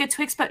Twix. It's like a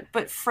Twix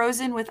but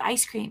frozen with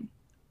ice cream.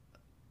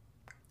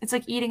 It's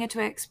like eating a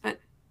Twix but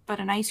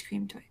an ice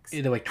cream Twix.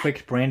 Either like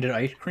Twix branded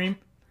ice cream?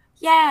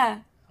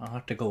 Yeah, I'll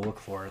have to go look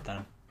for it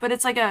then. but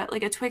it's like a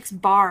Twix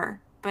bar,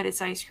 but it's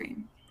ice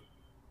cream.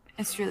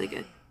 It's really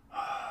good.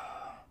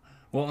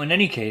 Well, in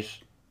any case,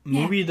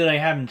 Yeah. movie that I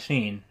haven't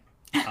seen,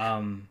 it's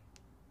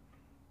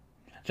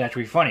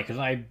actually funny because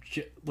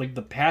like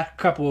the past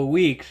couple of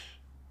weeks,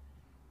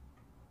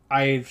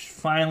 I've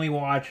finally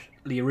watched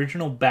the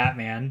original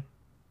Batman,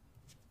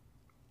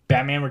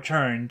 Batman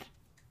Returns,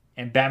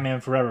 and Batman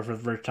Forever for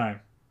the first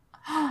time.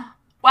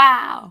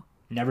 Wow.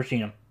 Never seen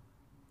them.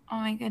 Oh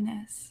my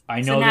goodness.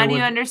 I So know now there do you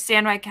was-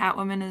 understand why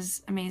Catwoman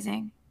is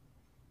amazing?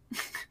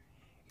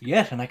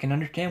 Yes, and I can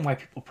understand why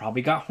people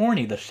probably got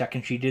horny the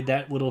second she did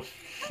that little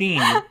scene.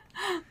 I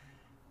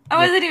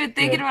wasn't With- even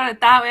thinking yeah. about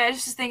it that way. I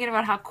was just thinking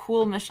about how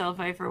cool Michelle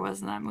Pfeiffer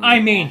was in that movie. I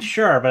mean, man.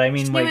 sure, but I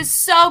mean, She like, was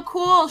so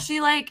cool. She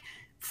like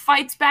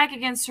fights back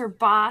against her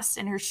boss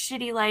and her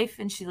shitty life,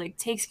 and she like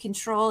takes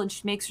control, and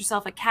she makes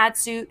herself a cat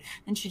suit,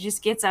 and she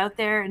just gets out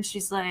there and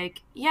she's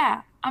like,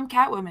 "Yeah, I'm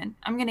Catwoman.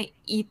 I'm gonna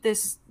eat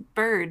this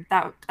bird."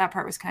 That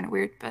part was kind of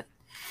weird, but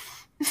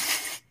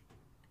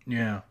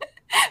yeah,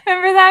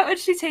 remember that when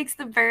she takes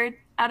the bird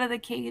out of the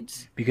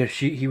cage? because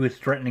he was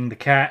threatening the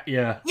cat.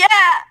 Yeah, Yeah.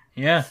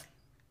 yeah.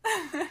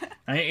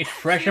 It's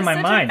fresh in She's my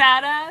such mind. A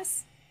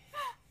badass.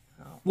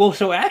 Well,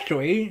 so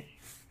actually,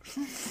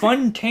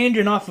 fun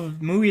tangent off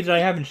of movies that I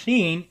haven't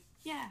seen.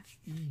 Yeah.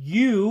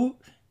 You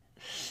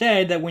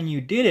said that when you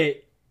did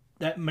it,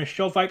 that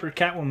Michelle Pfeiffer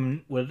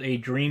Catwoman was a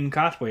dream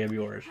cosplay of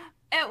yours.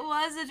 It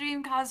was a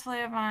dream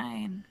cosplay of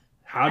mine.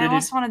 How I did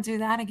almost want to do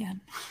that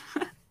again.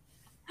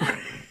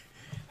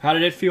 How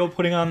did it feel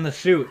putting on the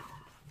suit?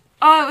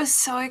 Oh, it was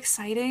so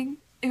exciting.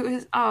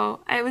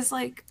 I was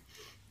like,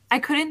 I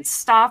couldn't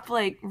stop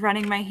like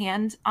running my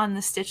hand on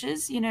the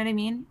stitches. You know what I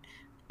mean?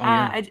 Oh,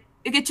 yeah.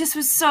 It just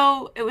was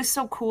it was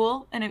so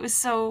cool, and it was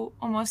so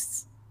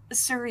almost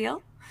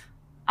surreal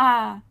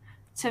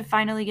to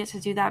finally get to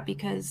do that,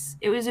 because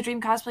it was a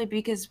dream cosplay,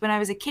 because when I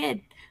was a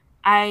kid,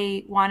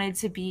 I wanted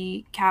to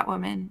be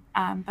Catwoman,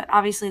 but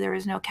obviously there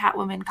was no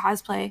Catwoman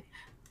cosplay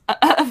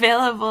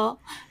available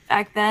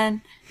back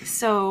then.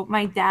 So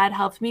my dad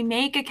helped me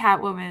make a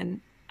Catwoman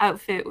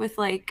outfit with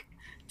like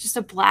just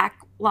a black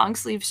long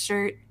sleeve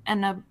shirt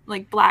and a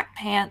like black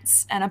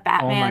pants and a Oh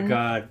Batman my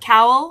god.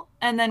 cowl,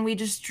 and then we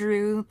just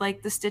drew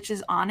like the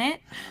stitches on it.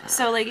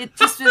 So like it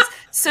just was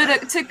so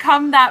to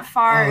come that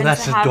far. Oh, and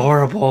that's to have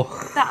adorable.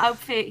 the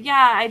outfit.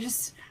 Yeah,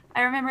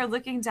 I remember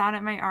looking down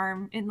at my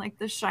arm in like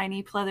the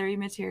shiny pleathery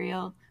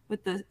material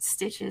with the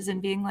stitches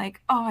and being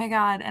like, oh my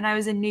god. And I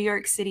was in New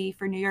York City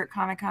for New York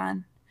Comic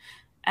Con,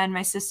 and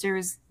my sister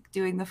was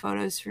doing the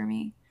photos for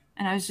me,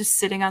 and I was just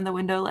sitting on the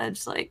window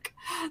ledge like,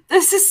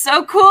 this is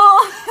so cool.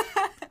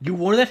 You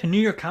wore that to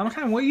New York Comic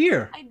Con? What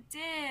year? I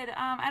did.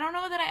 I don't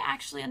know that I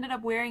actually ended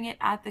up wearing it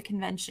at the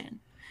convention.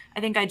 I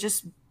think I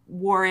just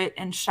wore it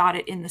and shot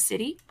it in the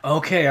city.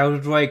 Okay, I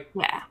was like,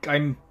 Yeah.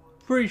 I'm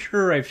pretty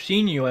sure I've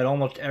seen you at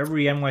almost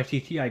every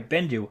NYCC I've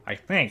been to, I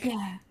think.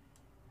 Yeah.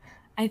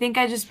 I think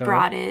I just So,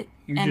 brought it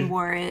you and just-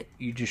 wore it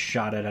You just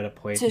shot it at a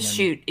place. to and then-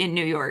 shoot in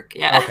New York.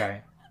 Yeah.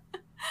 Okay.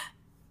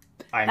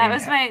 I That mean,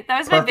 was my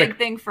big perfect-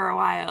 thing for a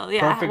while.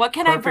 Yeah. perfect- What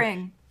can I perfect-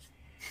 bring?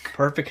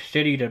 perfect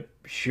city to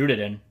shoot it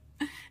in.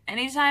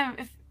 Anytime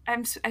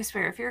I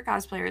swear, if you're a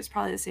cosplayer, it's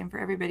probably the same for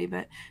everybody,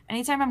 but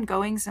anytime I'm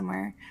going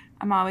somewhere,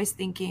 I'm always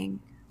thinking,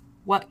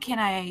 what can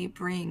I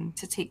bring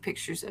to take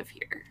pictures of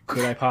here?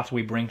 Could I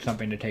possibly bring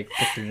something to take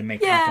pictures and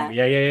make Yeah. content?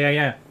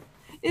 Yeah.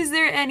 Is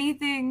there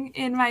anything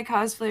in my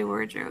cosplay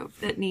wardrobe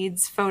that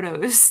needs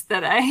photos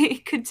that I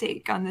could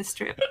take on this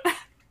trip?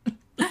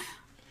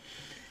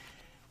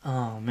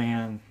 Oh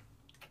man.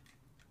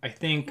 I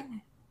think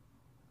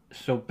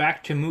so.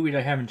 Back to movies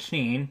I haven't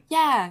seen.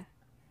 Yeah.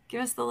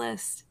 Give us the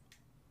list.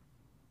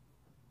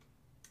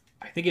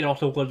 I think it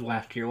also was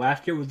last year.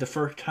 Last year was the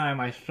first time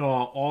I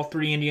saw all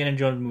three Indiana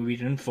Jones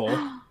movies in full.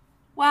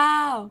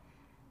 Wow.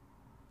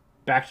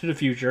 Back to the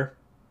Future.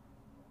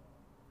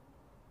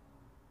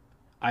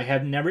 I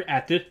have never,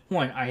 at this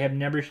point, I have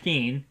never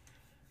seen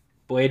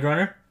Blade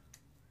Runner,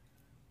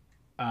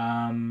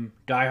 Die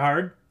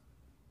Hard.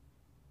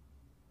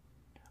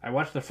 I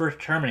watched the first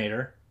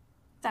Terminator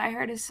Die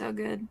Hard is so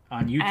good.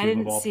 on YouTube I of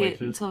didn't all see it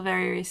places. until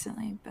very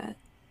recently, but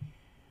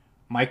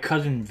My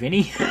Cousin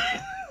Vinny.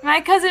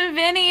 My Cousin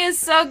Vinny is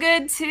so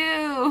good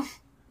too.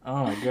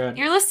 Oh my god.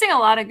 You're listing a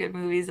lot of good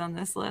movies on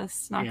this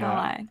list, not Yeah.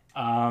 gonna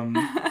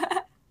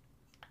lie.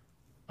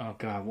 Oh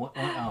god, what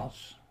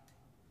else?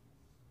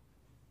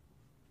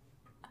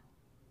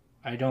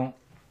 I don't.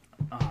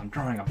 Oh, I'm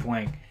drawing a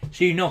blank.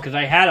 See, no, because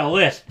I had a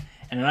list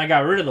and then I got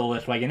rid of the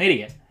list like an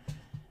idiot.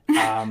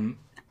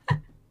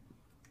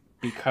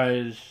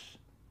 Because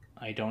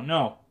I don't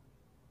know.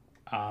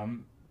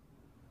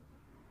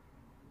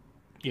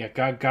 Yeah,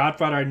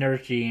 Godfather I'd never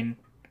seen.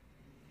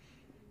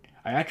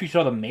 I actually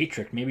saw The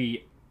Matrix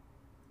maybe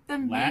The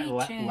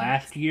Matrix.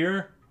 last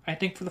year. I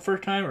think, for the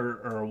first time,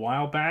 or a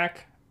while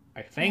back,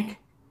 I think. Yeah.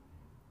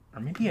 Or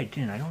maybe I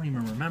didn't. I don't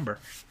even remember.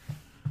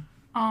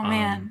 Oh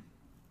man.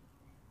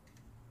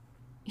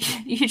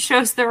 You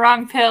chose the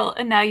wrong pill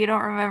and now you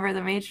don't remember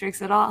the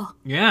Matrix at all.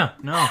 Yeah,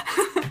 no.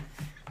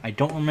 I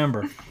don't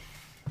remember.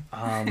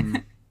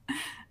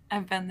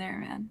 I've been there,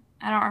 man.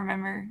 I don't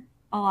remember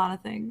a lot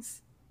of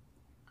things.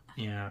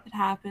 Yeah. It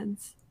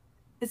happens.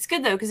 It's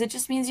good though, because it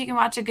just means you can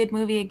watch a good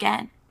movie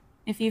again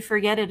if you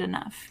forget it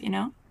enough, you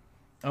know?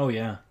 Oh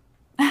yeah.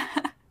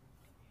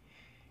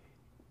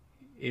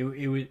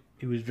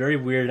 It was very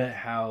weird at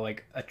how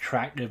like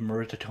attractive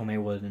Marissa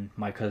Tomei was in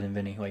My Cousin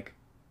Vinny. Like,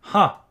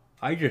 huh?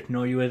 I just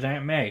know you as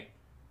Aunt May.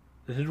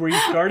 This is where you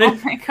started. Oh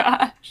my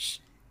gosh.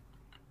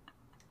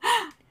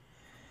 I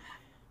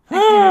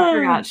kind of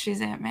forgot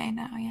she's Aunt May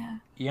now, yeah.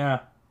 Yeah.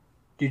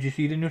 Did you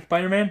see the new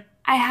Spider-Man?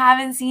 I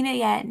haven't seen it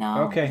yet,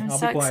 no. Okay, I'm I'll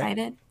so be quiet.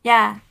 excited.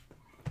 Yeah.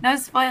 No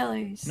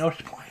spoilers. No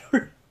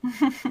spoiler.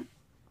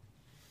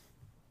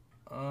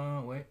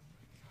 Wait.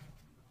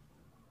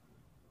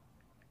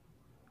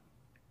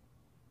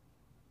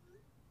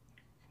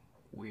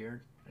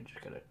 Weird. I just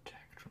got a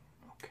text.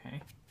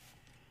 Okay.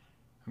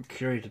 I'm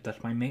curious if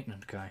that's my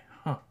maintenance guy.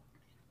 Huh.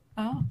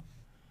 Oh.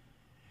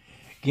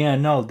 Yeah,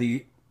 no,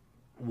 the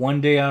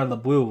one day out of the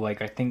blue,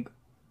 like I think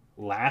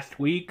last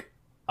week,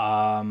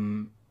 or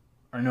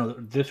no,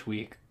 this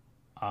week,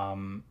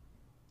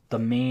 the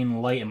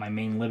main light in my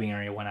main living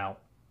area went out.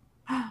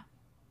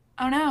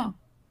 Oh no.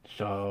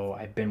 So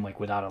I've been like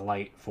without a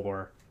light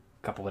for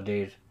a couple of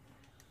days.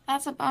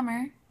 That's a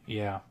bummer.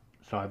 Yeah,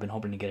 so I've been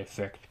hoping to get it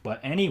fixed. But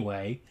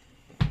anyway,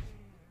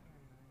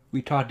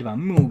 we talked about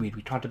movies,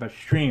 we talked about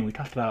streaming, we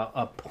talked about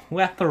a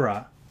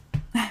plethora,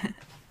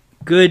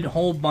 good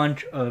whole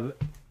bunch of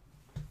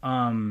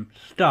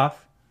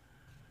stuff.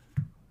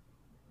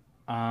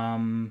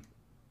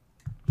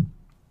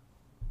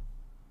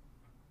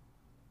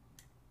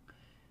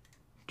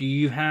 Do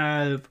you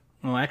have?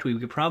 Well, actually, we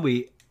could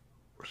probably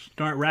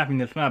start wrapping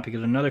this up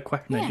because another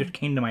question that just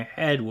came to my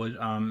head was,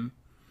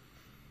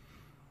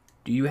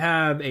 do you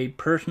have a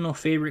personal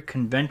favorite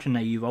convention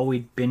that you've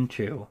always been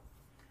to?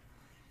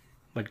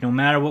 Like, no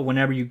matter what,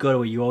 whenever you go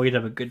to it, you always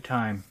have a good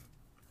time.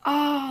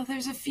 Oh,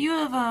 there's a few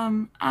of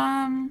them.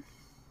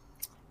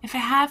 If I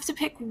have to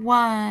pick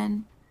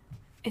one,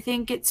 I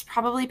think it's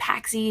probably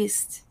PAX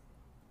East.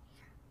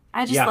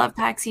 I just love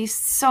PAX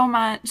East so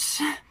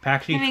much.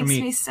 PAX East it for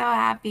makes me so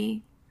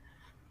happy.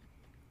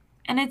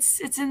 And it's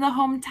in the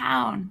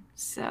hometown,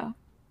 so.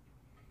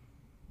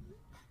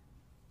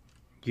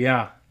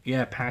 Yeah,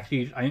 PAX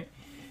East. I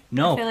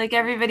feel like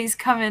everybody's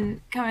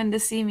coming to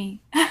see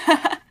me.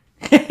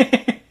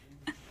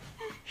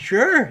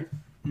 Sure.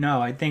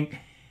 No, I think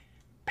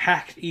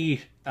PAX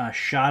East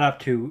shot up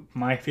to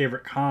my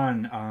favorite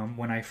con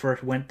when I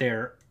first went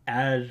there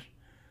as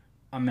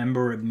a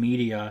member of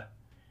media.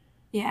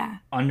 Yeah.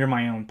 Under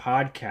my own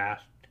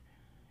podcast.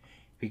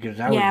 Because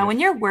that was when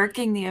you're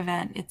working the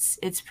event, it's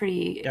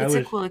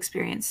a cool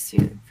experience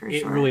too, for sure.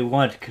 It really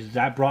was, because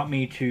that brought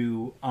me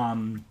to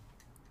I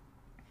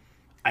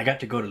got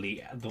to go to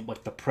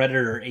the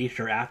Predator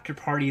Acer after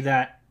party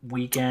that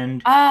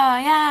weekend. Oh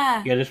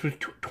yeah. Yeah, this was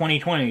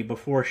 2020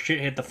 before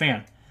shit hit the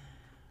fan.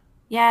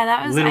 Yeah,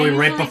 that was literally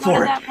right before go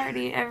to that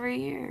party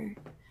every year.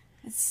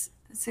 It's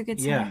a good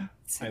time. Yeah,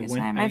 it's a good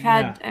time.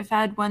 I've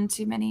had one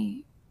too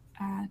many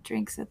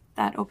drinks at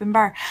that open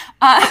bar.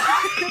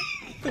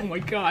 Oh my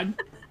god.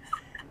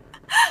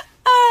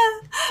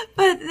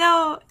 But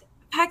no,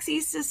 PAX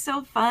East is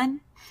so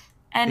fun,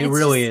 and it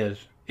really is.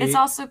 It's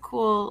also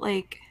cool,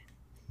 like,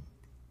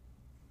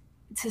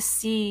 to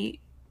see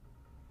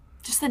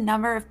just the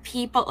number of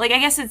people. Like, I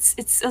guess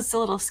it's a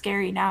little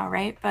scary now,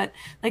 right? But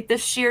like the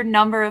sheer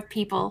number of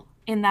people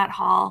in that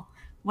hall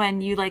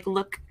when you like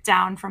look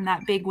down from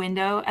that big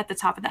window at the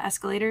top of the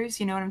escalators.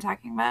 You know what I'm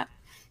talking about?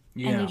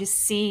 Yeah. And you just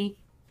see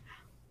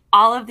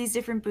all of these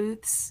different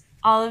booths,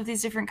 all of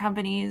these different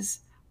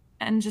companies,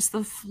 and just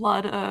the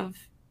flood of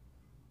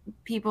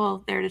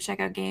people there to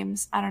check out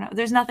games. I don't know.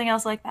 There's nothing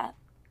else like that.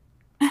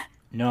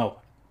 No,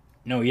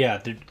 yeah.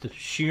 The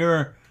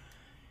sheer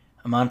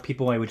amount of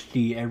people I would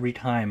see every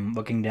time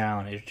looking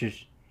down is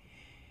just...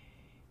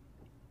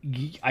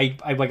 I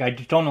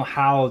just don't know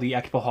how the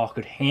expo hall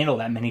could handle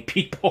that many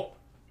people.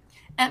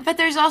 But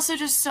there's also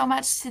just so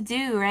much to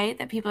do, right?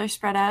 That people are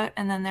spread out,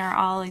 and then there are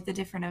all like the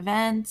different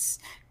events,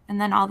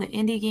 and then all the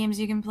indie games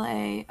you can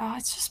play. Oh,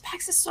 it's just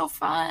PAX is so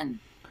fun.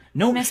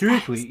 No,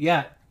 seriously, PAX.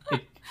 Yeah.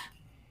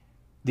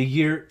 The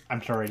year,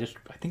 I'm sorry,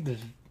 I think this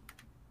is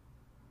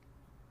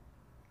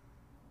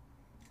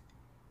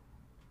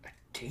a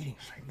dating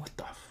site. What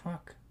the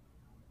fuck?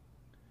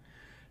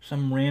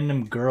 Some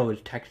random girl is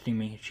texting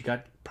me. She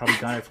probably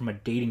got it from a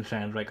dating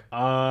site. I was like,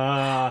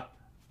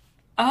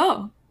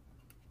 Oh.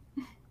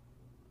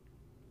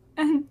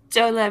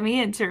 Don't let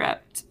me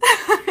interrupt.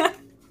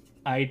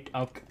 Okay.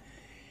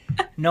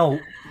 No.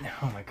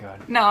 Oh my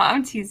god. No,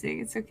 I'm teasing.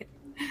 It's okay.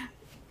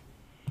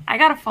 I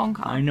got a phone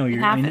call. I know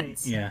you're. I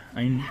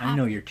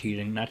know you're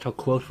teasing. That's how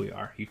close we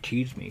are. You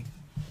tease me.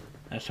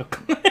 That's so.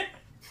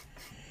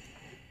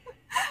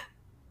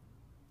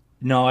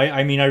 No,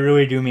 I mean, I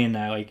really do mean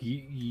that. Like,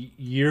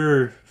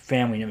 you're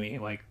family to me.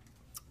 Like,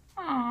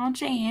 Aw,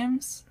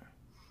 James.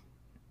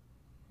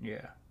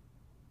 yeah.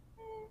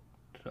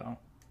 So,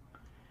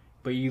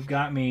 but you've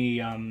got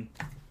me.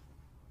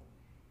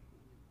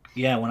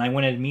 Yeah, when I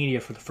went at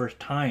media for the first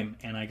time,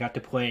 and I got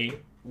to play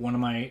one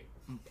of my.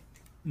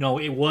 No,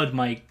 it was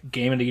my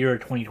game of the year of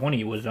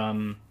 2020. It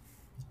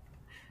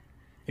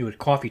was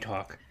Coffee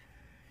Talk,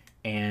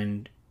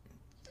 and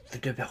the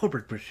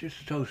developer was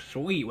just so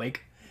sweet.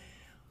 Like,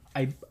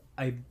 I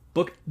I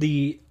booked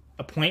the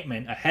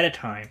appointment ahead of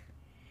time,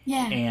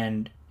 Yeah.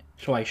 and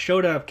so I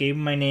showed up, gave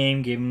him my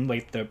name, gave him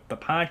like the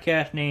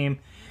podcast name,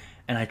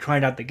 and I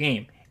tried out the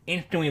game.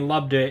 Instantly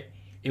loved it.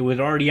 It was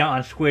already out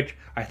on Switch.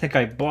 I think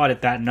I bought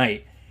it that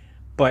night.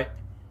 But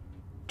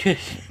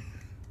just,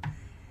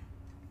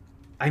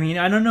 I mean,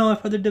 I don't know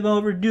if other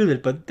developers do this,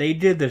 but they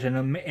did this,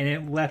 and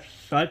it left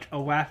such a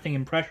lasting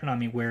impression on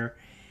me. Where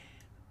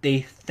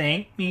they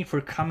thanked me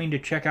for coming to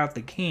check out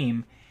the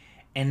game,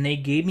 and they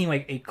gave me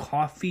like a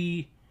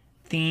coffee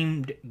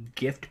themed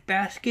gift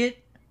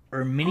basket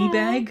or mini Aw,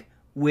 bag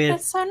with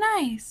That's so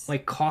nice.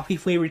 like coffee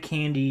flavored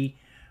candy,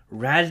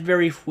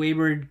 raspberry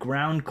flavored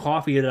ground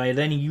coffee that I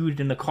then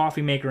used in the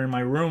coffee maker in my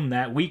room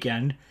that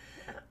weekend.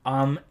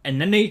 And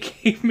then they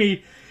gave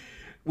me,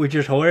 which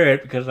is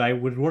hilarious because I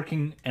was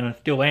working, and I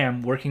still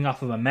am, working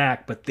off of a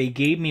Mac, but they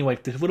gave me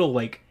like this little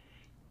like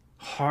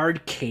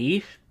hard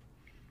case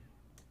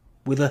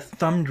with a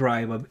thumb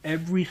drive of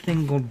every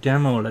single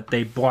demo that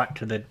they brought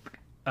to the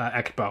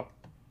expo.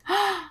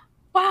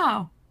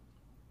 Wow.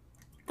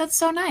 That's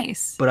so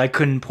nice. But I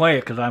couldn't play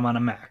it because I'm on a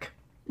Mac.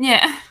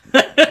 Yeah.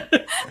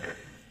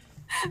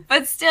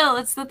 But still,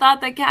 it's the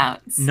thought that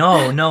counts.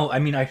 No. I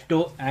mean, I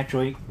still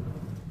actually.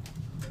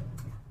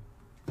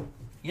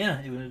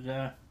 Yeah, it was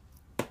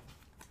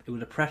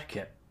a press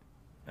kit.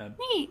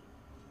 Neat.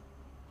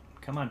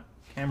 Come on,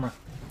 camera.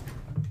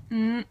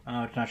 Mm,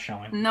 Oh, it's not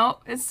showing.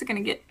 nope, it's gonna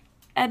get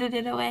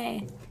edited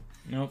away.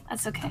 Nope.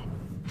 That's okay.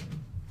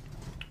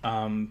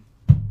 And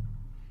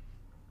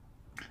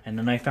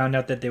then I found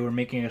out that they were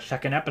making a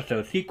second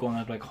episode sequel, and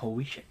I was like,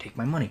 holy shit, take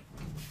my money.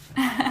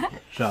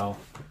 So,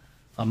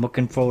 I'm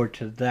looking forward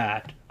to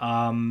that.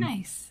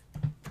 Nice.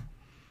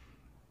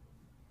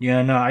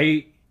 Yeah, no,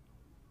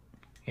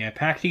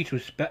 PAX East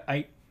was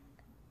that's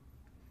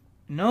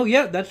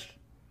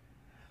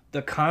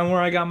the con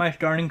where I got my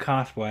starting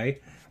cosplay.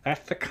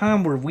 That's the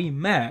con where we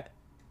met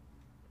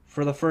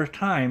for the first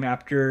time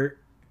after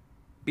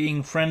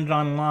being friends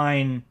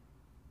online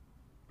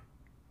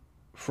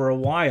for a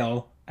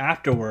while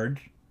afterwards.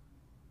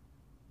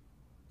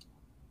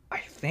 I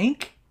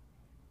think?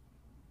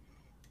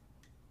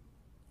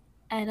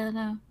 I don't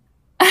know.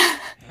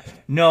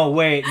 No,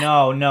 wait,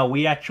 no,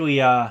 we actually,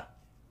 no,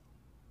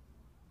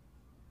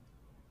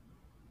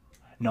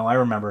 I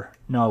remember.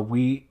 No,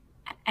 I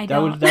that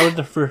don't.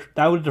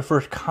 was the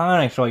first con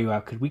I saw you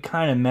at, because we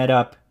kind of met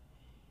up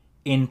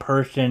in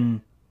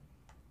person.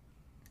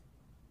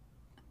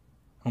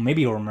 Well,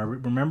 maybe you'll remember.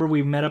 Remember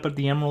we met up at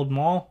the Emerald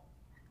Mall?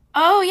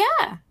 Oh,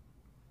 yeah.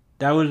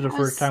 That was the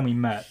first time we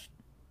met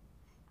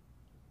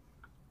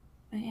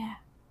But yeah.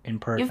 in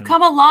person. You've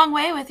come a long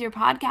way with your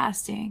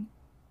podcasting.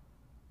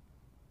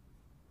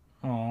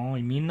 Oh,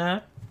 you mean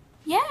that?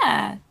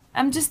 Yeah.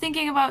 I'm just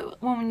thinking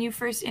about when you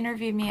first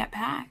interviewed me at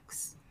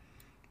PAX.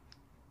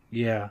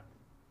 Yeah.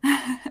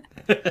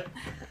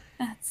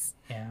 That's.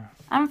 Yeah.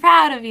 I'm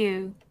proud of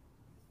you.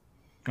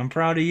 I'm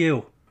proud of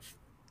you.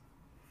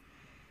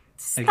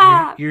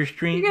 Stop. Like your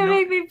stream. You're gonna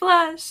make me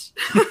blush.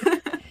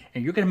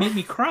 And you're gonna make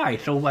me cry.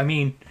 So I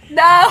mean,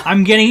 No.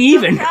 I'm getting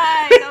even.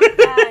 Don't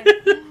cry.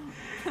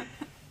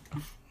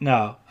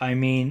 No, I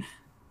mean,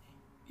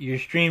 your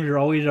streams are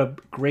always a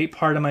great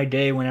part of my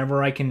day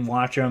whenever I can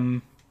watch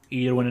them,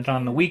 either when it's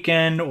on the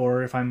weekend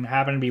or if I'm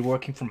happen to be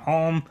working from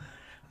home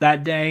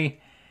that day.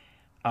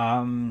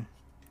 And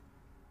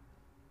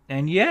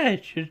yeah,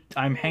 it's just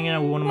I'm hanging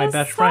out with one of my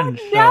best friends.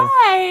 So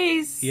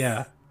Nice.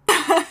 yeah.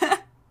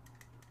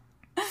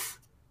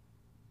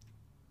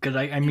 Because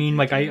I mean,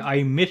 like,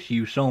 I miss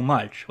you so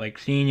much. Like,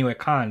 seeing you at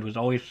cons was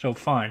always so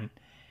fun.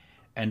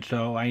 And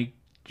so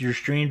your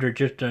streams are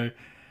just a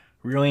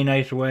really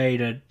nice way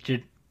to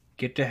just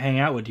get to hang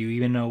out with you,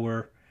 even though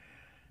we're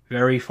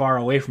very far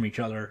away from each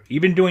other.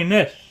 Even doing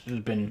this has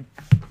been,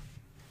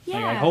 Yeah.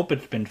 like, I hope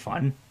it's been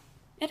fun.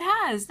 It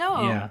has.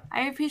 No. Yeah.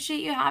 I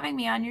appreciate you having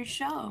me on your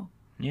show.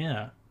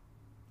 Yeah.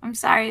 I'm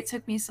sorry it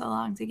took me so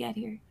long to get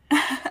here.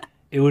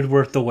 It was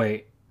worth the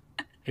wait.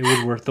 It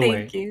was worth the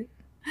wait. Thank you.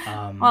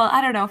 Well,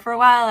 I don't know. For a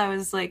while, I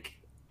was like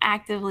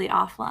actively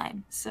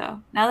offline.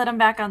 So now that I'm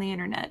back on the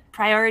internet,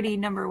 priority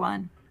number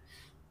one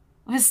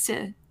was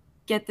to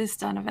get this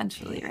done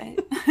eventually, right?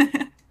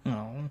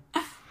 oh.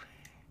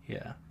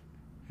 Yeah.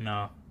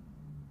 No.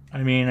 I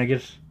mean, I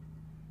guess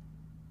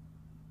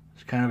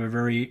it's kind of a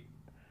very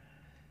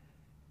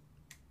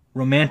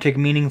romantic,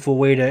 meaningful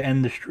way to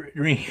end the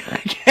stream,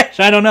 I guess.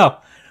 I don't know.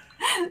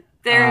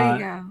 There you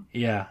go.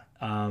 Yeah.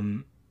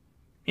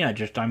 Yeah,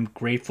 just I'm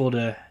grateful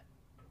to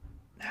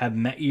have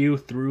met you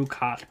through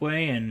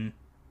cosplay, and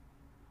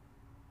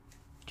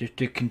just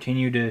to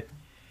continue to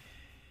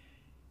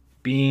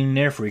being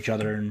there for each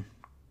other and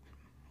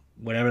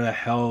whatever the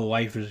hell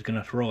life is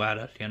gonna throw at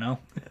us, you know?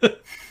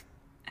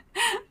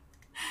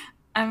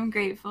 I'm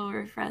grateful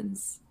we're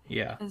friends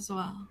Yeah, as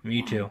well.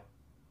 me too.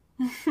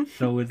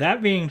 So with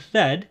that being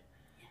said,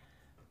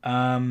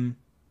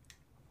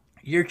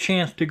 your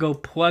chance to go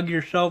plug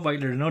yourself like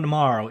there's no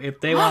tomorrow.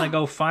 If they want to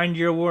go find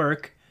your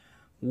work,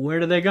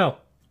 where do they go?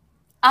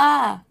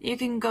 You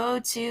can go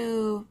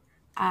to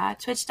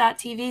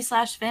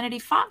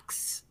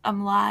twitch.tv/vanityfox.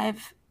 I'm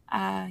live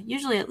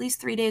usually at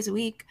least 3 days a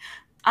week.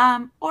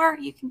 Or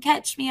you can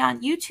catch me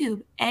on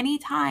YouTube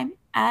anytime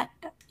at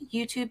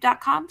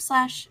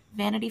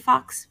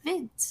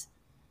youtube.com/vanityfoxvids.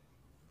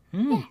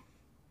 Yeah.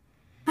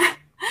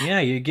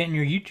 Yeah, you're getting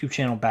your YouTube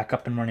channel back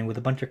up and running with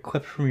a bunch of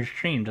clips from your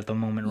streams at the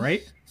moment,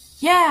 right?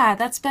 Yeah,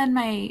 that's been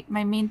my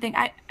main thing.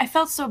 I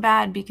felt so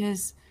bad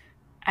because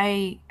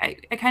I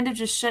kind of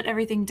just shut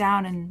everything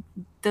down and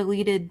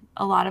deleted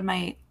a lot of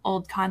my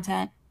old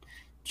content.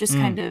 Just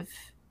kind of,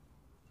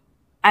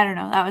 I don't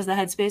know, that was the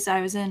headspace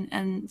I was in.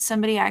 And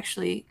somebody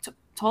actually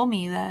told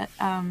me that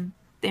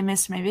they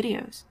missed my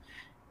videos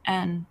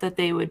and that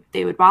they would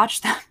watch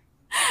them.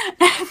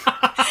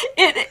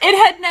 It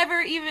had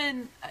never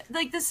even,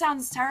 like, this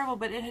sounds terrible,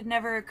 but it had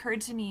never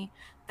occurred to me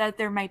that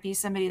there might be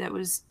somebody that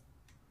was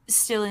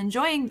still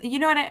enjoying, you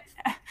know what,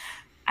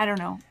 I don't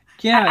know.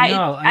 Yeah,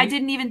 I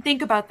didn't even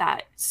think about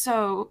that.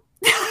 So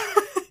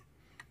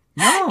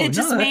it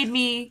just made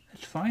me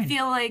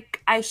feel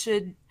like I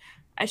should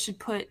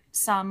put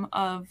some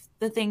of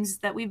the things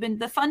that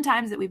the fun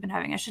times that we've been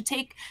having. I should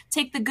take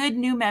the good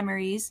new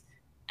memories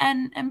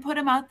and put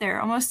them out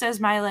there almost as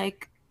my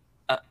like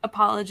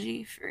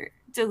apology for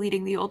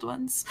deleting the old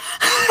ones.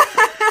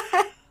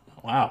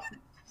 Wow.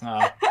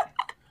 Oh,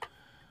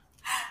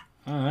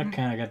 that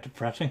kind of got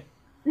depressing.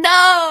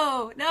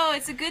 No,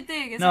 it's a good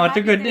thing. It's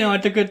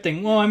a good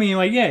thing. Well, I mean,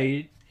 like,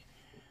 yeah.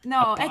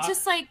 It's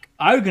just like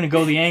I was gonna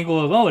go the angle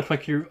of it's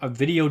like a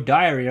video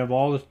diary of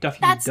all the stuff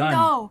you've done.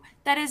 No,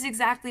 that is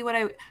exactly what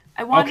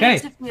I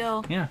wanted to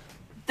feel. Yeah.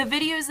 The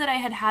videos that I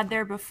had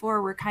there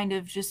before were kind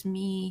of just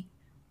me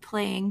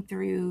playing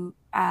through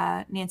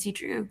Nancy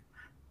Drew.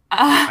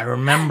 I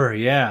remember,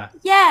 yeah.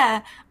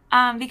 Yeah,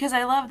 because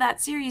I love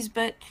that series,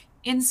 but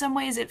in some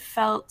ways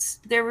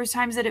there were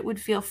times that it would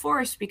feel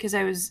forced because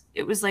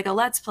it was like a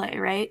let's play,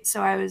 right?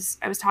 So I was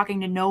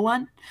talking to no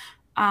one.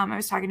 I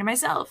was talking to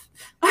myself.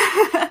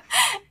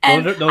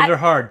 And those are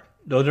hard.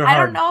 Those are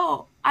hard.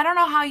 I don't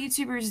know how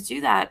YouTubers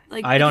do that.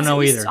 Like, I don't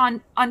know either.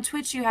 On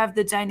Twitch, you have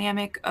the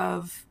dynamic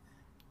of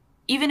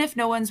even if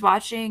no one's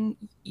watching,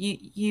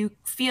 you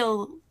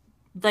feel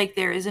like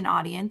there is an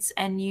audience,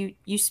 and you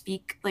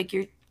speak like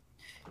you're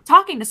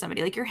talking to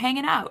somebody, like you're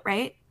hanging out,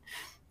 right?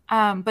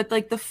 But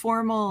like the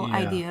formal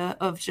idea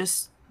of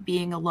just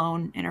being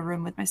alone in a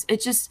room with myself,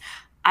 it just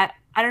I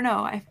don't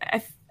know.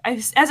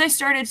 As I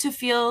started to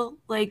feel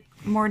like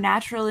more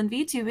natural in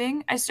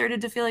VTubing, I started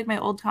to feel like my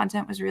old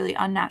content was really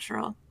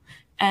unnatural.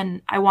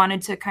 And I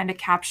wanted to kind of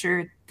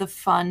capture the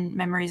fun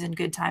memories and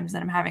good times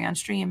that I'm having on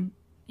stream,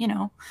 you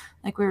know,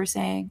 like we were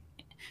saying,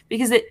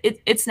 because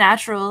it's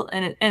natural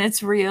and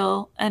it's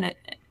real and it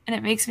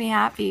makes me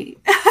happy.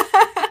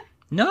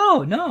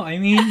 No, I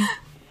mean,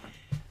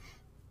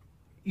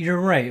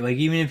 you're right. Like,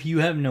 even if you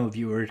have no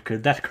viewers,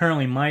 because that's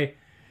currently I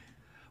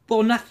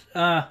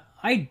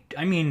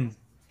mean,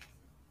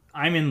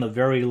 I'm in the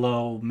very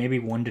low, maybe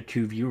 1 to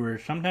 2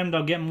 viewers. Sometimes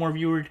I'll get more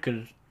viewers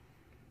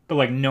but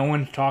like no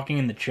one's talking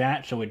in the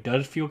chat, so it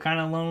does feel kind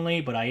of lonely.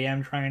 But I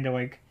am trying to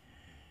like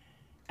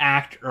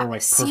act or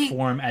like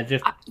perform as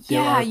if you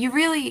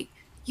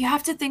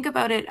have to think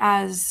about it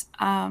as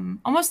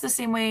almost the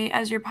same way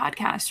as your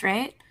podcast,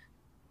 right?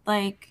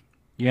 Like,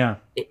 yeah,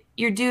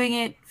 you're doing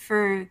it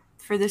for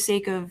the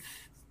sake of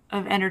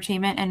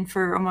entertainment and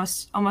for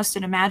almost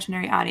an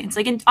imaginary audience.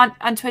 Like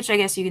on Twitch, I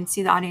guess you can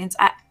see the audience.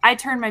 I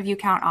turn my view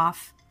count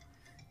off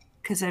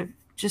because I've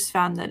just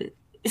found that it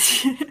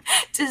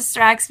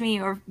distracts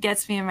me or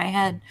gets me in my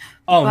head.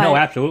 No,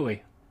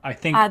 absolutely. I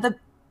think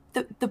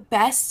the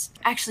best,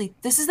 actually,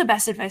 this is the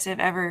best advice I've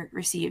ever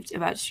received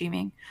about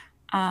streaming.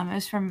 It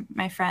was from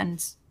my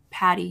friend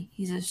Patty.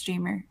 He's a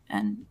streamer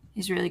and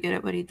he's really good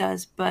at what he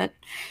does. But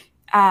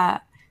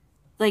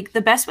like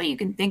the best way you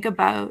can think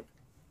about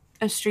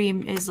a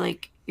stream is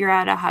like you're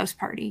at a house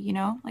party, you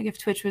know, like if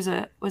Twitch was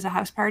a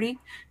house party,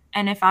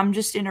 and if I'm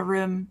just in a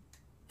room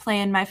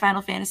playing my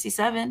Final Fantasy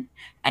VII,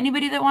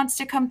 anybody that wants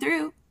to come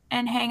through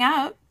and hang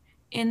out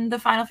in the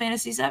Final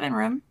Fantasy VII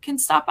room can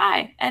stop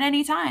by at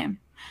any time.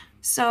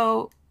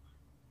 So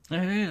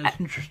that's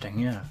interesting.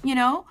 Yeah, you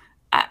know,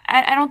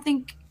 I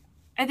think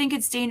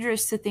it's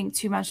dangerous to think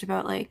too much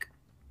about like,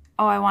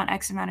 oh, I want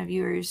X amount of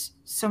viewers,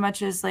 so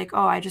much as like,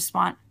 oh, I just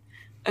want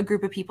a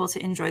group of people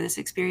to enjoy this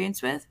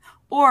experience with.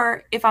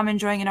 Or if I'm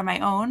enjoying it on my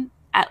own,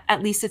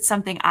 at least it's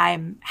something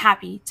I'm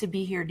happy to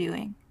be here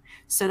doing,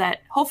 so that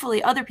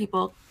hopefully other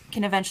people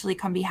can eventually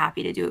come be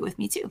happy to do it with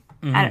me too.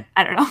 Mm-hmm.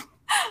 I don't know.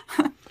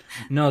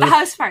 No, the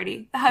house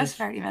party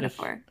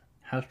metaphor.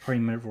 House party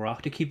metaphor. I'll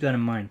have to keep that in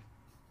mind.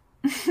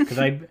 Because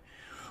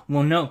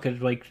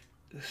like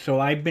So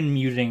I've been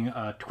using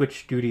Twitch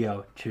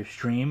Studio to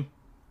stream.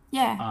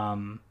 Yeah.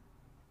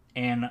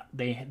 And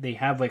they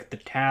have like the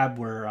tab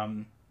where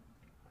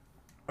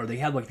or they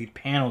have like these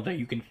panels that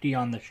you can see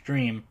on the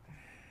stream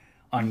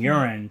on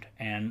your end,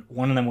 and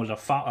one of them was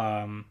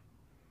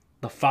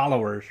the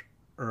followers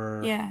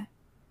or Yeah.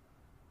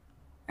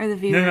 Or the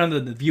viewer. no,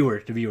 the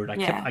viewers,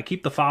 I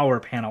keep the follower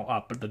panel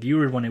up, but the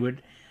viewers, when it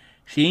would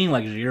seeing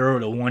like 0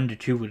 to 1 to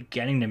 2 was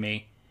getting to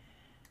me.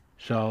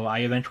 So I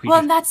eventually Well,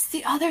 and that's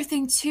the other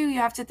thing too. You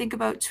have to think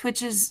about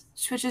Twitch's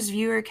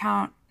viewer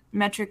count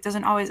metric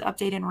doesn't always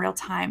update in real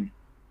time.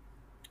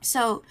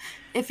 So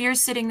if you're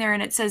sitting there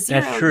and it says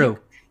 0, that's true.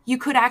 You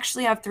could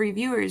actually have 3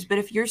 viewers, but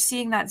if you're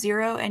seeing that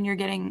 0 and you're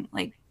getting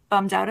like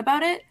bummed out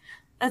about it,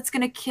 that's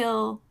going to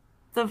kill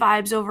the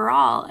vibes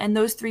overall. And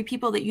those 3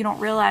 people that you don't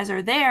realize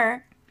are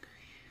there,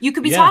 you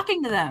could be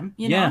talking to them,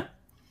 you know?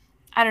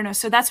 I don't know.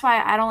 So that's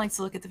why I don't like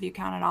to look at the view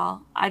count at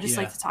all. I just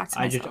like to talk to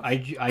myself. I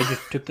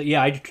just took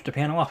the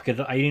panel off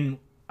because I didn't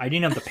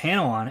have the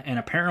panel on, and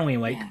apparently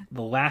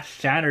the last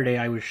Saturday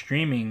I was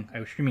streaming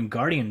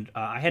Guardian.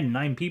 I had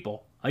 9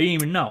 people. I didn't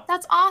even know.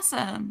 That's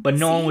awesome. But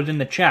no one was in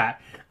the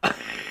chat.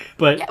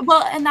 But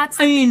well, and that's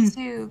the thing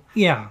too.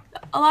 Yeah.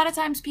 A lot of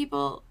times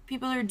people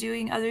are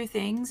doing other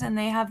things and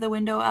they have the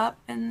window up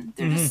and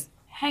they're just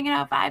hanging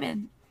out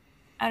vibing.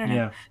 I don't know.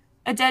 Yeah.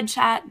 A dead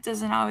chat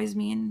doesn't always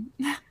mean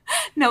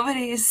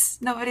nobody's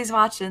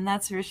watching,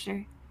 that's for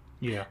sure.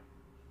 Yeah.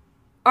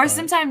 Or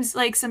sometimes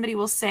like somebody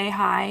will say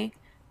hi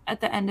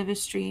at the end of a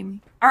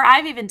stream. Or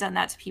I've even done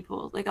that to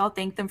people. Like I'll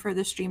thank them for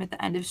the stream at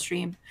the end of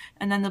stream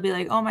and then they'll be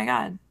like, "Oh my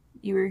god,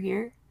 you were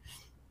here?"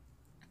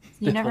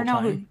 You never know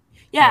who.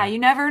 Yeah, you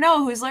never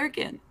know who's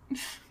lurking.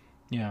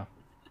 Yeah.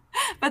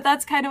 But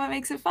that's kind of what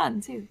makes it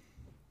fun too.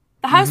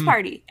 The house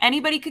party.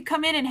 Anybody could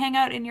come in and hang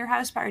out in your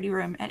house party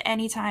room at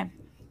any time.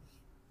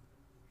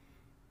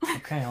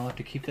 Okay, I'll have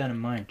to keep that in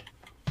mind.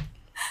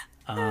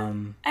 I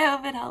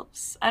hope it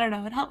helps. I don't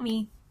know. It helped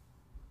me.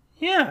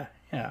 Yeah.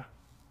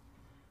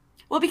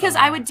 Well, because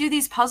I would do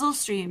these puzzle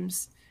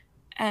streams,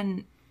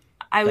 and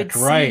I would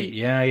see. Right.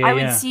 Yeah. I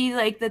would see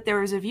like that there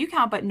was a view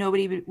count, but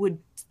nobody would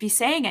be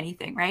saying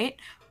anything, right?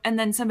 And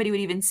then somebody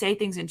would even say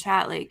things in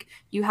chat like,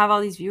 "You have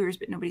all these viewers,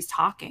 but nobody's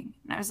talking."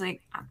 And I was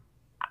like,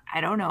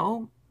 I don't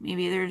know.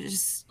 Maybe they're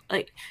just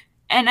like,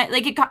 and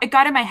it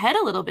got in my head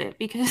a little bit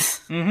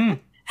because.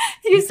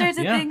 You start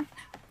to think,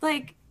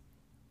 like,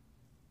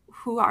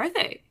 who are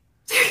they?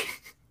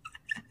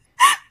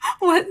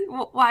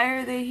 Why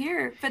are they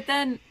here? But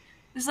then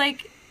it's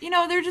like,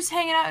 they're just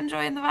hanging out,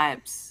 enjoying the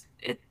vibes.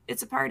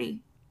 It's a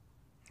party.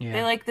 Yeah.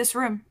 They like this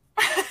room.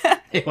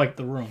 They like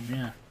the room,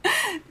 yeah.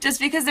 Just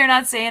because they're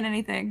not saying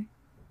anything.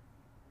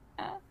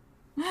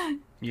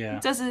 Yeah.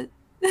 Doesn't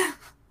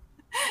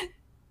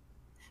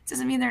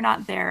mean they're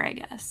not there, I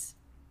guess.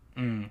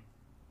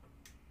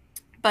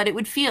 But it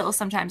would feel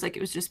sometimes like it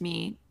was just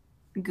me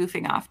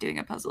goofing off doing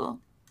a puzzle.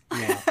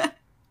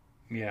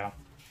 Yeah.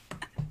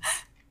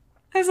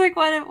 I was like,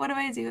 what am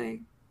I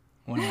doing?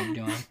 What am I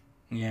doing?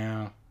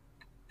 Yeah.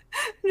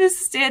 I'm just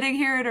standing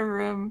here in a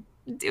room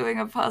doing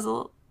a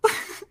puzzle.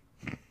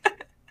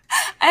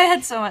 I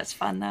had so much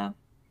fun, though.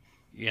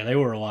 Yeah, they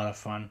were a lot of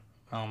fun.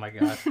 Oh, my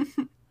God.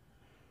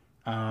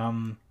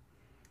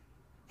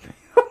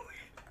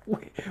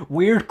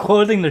 Weird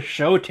closing the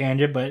show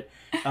tangent, but...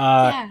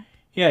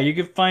 Yeah, you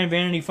can find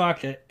Vanity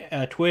Fox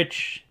at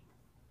Twitch,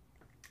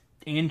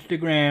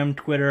 Instagram,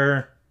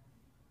 Twitter.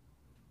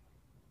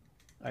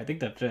 I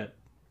think that's it.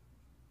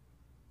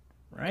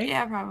 Right?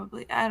 Yeah,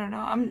 probably. I don't know.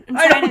 I'm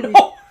I trying don't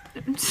know.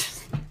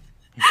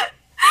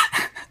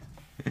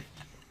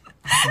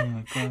 Oh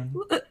my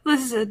God.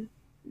 Listen,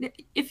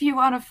 if you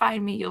want to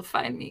find me, you'll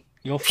find me.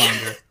 You'll find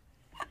her.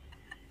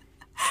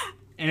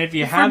 And if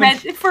you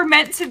haven't... If we're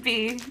meant to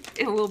be,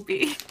 it will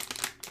be.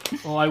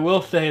 Well, I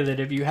will say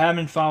that if you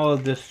haven't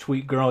followed this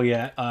sweet girl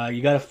yet,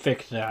 you gotta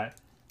fix that.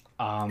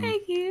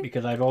 Thank you.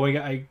 Because I've always,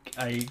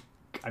 I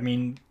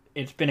mean,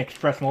 it's been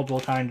expressed multiple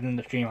times in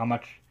the stream how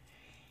much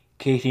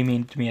Casey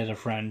means to me as a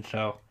friend.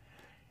 So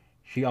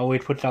she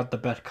always puts out the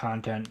best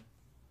content,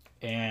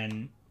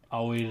 and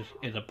always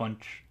is a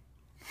bunch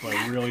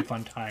like really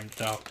fun times.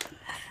 So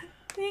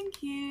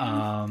thank you.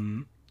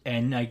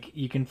 And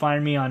you can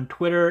find me on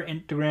Twitter,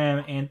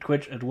 Instagram, and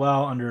Twitch as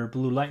well under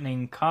Blue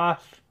Lightning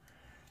Cos.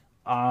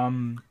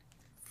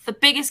 The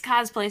biggest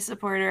cosplay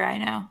supporter I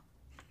know.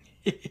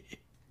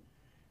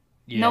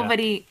 Yeah.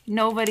 Nobody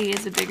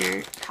is a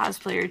bigger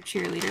cosplayer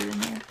cheerleader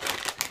than you.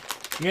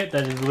 Yeah,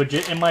 that is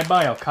legit in my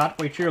bio,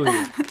 cosplay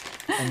cheerleader.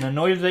 And the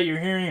noise that you're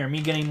hearing are me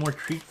getting more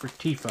treats for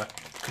Tifa.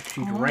 Because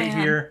she's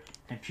here,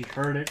 and she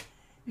heard it.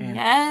 And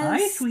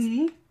yes. Hi,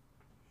 sweetie.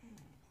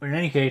 But in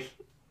any case,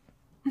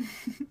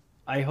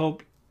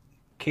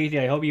 Casey,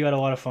 I hope you had a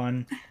lot of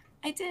fun.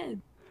 I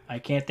did. I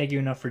can't thank you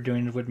enough for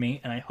doing this with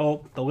me, and I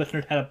hope the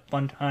listeners had a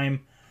fun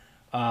time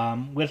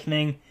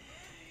listening.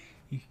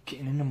 You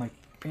getting into my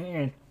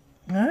pants.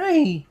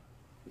 Hi.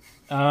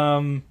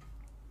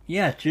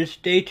 Yeah, just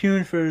stay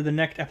tuned for the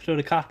next episode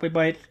of Cosplay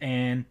Bites,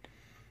 and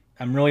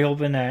I'm really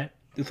hoping that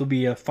this will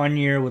be a fun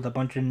year with a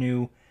bunch of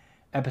new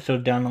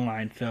episodes down the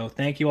line. So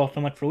thank you all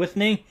so much for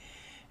listening,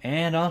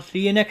 and I'll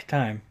see you next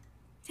time.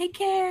 Take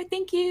care.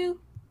 Thank you.